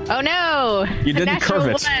 Oh no! You didn't Natural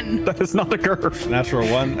curve it. one. That is not a curve. Natural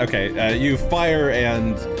one. Okay, you fire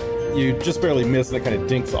and you just barely miss. It kind of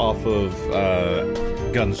dinks off of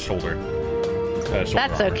Gun's shoulder. Shoulder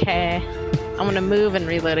That's armor. okay. I'm going to move and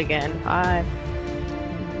reload again. 5.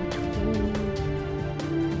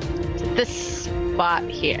 To this spot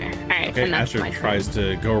here. All right, Okay, and that's Asher my turn. tries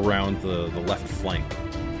to go around the left flank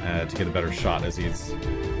to get a better shot as he's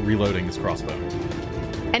reloading his crossbow.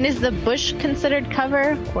 And is the bush considered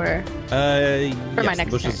cover or? Yes, my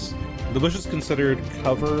next the bush is considered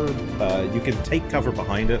cover. You can take cover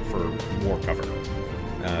behind it for more cover.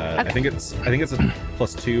 I Okay. think it's a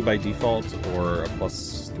 +2 by default, or a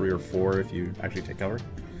 +3 or 4 if you actually take cover.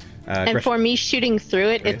 And Gretchen- for me shooting through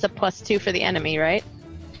it, Okay. it's a +2 for the enemy, right?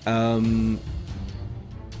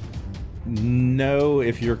 No,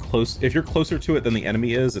 if you're closer to it than the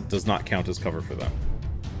enemy is, it does not count as cover for them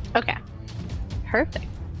Okay. Perfect.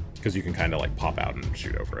 because you can kind of like pop out and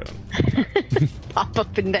shoot over it. Pop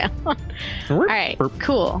up and down. All right,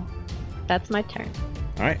 cool. That's my turn.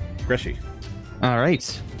 All right, Greshy. All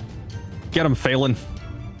right. Get him, Phelan.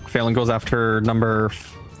 Phelan goes after number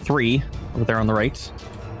 3 over there on the right.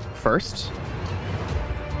 First.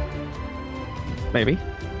 Maybe.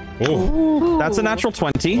 Oh, That's a natural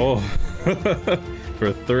 20. oh.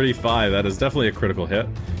 For 35, that is definitely a critical hit.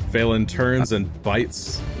 Phelan turns and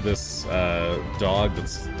bites this dog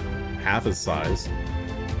that's half his size.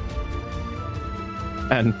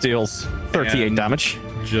 And deals 38 And- damage.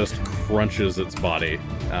 Just crunches its body.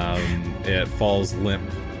 It falls limp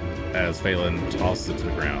as Phelan tosses it to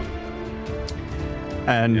the ground.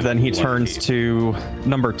 And in then he one turns piece. to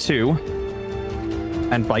number 2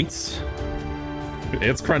 and bites.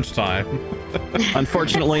 It's crunch time.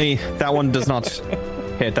 Unfortunately, that one does not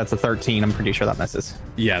hit. That's a 13. I'm pretty sure that misses.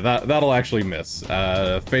 Yeah, that'll actually miss.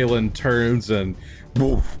 Phelan turns and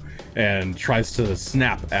woof, and tries to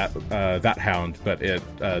snap at that hound, but it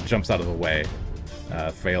jumps out of the way.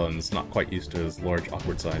 Phelan's not quite used to his large,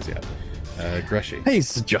 awkward size yet. Greshy. Hey,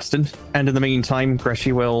 this is Justin. And in the meantime,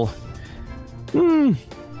 Greshy will...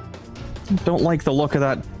 don't like the look of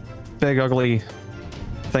that big, ugly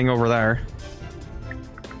thing over there.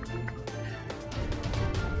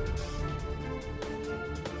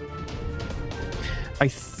 I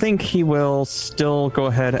think he will still go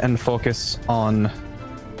ahead and focus on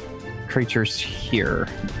creatures here.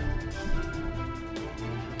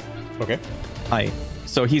 Okay. Aye.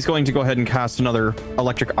 So he's going to go ahead and cast another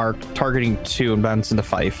electric arc, targeting 2 and bounce into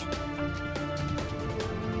 5.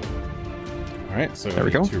 All right, so There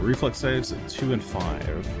we go. 2 reflex saves, 2 and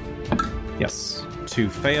 5. Yes. 2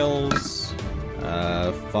 fails.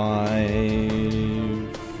 5.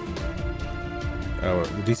 Oh,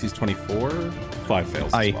 the DC's 24. 5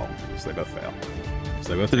 fails Aye. as well, so they both fail. So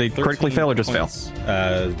they both Do they take critically 13 fail or just fail? points.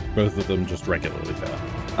 Both of them just regularly fail.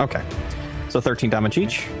 Okay. So 13 damage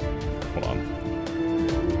each. Hold on.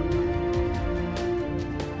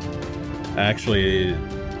 Actually,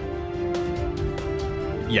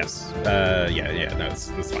 yes. Yeah, no, it's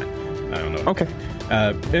fine. I don't know. Okay.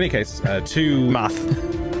 In any case, 2 Math.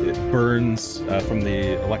 it burns from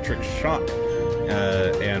the electric shock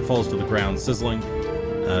and falls to the ground, sizzling.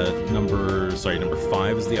 Number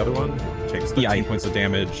 5 is the other one. Takes 13 points of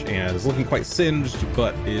damage and is looking quite singed,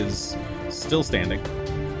 but is still standing.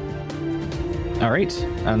 All right,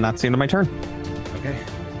 and that's the end of my turn. Okay.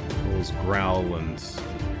 Bulls growl and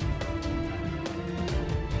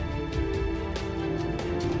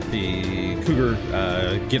the cougar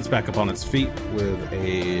gets back up on its feet with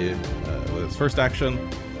its first action,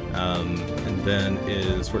 and then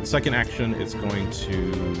for its second action, it's going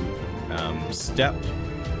to step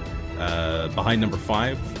behind number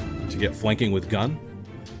 5 to get flanking with Gun.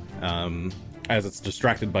 As it's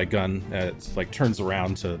distracted by Gun, it's like turns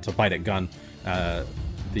around to bite at Gun.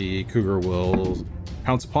 The cougar will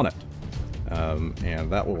pounce upon it,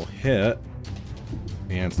 and that will hit.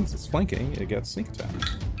 And since it's flanking, it gets sneak attack.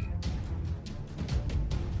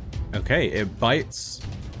 Okay, it bites.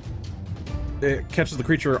 It catches the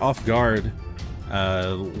creature off guard,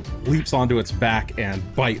 leaps onto its back, and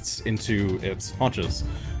bites into its haunches,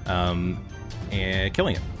 and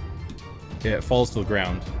killing it. It falls to the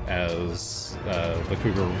ground as the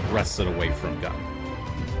cougar wrests it away from Gun.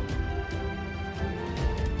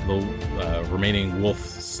 The remaining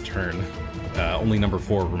wolf's turn. Only number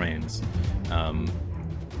 4 remains.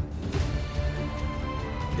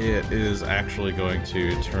 It is actually going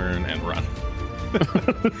to turn and run.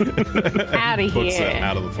 Out of Books here. it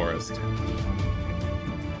out of the forest.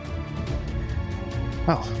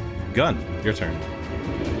 Well, Gun, your turn.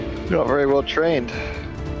 Not very well trained.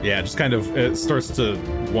 Yeah, just kind of, it starts to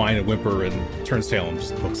whine and whimper and turns tail and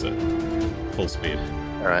just books it. Full speed.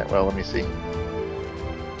 All right, well, let me see.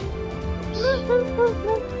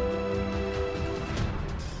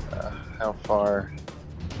 How far?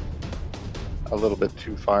 A little bit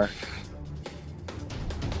too far.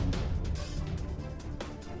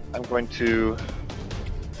 I'm going to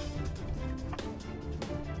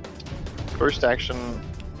first action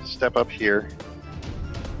step up here.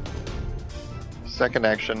 Second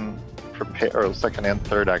action prepare, or second and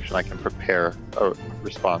third action I can prepare a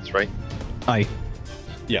response, right? aye.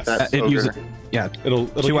 Yes. That's It ogre. uses It'll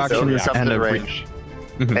 2 use- actions Ogre comes and in a range.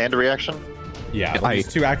 Mhm. And a reaction? Yeah, it'll Aye. use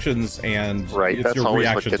 2 actions and Right, it's that's your always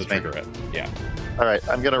what reaction to gets me. trigger it. Yeah. All right,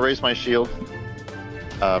 I'm going to raise my shield.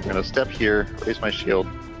 I'm going to step here, raise my shield,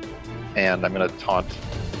 and I'm going to taunt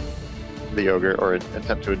the ogre or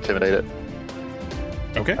attempt to intimidate it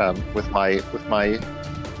Okay. with my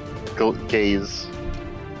gaze.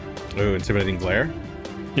 Ooh, intimidating glare.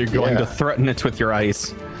 You're going Yeah. to threaten it with your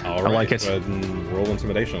eyes. All right. like it. Go ahead and roll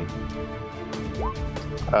intimidation.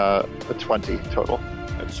 A 20 total.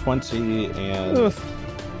 A 20 and Ugh.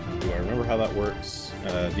 do I remember how that works?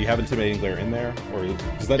 Do you have intimidating glare in there, or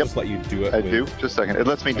does that Yep. just let you do it? I with... do. Just a second. It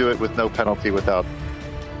lets me do it with no penalty without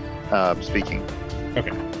speaking.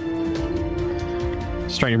 Okay.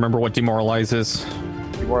 Just trying to remember what demoralize is.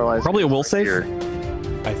 Demoralize. Probably a will save. Here.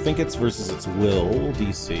 I think it's versus its will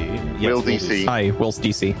DC. Yes, Will DC. Aye, Will's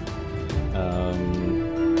DC. So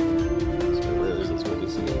where is its will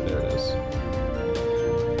DC? There it is.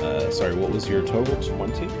 Sorry, what was your total?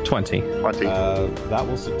 20? 20. 20. That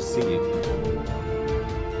will succeed.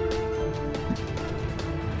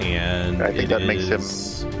 And I think that makes him-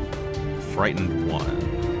 frightened 1.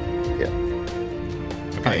 Yeah.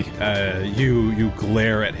 Okay. You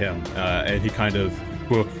glare at him, and he kind of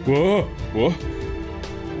whoa, whoa, whoa.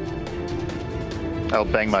 I'll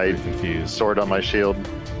bang my Confused. sword on my shield.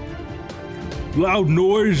 Loud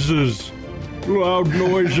noises. Loud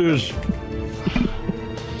noises.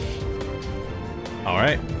 All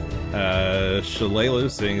right. Shalala,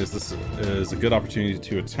 seeing as this is a good opportunity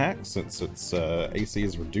to attack since its AC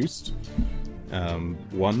is reduced,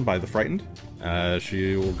 1 by the frightened,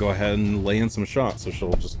 she will go ahead and lay in some shots. So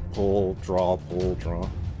she'll just pull, draw,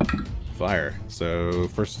 fire. So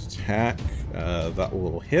first attack, that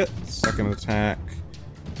will hit. Second attack,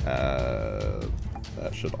 that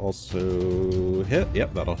should also hit.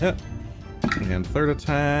 Yep, that'll hit. And third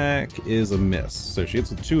attack is a miss. So she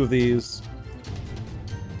hits with 2 of these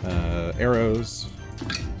arrows.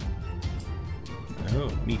 Oh,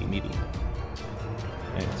 meaty.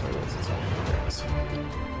 Hey, sorry, what's its health? There it is.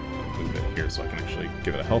 I'll move it here so I can actually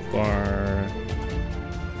give it a health bar.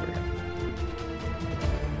 There we go.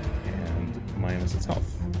 And minus its health.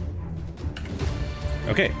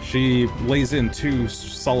 Okay, she lays in 2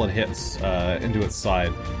 solid hits into its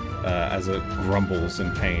side as it grumbles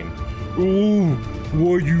in pain. Oh,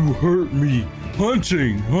 why you hurt me?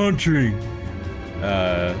 Hunting!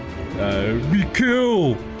 Be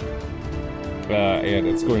killed! And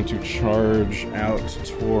it's going to charge out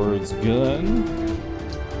towards Gun.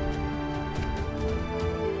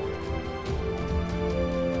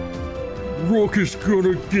 Rook is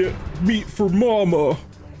gonna get meat for mama.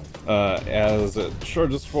 As it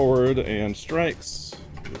charges forward and strikes.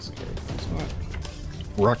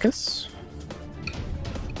 Ruckus?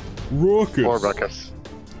 Ruckus. Poor Ruckus.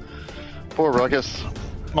 Poor Ruckus.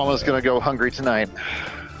 Mama's gonna go hungry tonight.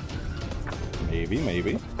 Maybe.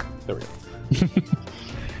 There we go.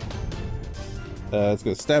 It's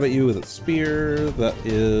gonna stab at you with its spear. That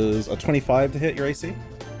is a 25 to hit your AC.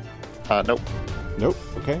 Nope. Nope.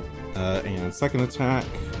 Okay. And second attack.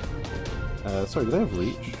 Sorry, did I have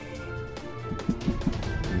reach?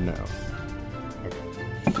 No.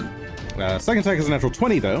 Okay. Second attack is a natural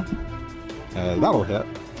 20 though. That'll hit.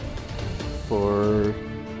 For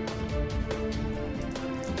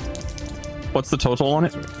What's the total on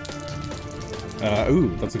it?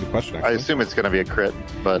 ooh, that's a good question. I Actually, assume it's gonna be a crit,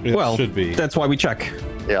 but it Well, should be that's why we check.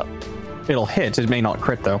 yeah. It'll hit. It may not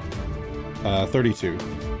crit, though. 32.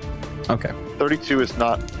 Okay. 32 is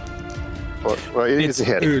not. Well, it is a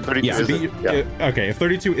hit. Dude, 32 yeah. is a, yeah. Okay, if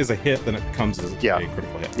 32 is a hit, then it comes as Yeah. a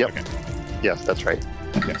critical hit. Yep. Okay. Yes, that's right.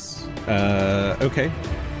 Yes. Okay.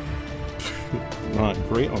 Not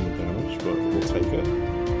great on the damage, but we'll take it.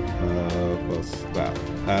 Plus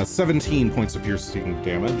that. 17 points of piercing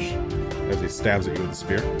damage as he stabs at you with the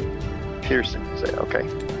spear. Piercing, say, okay.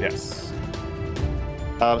 Yes.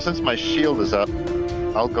 Since my shield is up,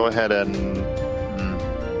 I'll go ahead and.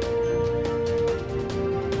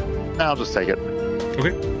 I'll just take it.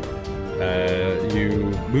 Okay. You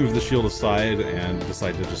move the shield aside and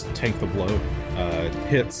decide to just tank the blow.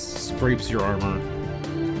 Hits, scrapes your armor.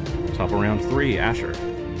 Top of round 3, Asher.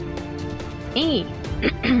 All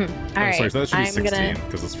right. Sorry, so that should be I'm 16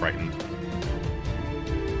 because it's frightened.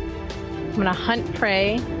 I'm gonna hunt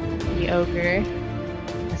prey, the ogre.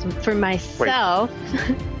 For myself,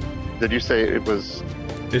 Did you say it was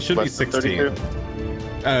It should be less than 16.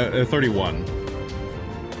 32? 31.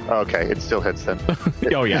 Okay, it still hits then.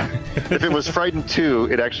 Oh, yeah. If it was frightened 2,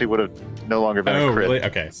 it actually would have no longer been Oh, a crit. really?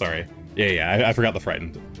 Okay, sorry. Yeah, I forgot the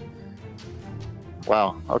frightened.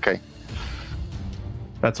 Wow, okay.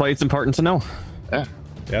 That's why it's important to know. Yeah,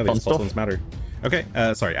 Fun these stuff. plus ones matter. Okay,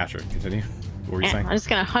 sorry, Asher, continue. What were you saying? I'm just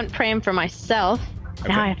gonna hunt prey for myself. Okay.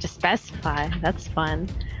 Now I have to specify. That's fun.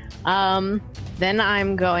 Then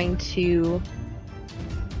I'm gonna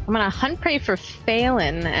hunt prey for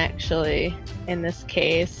Phelan, actually, in this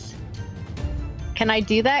case. Can I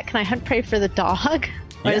do that? Can I hunt prey for the dog?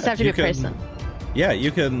 Or Yeah, does it have to be you a can- person? Yeah,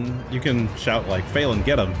 you can shout like Phelan,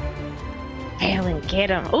 get him. Phelan, get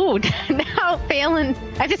him. Ooh, now Phelan.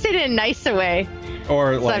 I have to say it in a nicer way.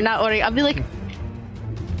 Or So like I'm not ordering. I'll be like,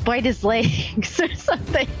 bite his legs or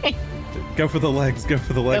something. go for the legs, Go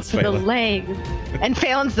for the Phelan. legs. And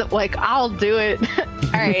Phelan's like, I'll do it.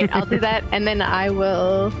 All right, I'll do that. And then I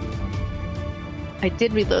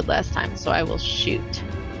did reload last time, so I will shoot.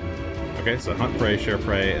 Okay, so hunt prey, share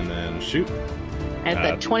prey, and then shoot. At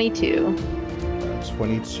the 22.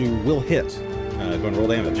 22 will hit. Go and roll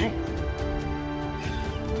damage. Nice.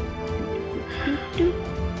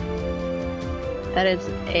 That is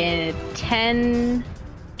a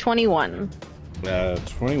 21.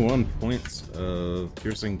 21 points of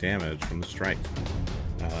piercing damage from the strike.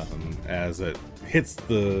 As it hits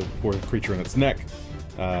the poor creature in its neck.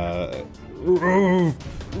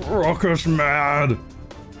 Rockus mad!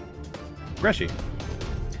 Greshy.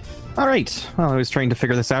 All right. Well, I was trying to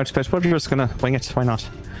figure this out, but we're just gonna wing it. Why not?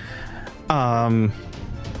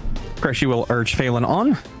 Greshy will urge Phelan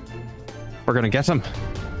on. We're gonna get him,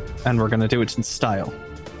 and we're gonna do it in style.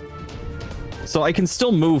 So I can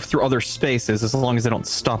still move through other spaces as long as I don't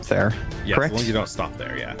stop there. Yes, correct? as long as you don't stop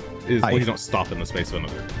there, yeah. As long as you don't stop in the space of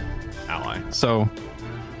another ally. So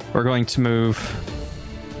we're going to move.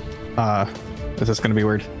 Is this going to be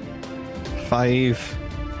weird? 5,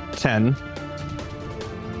 10.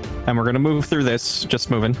 And we're going to move through this, just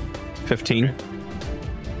moving. 15. He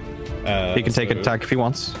can take an attack if he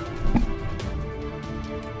wants.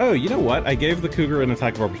 Oh, you know what? I gave the cougar an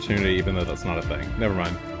attack of opportunity, even though that's not a thing. Never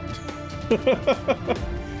mind.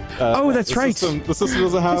 Oh, that's right. The system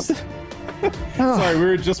doesn't have. Oh. Sorry, we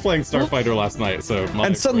were just playing Starfighter last night, so.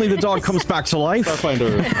 And suddenly the dog comes back to life.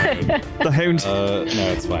 Starfighter. The hound. No,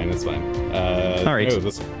 it's fine. It's fine. All right. No,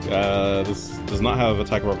 this does not have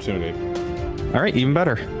attack of opportunity. All right, even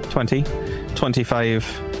better. 20, 25,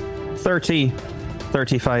 30,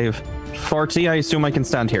 35, 40. I assume I can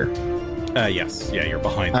stand here. Yes. Yeah, you're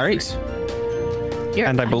behind. All right. You're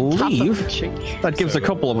And I on top of believe the tree. that gives a So-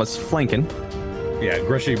 couple of us flanking. Yeah,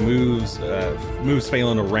 Greshy moves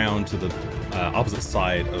Phelan around to the opposite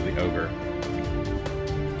side of the ogre.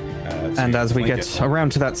 And as we flank get it.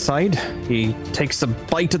 around to that side, he takes a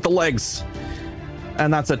bite at the legs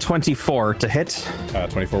And that's a 24 to hit.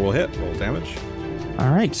 24 will hit. Roll damage.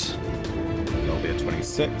 All right. That'll be a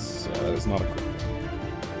 26. That is not a crit.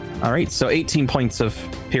 All right, so 18 points of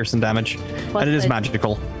piercing damage. Plus and it is the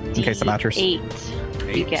magical, in case it matters. 8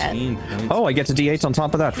 you get. 18 points. Oh, I get a d8 on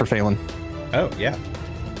top of that for Phelan. Oh, yeah.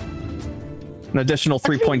 An additional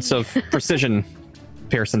 3 points of precision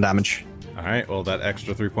piercing damage. All right. Well, that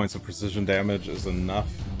extra 3 points of precision damage is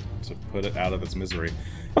enough to put it out of its misery.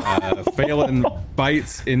 Phelan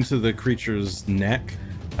bites into the creature's neck,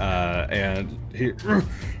 and he...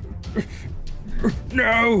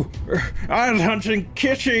 No! I was hunting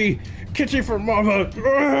Kitty! Kitty for Mama!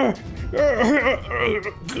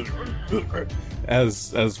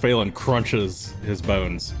 As Phelan crunches his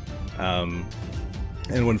bones. And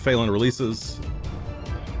when Phelan releases,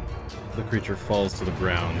 the creature falls to the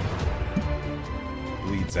ground,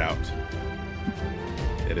 bleeds out.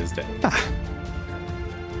 It is dead.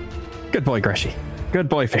 Good boy, Greshy. Good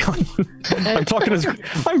boy, Phelan. I'm talking as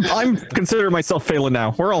I'm considering myself Phelan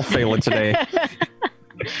now. We're all Phelan today.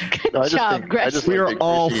 Good job, Gretchen. We are think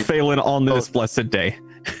all Rishi Phelan on this blessed day.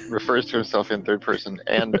 refers to himself in third person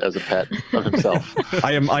and as a pet of himself.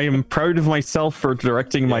 I am proud of myself for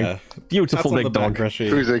directing Yeah. my beautiful big dog.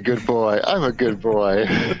 Who's a good boy? I'm a good boy.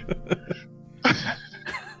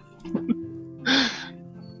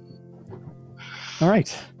 All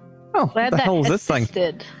right. Oh, what Glad the that hell is this thing?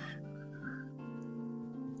 assisted.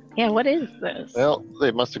 Yeah, what is this? Well,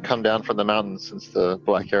 they must have come down from the mountains since the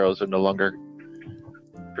Black Arrows are no longer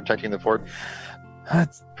protecting the fort.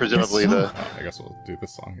 That's Presumably Yes, the I guess we'll do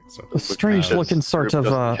this song instead. a strange looking sort group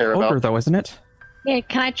of doesn't care ogre, about. though, isn't it? Yeah,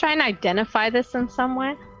 can I try and identify this in some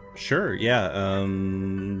way? Sure, yeah.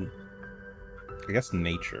 I guess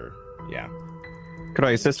nature. Yeah. Could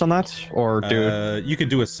I assist on that, or do? You could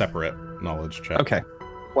do a separate knowledge check. Okay.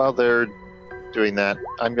 while they're doing that,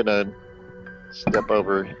 I'm gonna step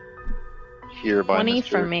over here by 20 Mr.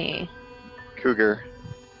 for me. Cougar.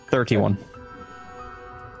 31.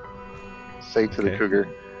 Say to the Okay. Cougar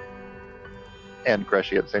and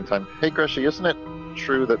Greshy at the same time. Hey Greshy, isn't it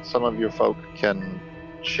true that some of your folk can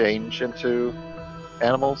change into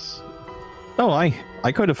animals? Oh, I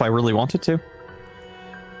could if I really wanted to.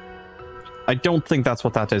 I don't think that's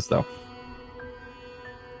what that is, though.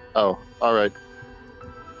 Oh, alright.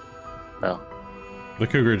 No. The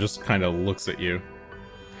cougar just kind of looks at you.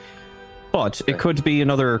 But it could be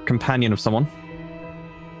another companion of someone.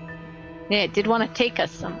 Yeah, it did want to take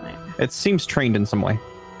us somewhere. It seems trained in some way.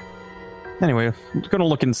 Anyway, I'm gonna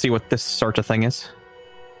look and see what this sort of thing is.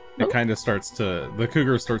 It kind of starts to... The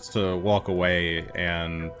cougar starts to walk away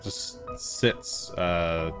and just sits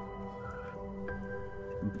by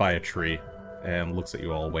a tree and looks at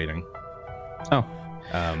you all waiting. Oh.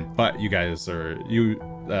 But you guys are...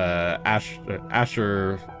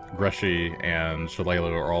 Asher, Greshy, and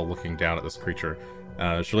Shalelu are all looking down at this creature.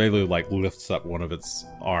 Shalelu, lifts up one of its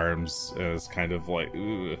arms as kind of like...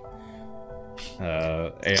 Ugh.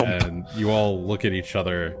 And you all look at each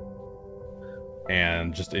other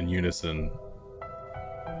and just in unison,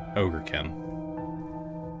 Ogrekin.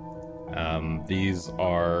 These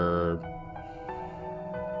are...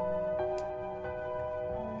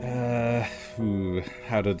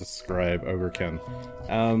 how to describe Ogrekin?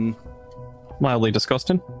 Mildly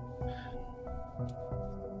disgusting.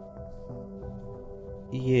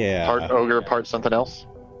 Yeah. Part ogre, part something else?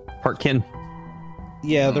 Part kin.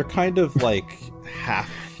 Yeah, they're kind of like half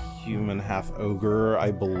human, half ogre, I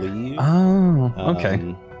believe. Oh,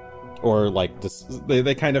 okay. Or like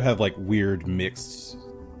they kind of have like weird mixed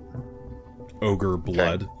ogre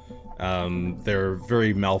blood. They're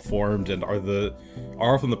very malformed and are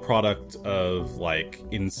often the product of like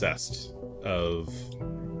incest of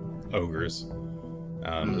ogres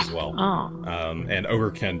as well. Oh. And ogre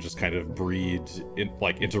can just kind of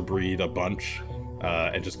interbreed a bunch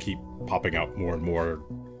and just keep popping out more and more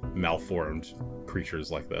malformed creatures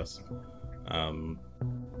like this. So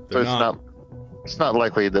it's not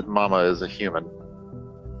likely that Mama is a human.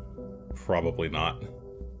 Probably not.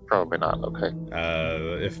 Probably not. Okay.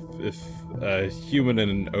 If a human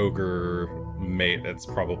and an ogre mate, it's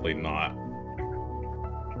probably not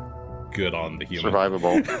good on the human.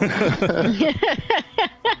 Survivable.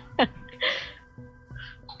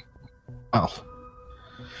 Oh.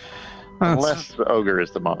 Unless the ogre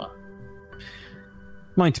is the Mama.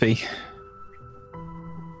 Might be.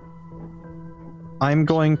 I'm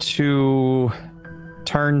going to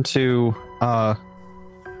turn to the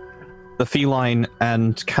feline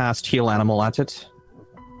and cast Heal Animal at it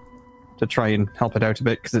to try and help it out a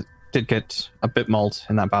bit, because it did get a bit mauled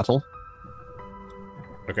in that battle.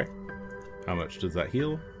 Okay. How much does that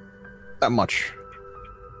heal? That much.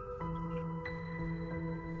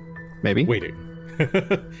 Maybe. Waiting.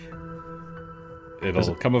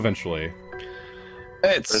 It'll come eventually.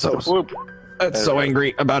 It's There's so the whoop. it's so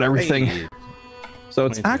angry about everything. Hey. So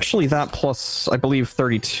it's 22. actually that plus, I believe,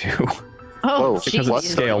 32. Oh, Whoa, because jeez. it's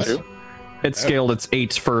scaled. 32? It's scaled. It's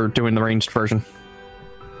 8 for doing the ranged version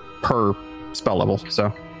per spell level.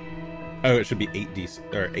 So Oh, it should be 8d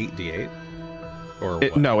or 8d8, or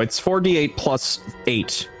what? no, it's 4d8 plus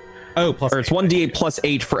 8, Oh, plus or it's 8. 1d8 plus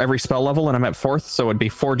 8 for every spell level, and I'm at 4th, so it'd be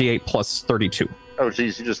 4d8 plus 32. Oh,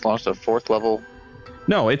 geez, you just launched a 4th level.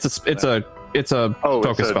 No, it's a focus It's a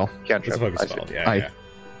spell. cantrip. It's a focus I see. spell. Yeah, I- yeah.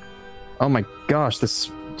 Oh my gosh,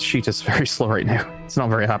 this sheet is very slow right now. It's not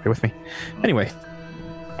very happy with me. Anyway,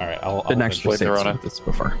 All right, I'll didn't eventually- actually say blame this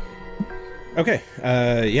before. Okay,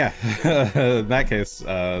 yeah. In that case,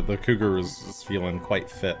 the cougar is feeling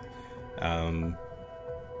quite fit.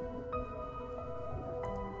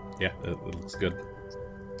 Yeah, it looks good.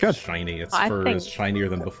 Good. It's shiny. Its I fur think- is shinier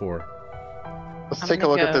than before. Let's I'm take a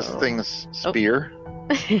gonna look at this go- thing's spear.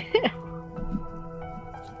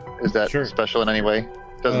 Is that Sure. special in any way?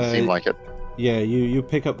 Doesn't seem like it. Yeah, you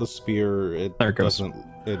pick up the spear. It There it goes. doesn't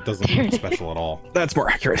look special at all. That's more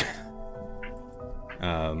accurate.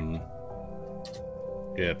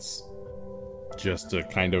 It's just a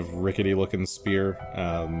kind of rickety looking spear.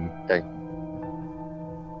 Okay.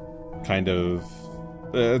 Kind of.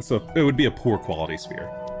 It would be a poor quality spear,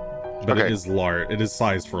 but Okay. it is large. It is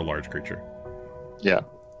sized for a large creature. Yeah.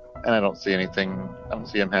 And I don't see anything. I don't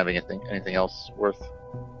see him having anything else worth.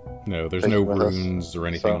 No, there's Take no it with us. runes or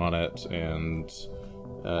anything So- on it, and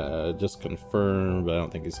just confirm, but I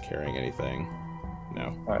don't think he's carrying anything.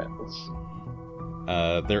 No. All right.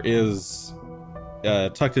 Let's. There is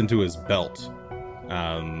tucked into his belt.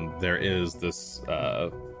 There is this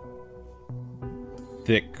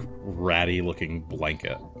thick, ratty-looking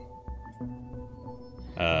blanket,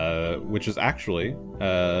 which is actually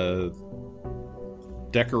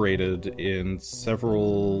decorated in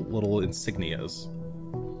several little insignias.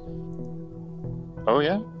 Oh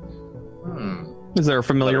yeah. Is there a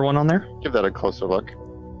familiar one on there? Give that a closer look.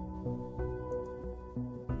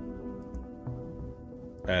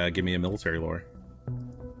 Give me a military lore.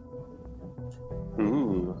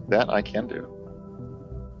 Ooh, that I can do.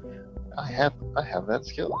 I have that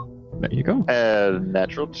skill. There you go.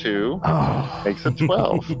 Natural 2 Oh, makes it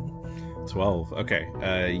 12. 12.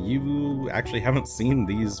 Okay. You actually haven't seen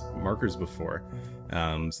these markers before.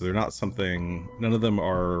 So they're not something. None of them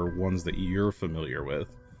are ones that you're familiar with.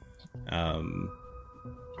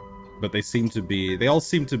 But they seem to be. They all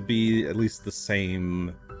seem to be at least the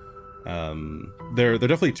same. They're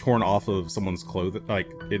definitely torn off of someone's clothing, like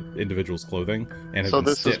individual's clothing, and have So been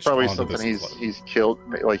this is stitched probably onto something this he's killed.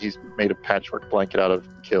 Like he's made a patchwork blanket out of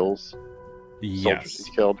kills. Soldiers Yes. he's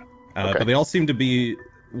killed. Okay. But they all seem to be,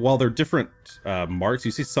 while they're different marks, you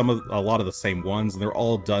see a lot of the same ones, and they're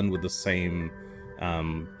all done with the same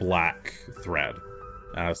black thread.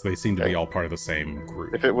 So they seem to be Okay. all part of the same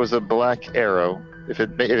group. If it was a black arrow, if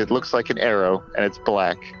it looks like an arrow and it's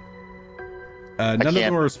black, None of them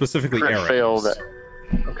can't are specifically crit arrows. fail that.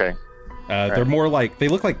 Okay, They're Alright. more like they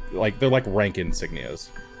look like they're like rank insignias.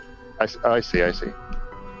 I see. All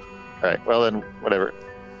right, well then, whatever.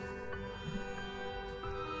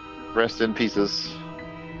 Rest in pieces.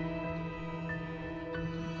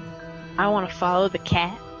 I want to follow the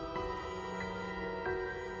cat.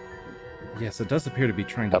 Yes, it does appear to be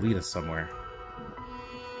trying to lead us somewhere.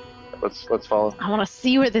 Let's follow. I want to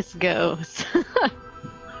see where this goes.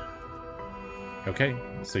 Okay,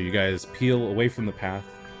 so you guys peel away from the path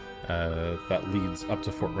that leads up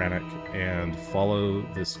to Fort Rannoch and follow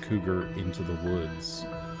this cougar into the woods.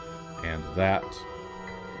 And that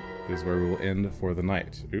is where we will end for the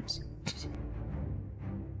night. Oops.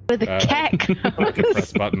 Where the cat I can goes.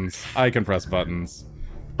 press buttons. I can press buttons.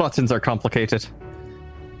 buttons are complicated.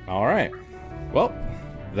 All right. Well,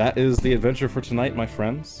 that is the adventure for tonight, my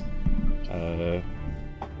friends. Hope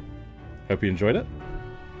you enjoyed it.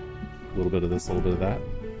 A little bit of this, a little bit of that.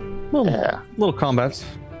 Yeah. Little combat.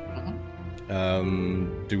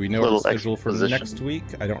 Do we know our Little schedule for exposition. next week?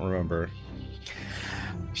 I don't remember.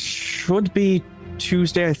 Should be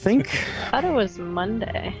Tuesday, I think. I thought it was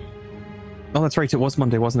Monday. Oh, that's right. It was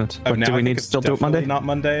Monday, wasn't it? But now do I we think need to it's still do it definitely Monday? Not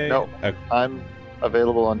Monday. No. I'm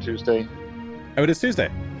available on Tuesday. Oh, it is Tuesday.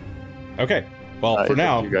 Okay. Well, for Is it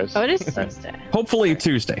now, you guys. Oh, it is Tuesday. Hopefully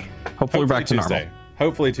Tuesday. Hopefully we're back to Tuesday. normal.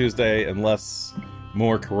 Hopefully Tuesday, unless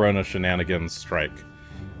more Corona shenanigans strike.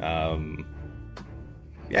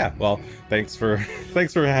 Yeah. Well, thanks for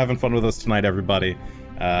having fun with us tonight, everybody.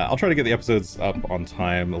 I'll try to get the episodes up on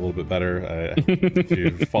time a little bit better. If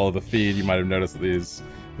you follow the feed, you might have noticed that these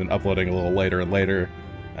have been uploading a little later and later.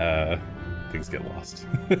 things get lost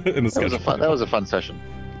in the schedule. That was a fun session.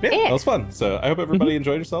 Yeah, Yeah. that was fun. So I hope everybody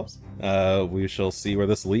enjoyed yourselves. We shall see where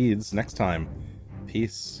this leads next time.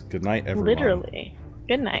 Peace. Good night, everyone. Literally.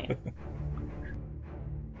 Good night.